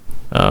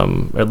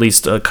at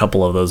least a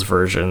couple of those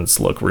versions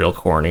look real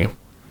corny.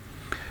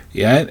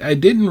 Yeah, I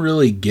didn't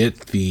really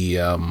get the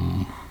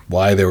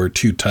why there were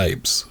two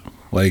types.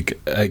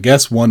 Like, I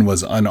guess one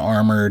was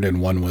unarmored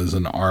and one was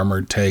an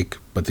armored take,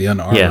 but the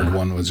unarmored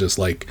one was just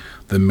like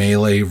the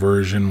melee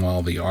version,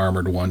 while the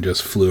armored one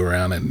just flew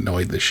around and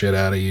annoyed the shit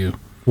out of you.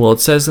 Well, it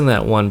says in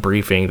that one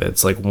briefing that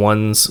it's like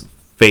one's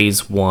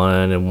phase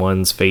 1 and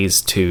one's phase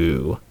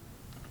 2,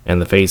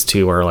 and the phase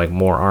 2 are like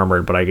more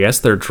armored, but I guess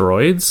they're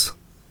droids,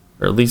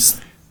 or at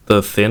least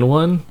the thin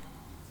one.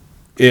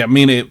 Yeah, I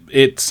mean,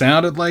 it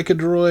sounded like a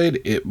droid,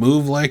 it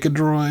moved like a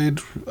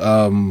droid,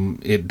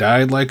 it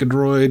died like a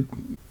droid.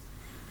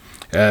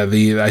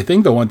 I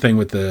think the one thing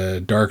with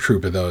the Dark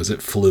Trooper, though, is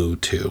it flew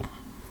too.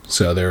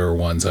 So there were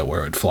ones that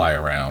where it would fly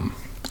around.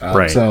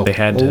 Right. So they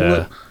had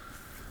to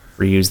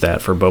reuse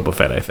that for Boba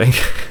Fett, I think.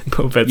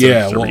 Boba Fett's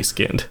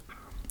reskinned.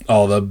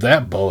 Oh,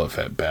 that Boba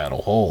Fett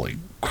battle, holy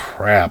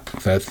crap.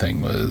 That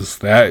thing was...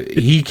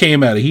 He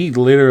came out... He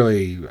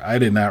literally... I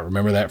did not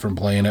remember that from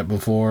playing it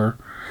before.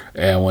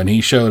 And when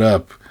he showed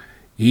up,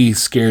 he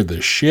scared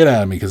the shit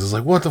out of me, because it's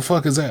like, what the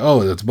fuck is that?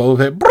 Oh, that's Boba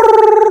Fett.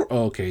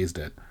 Oh, okay, he's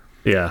dead.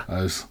 Yeah.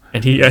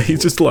 And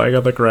he's just lying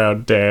on the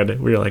ground dead.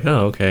 We were like,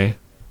 oh, okay.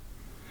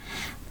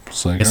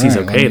 Like, guess he's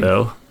okay,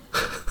 though.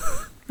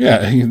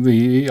 Yeah,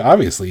 he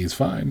obviously he's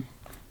fine.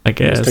 I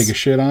guess. Just take a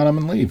shit on him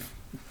and leave.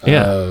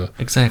 Yeah,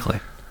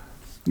 exactly.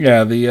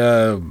 Yeah,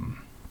 I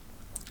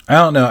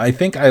don't know. I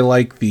think I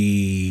like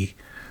the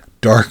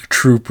Dark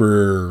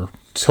Trooper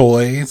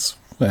toys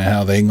and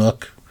how they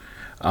look.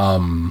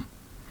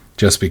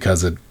 Just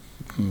because it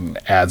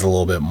adds a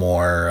little bit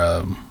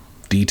more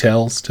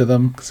details to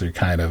them, because they're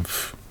kind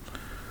of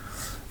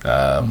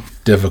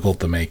difficult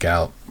to make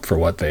out for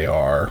what they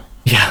are.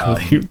 Yeah,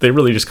 they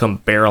really just come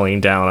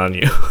barreling down on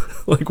you,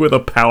 like with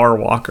a power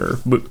walker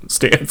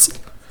stance.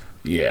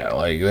 Yeah,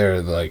 like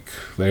there's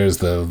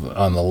the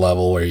on the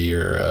level where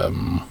you're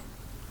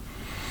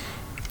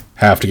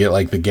have to get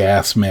like the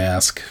gas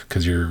mask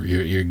because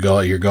you're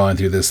going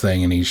through this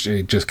thing, and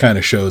it just kind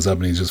of shows up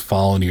and he's just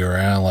following you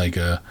around like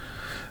a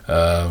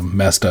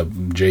messed up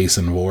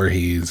Jason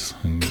Voorhees.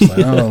 And he's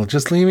like, oh,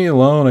 just leave me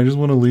alone. I just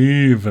want to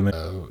leave. And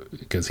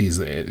because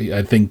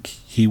I think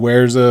he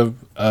wears a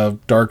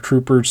Dark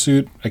Trooper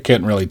suit. I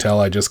can't really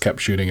tell. I just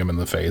kept shooting him in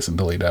the face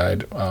until he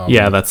died.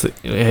 Yeah, that's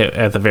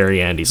at the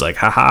very end. He's like,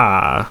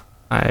 haha,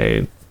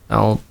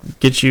 I'll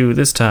get you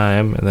this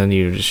time. And then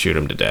you just shoot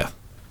him to death.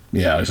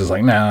 Yeah, I was just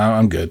like, nah,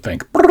 I'm good,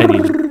 thanks.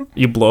 And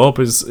you blow up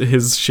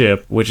his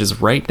ship, which is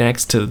right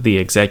next to the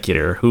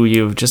Executor, who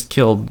you've just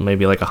killed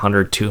maybe like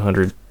 100,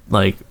 200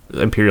 like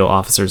Imperial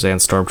officers and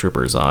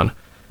stormtroopers on.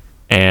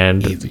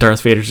 And Easy.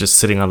 Darth Vader's just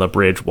sitting on the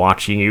bridge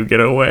watching you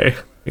get away.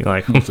 You're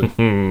like,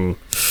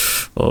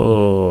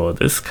 oh,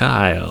 this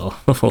Kyle.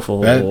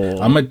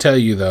 I'm gonna tell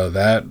you though,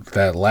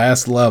 that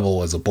last level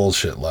was a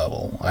bullshit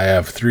level. I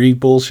have 3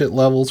 bullshit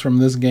levels from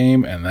this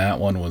game, and that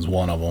one was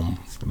one of them.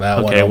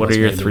 Okay, what are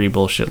your 3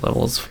 bullshit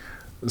levels?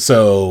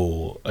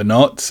 So,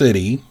 Anot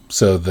City,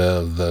 so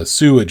the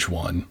sewage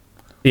one.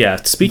 Yeah,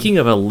 speaking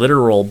of a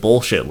literal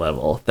bullshit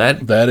level,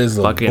 that is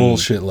a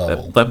bullshit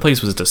level. That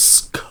place was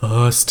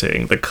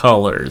disgusting. The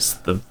colors,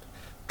 the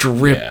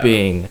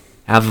dripping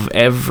out of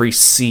every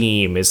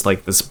seam is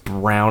like this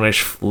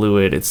brownish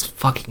fluid. It's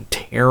fucking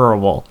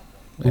terrible.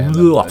 And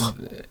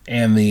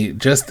the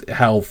just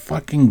how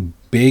fucking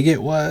big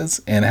it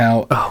was, and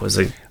how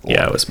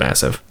it was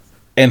massive,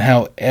 and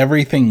how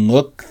everything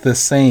looked the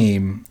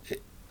same.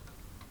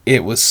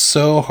 It was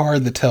so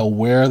hard to tell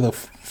where the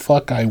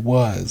fuck I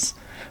was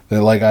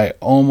that like I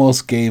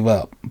almost gave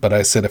up. But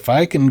I said, if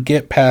I can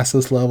get past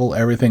this level,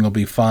 everything will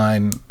be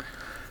fine.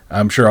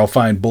 I'm sure I'll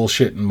find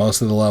bullshit in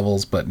most of the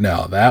levels, but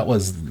no, that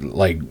was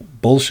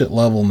like bullshit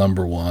level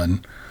number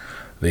 1.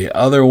 The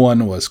other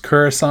one was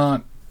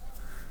Coruscant.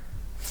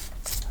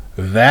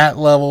 That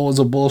level was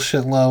a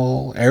bullshit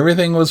level.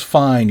 Everything was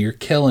fine. You're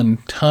killing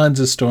tons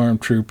of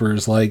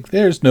stormtroopers. Like,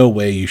 there's no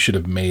way you should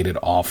have made it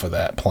off of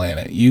that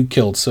planet. You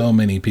killed so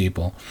many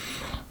people.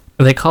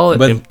 They call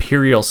it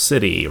Imperial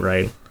City,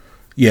 right?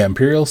 Yeah,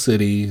 Imperial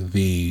City,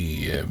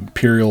 the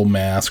Imperial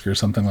Mask or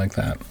something like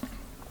that.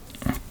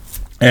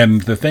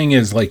 And the thing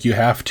is, like, you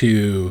have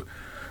to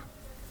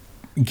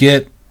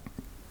get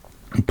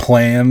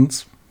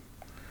plans,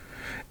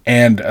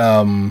 and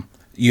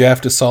you have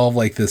to solve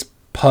like this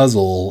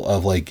puzzle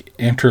of like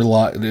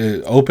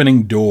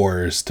opening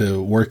doors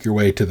to work your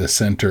way to the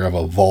center of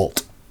a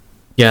vault.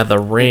 Yeah, the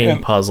ring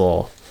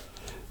puzzle.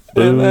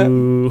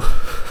 And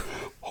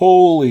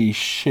holy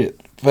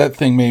shit, that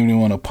thing made me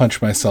want to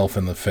punch myself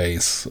in the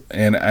face.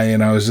 And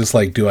I was just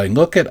like, do I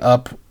look it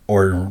up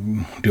or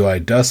do I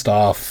dust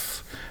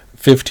off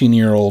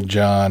 15-year-old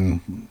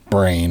John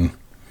brain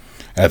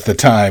at the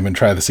time and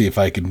try to see if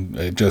I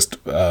can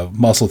just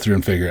muscle through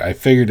and figure it. I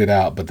figured it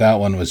out, but that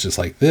one was just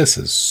like, this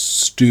is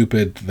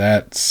stupid.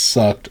 That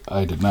sucked.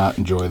 I did not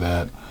enjoy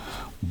that.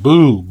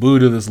 Boo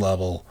to this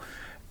level.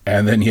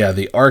 And then, yeah,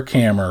 the Arc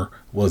Hammer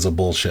was a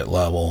bullshit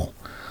level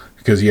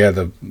because you had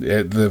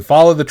the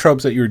follow the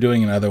tropes that you were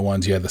doing in other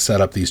ones. You had to set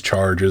up these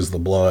charges to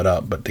blow it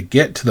up, but to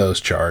get to those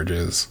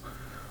charges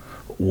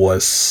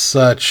was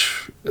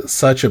such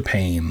a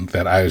pain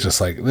that I was just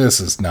like, this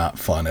is not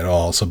fun at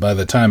all. So by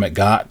the time it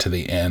got to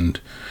the end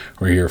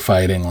where you're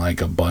fighting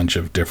like a bunch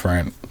of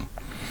different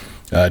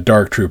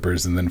Dark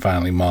Troopers and then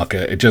finally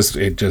Maka, I was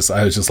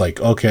just like,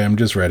 okay, I'm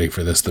just ready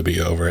for this to be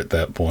over at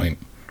that point.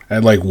 I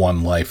had like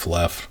 1 life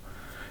left.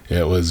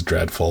 It was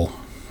dreadful.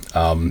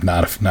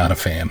 Not a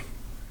fan.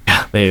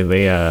 They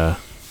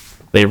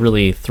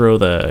really throw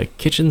the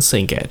kitchen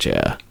sink at you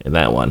in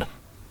that one.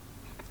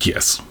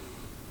 Yes,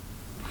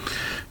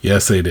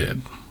 they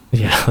did.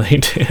 Yeah, they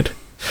did.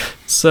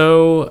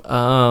 So,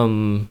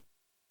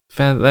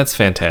 that's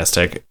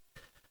fantastic.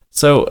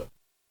 So,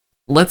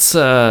 let's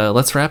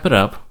wrap it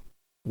up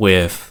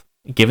with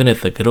giving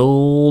it the good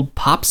old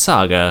Pop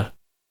Saga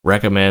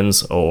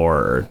recommends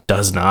or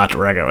does not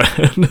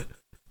recommend.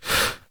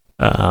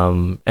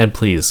 And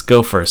please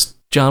go first,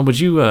 John.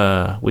 Would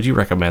you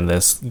recommend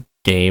this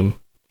game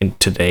in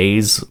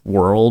today's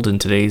world, in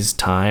today's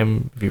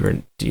time?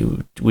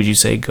 Would you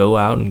say go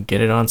out and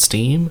get it on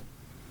Steam?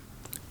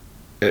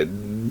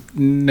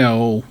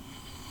 No.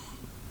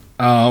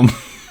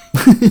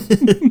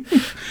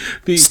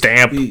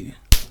 Stamp.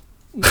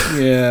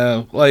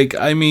 Yeah, like,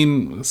 I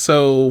mean,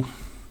 so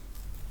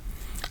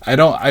I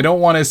don't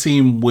want to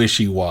seem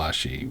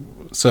wishy-washy.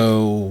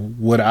 So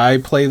would I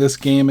play this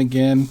game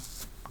again?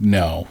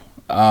 No.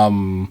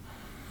 I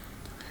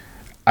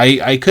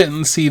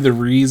couldn't see the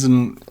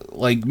reason.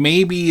 Like,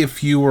 maybe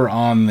if you were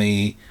on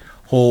the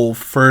whole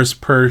first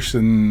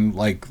person,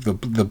 like the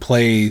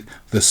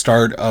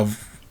start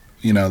of,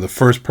 the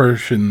first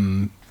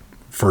person,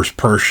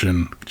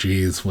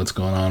 jeez, what's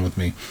going on with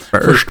me?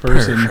 First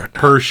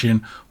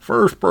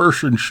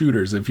person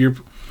shooters. If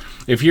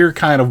you're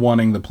kind of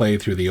wanting to play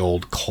through the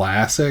old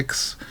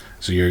classics,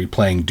 so you're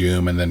playing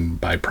Doom and then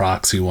by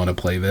proxy want to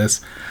play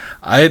this,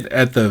 I'd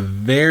at the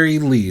very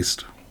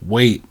least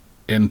wait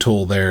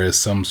until there is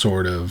some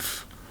sort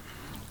of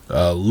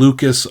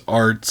Lucas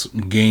Arts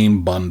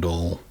game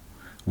bundle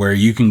where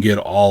you can get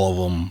all of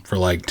them for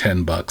like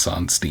 $10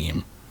 on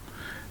Steam.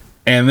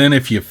 And then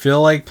if you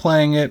feel like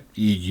playing it,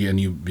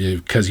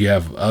 because you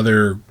have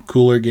other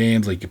cooler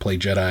games, like you play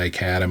Jedi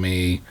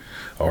Academy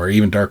or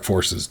even Dark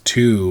Forces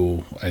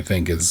 2, I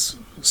think is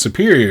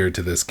superior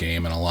to this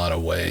game in a lot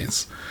of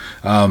ways.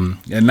 And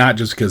not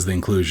just because of the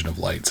inclusion of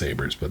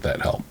lightsabers, but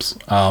that helps.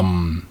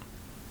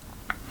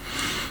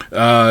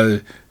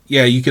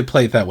 Yeah, you could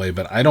play it that way,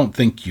 but I don't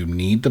think you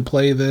need to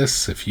play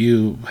this. If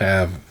you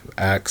have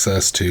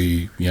access to,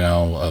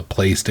 a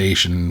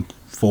PlayStation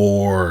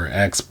 4 or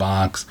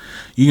Xbox,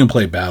 you can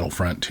play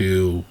Battlefront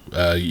 2.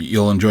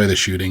 You'll enjoy the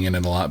shooting in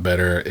it a lot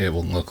better. It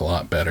will look a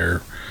lot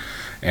better.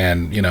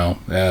 And,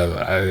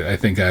 I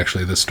think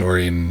actually the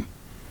story in,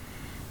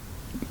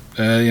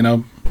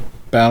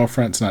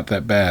 Battlefront's not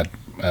that bad,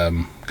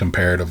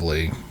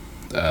 comparatively.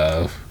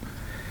 Yeah,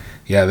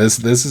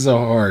 this is a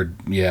hard,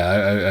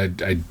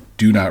 I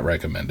do not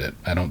recommend it.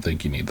 I don't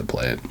think you need to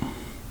play it.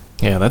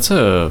 Yeah, that's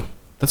a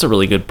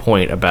really good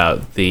point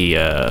about the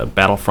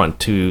Battlefront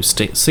 2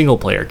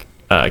 single-player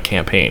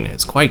campaign.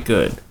 It's quite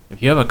good.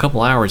 If you have a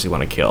couple hours you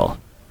want to kill,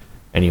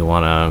 and you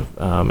want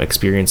to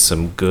experience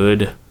some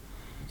good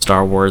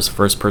Star Wars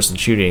first-person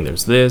shooting,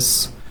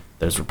 there's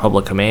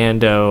Republic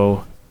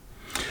Commando.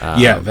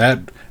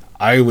 That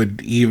I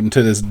would, even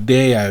to this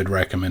day, I would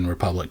recommend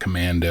Republic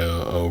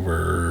Commando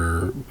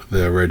over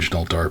the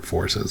original Dark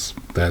Forces.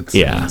 That's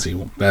an easy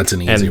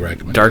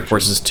recommendation. Dark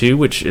Forces 2,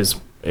 which is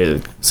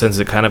since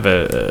it kind of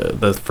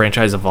the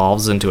franchise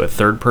evolves into a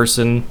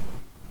third-person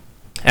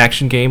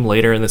action game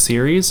later in the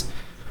series.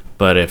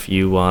 But if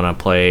you want to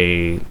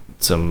play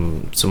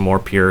some more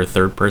pure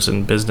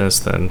third-person business,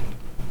 then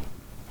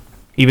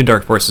even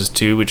Dark Forces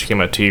 2, which came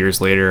out 2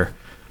 years later,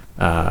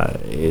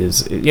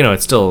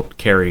 it still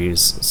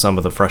carries some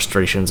of the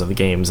frustrations of the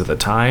games at the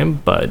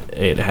time, but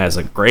it has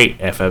a great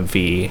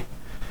FMV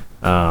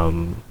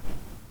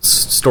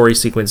story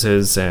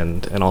sequences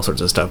and all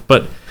sorts of stuff.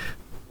 But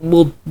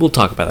we'll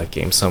talk about that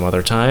game some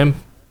other time.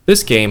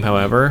 This game,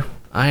 however,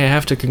 I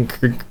have to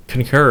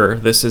concur.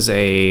 This is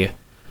a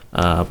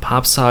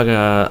Pop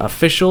Saga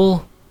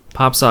official.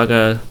 Pop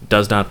Saga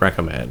does not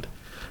recommend.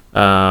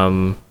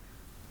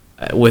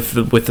 With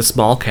the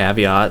small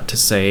caveat to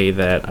say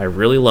that I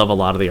really love a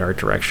lot of the art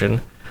direction.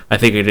 I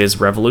think it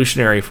is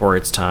revolutionary for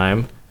its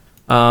time.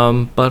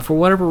 But for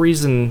whatever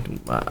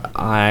reason,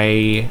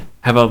 I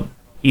have a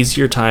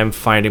easier time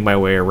finding my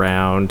way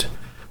around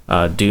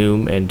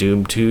Doom and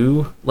Doom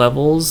 2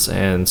 levels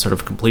and sort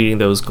of completing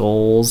those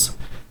goals.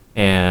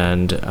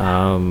 And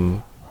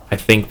I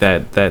think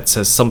that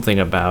says something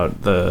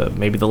about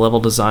maybe the level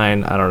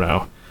design. I don't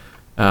know.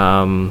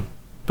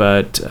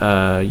 But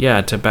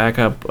to back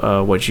up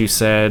what you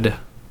said,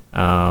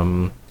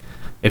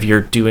 if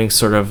you're doing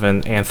sort of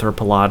an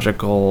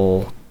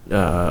anthropological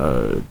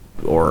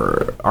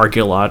or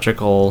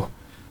archaeological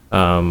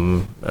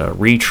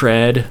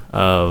retread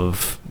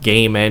of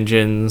game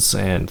engines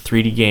and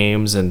 3D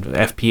games and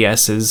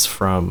FPSs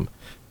from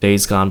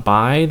days gone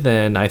by,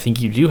 then I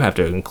think you do have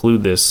to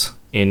include this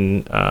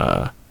in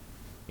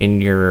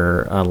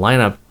your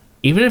lineup,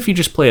 even if you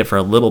just play it for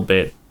a little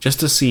bit, just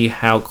to see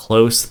how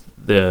close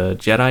the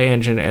Jedi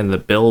engine and the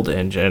build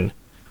engine,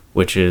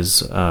 which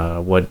is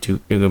what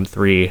Duke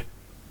Nukem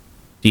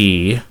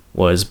 3D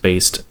was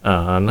based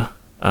on,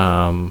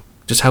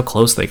 just how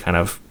close they kind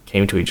of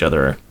came to each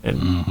other,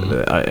 and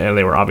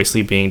they were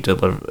obviously being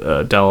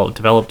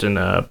developed in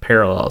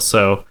parallel.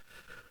 So,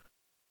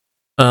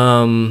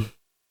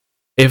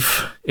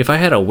 if I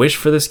had a wish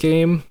for this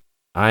game,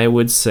 I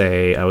would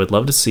say I would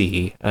love to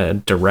see a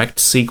direct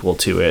sequel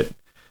to it,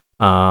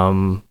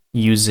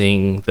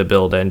 using the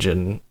build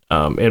engine.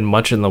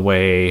 In the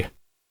way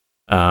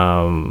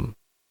Ion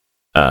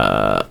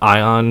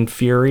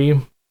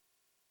Fury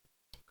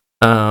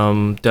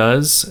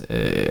does.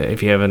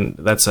 If you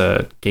haven't, that's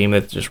a game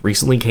that just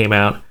recently came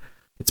out.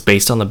 It's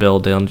based on the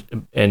build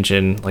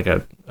engine, like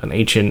an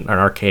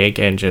archaic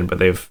engine, but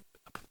they've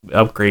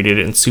upgraded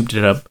it and souped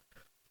it up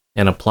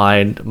and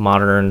applied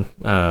modern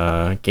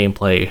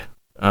gameplay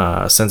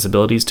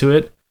sensibilities to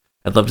it.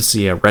 I'd love to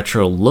see a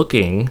retro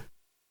looking,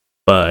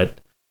 but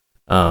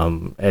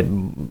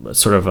and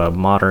sort of a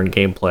modern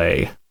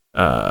gameplay,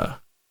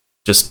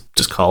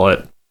 just call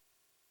it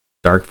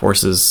Dark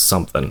Forces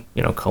something,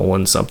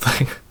 colon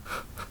something,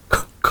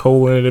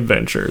 colon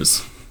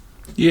adventures.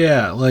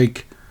 Yeah,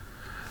 like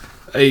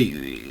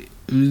the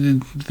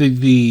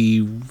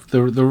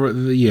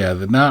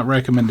not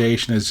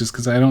recommendation is just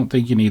because I don't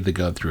think you need to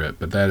go through it,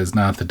 but that is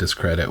not to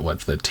discredit what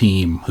the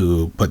team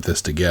who put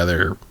this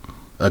together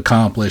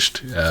accomplished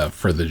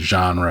for the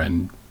genre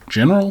in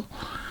general.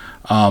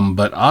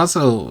 But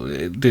also,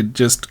 to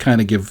just kind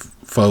of give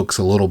folks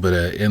a little bit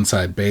of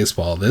inside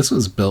baseball, this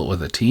was built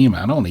with a team.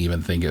 I don't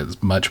even think it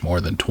was much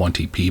more than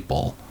 20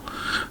 people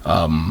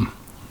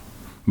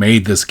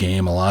made this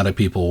game. A lot of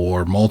people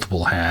wore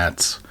multiple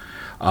hats.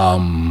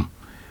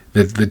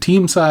 The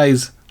team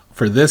size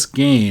for this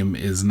game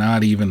is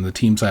not even the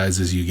team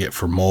sizes you get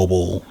for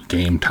mobile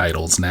game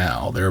titles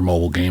now. There are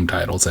mobile game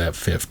titles that have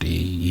 50,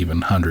 even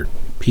 100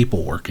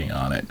 people working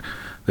on it.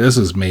 This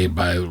is made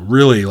by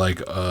really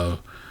like a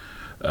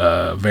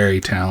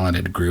very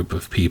talented group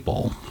of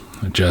people.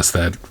 Just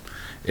that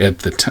at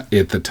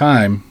the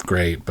time,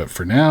 great, but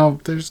for now,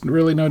 there's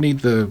really no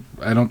need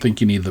I don't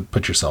think you need to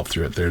put yourself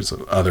through it. There's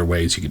other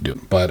ways you can do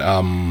it. But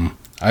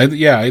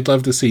I'd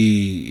love to see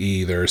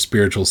either a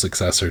spiritual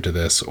successor to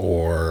this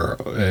or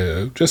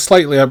just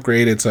slightly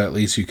upgraded, so at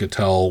least you could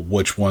tell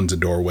which one's a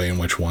doorway and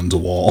which one's a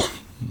wall.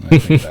 I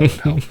think that would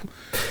help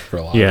for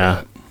a lot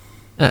of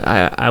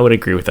that. I would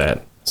agree with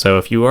that. So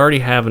if you already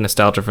have a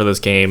nostalgia for this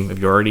game, if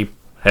you already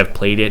have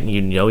played it and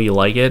you know you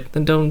like it,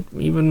 then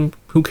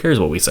who cares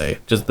what we say?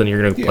 Just then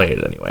you're going to play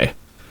it anyway.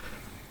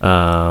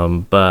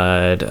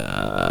 But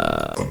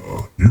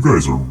you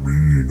guys are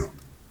mean.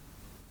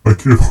 I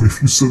can't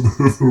believe you said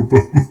that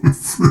about my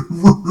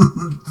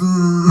favorite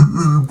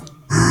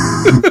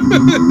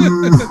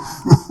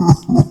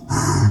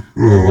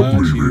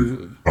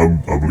game.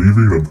 I'm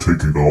leaving. I'm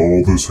taking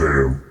all this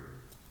ham.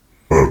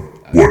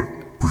 What?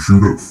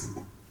 Prosciutto?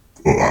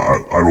 I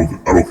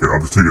don't care.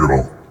 I'm just taking it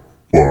all.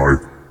 Bye.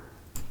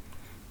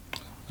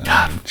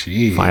 God,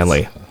 jeez.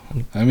 Finally.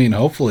 I mean,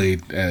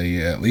 hopefully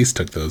you at least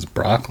took those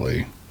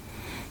broccoli.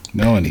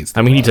 No one needs.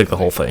 He took the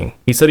whole thing.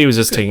 He said he was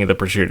just taking the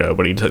prosciutto,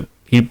 but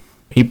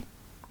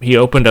he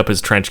opened up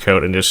his trench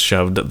coat and just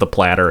shoved the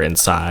platter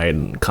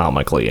inside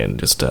comically and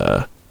just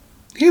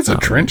He has a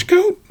trench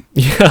coat?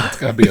 Yeah. It's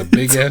gotta be a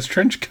big ass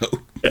trench coat.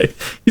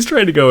 He's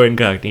trying to go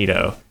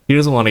incognito. He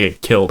doesn't want to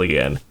get killed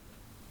again.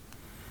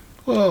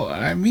 Well,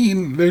 I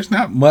mean, there's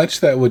not much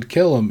that would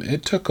kill him.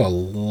 It took a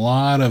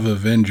lot of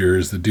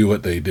Avengers to do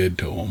what they did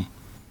to him.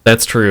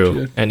 That's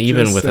true. And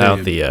even just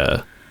without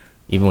saying.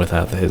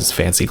 his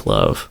fancy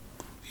glove.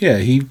 Yeah,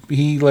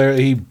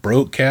 he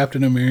broke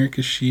Captain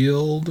America's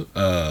shield.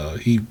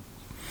 He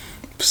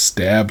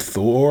stabbed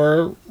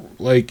Thor.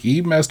 Like,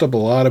 he messed up a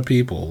lot of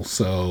people.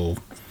 So,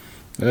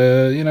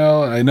 I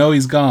know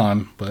he's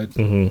gone, but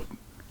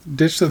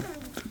ditch the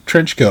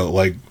trench coat.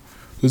 Like,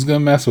 who's gonna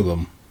mess with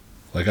him?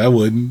 Like, I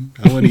wouldn't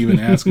even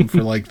ask him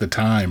for like the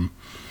time.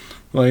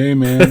 Like, hey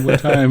man, what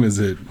time is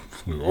it?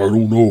 Like, I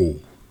don't know.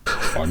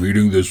 I'm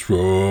eating this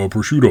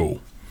prosciutto.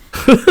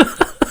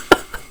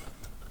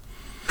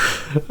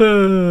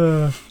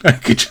 I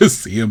could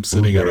just see him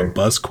sitting at a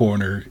bus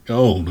corner.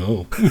 Oh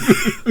no.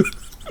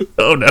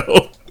 Oh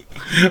no.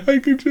 I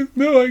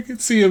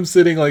could see him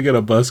sitting like at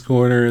a bus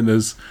corner in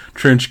this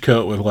trench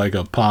coat with like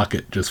a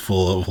pocket just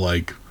full of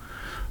like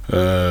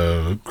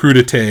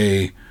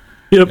crudité.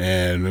 Yep.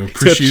 And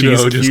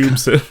prosciutto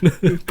cubes and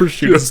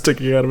prosciutto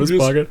sticking out of his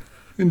pocket.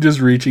 And just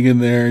reaching in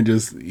there and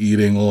just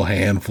eating little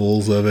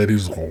handfuls of it.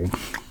 He's home.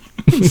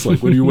 It's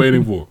like, what are you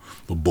waiting for?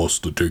 The bus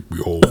to take me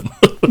home.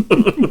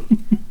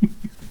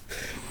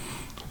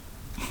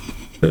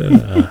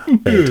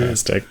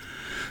 Fantastic.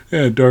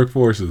 Yeah, Dark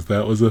Forces.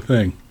 That was a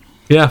thing.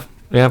 Yeah.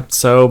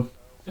 So,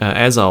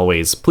 as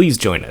always, please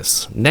join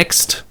us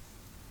next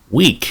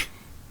week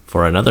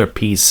for another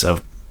piece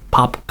of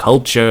pop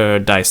culture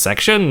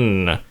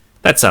dissection.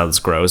 That sounds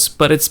gross,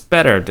 but it's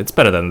better. It's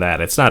better than that.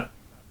 It's not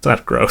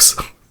gross.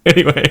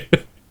 Anyway.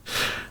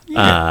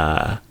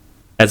 Yeah.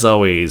 As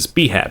always,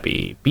 be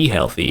happy, be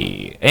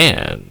healthy,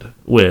 and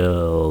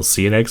we'll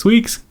see you next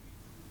week.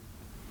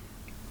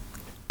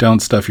 Don't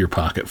stuff your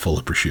pocket full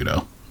of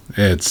prosciutto.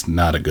 It's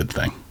not a good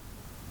thing.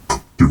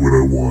 Do what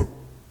I want.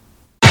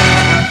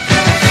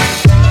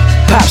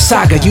 Pop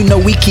Saga, you know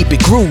we keep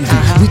it groovy.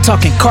 We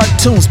talking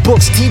cartoons,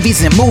 books,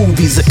 TVs, and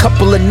movies. A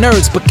couple of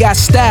nerds, but got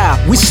style.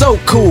 We so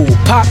cool.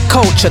 Pop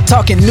culture,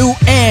 talking new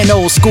and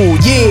old school.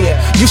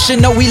 Yeah, you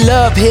should know we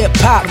love hip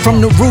hop.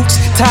 From the roots,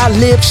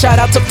 Talib, shout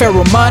out to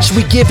Pharoah Monch.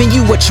 We giving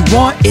you what you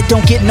want. It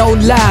don't get no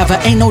lava.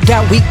 Ain't no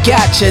doubt we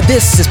got ya.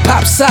 This is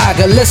Pop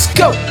Saga. Let's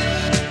go.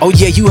 Oh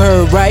yeah, you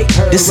heard right.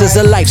 This is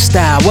a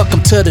lifestyle.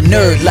 Welcome to the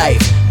nerd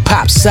life.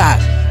 Pop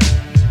Saga.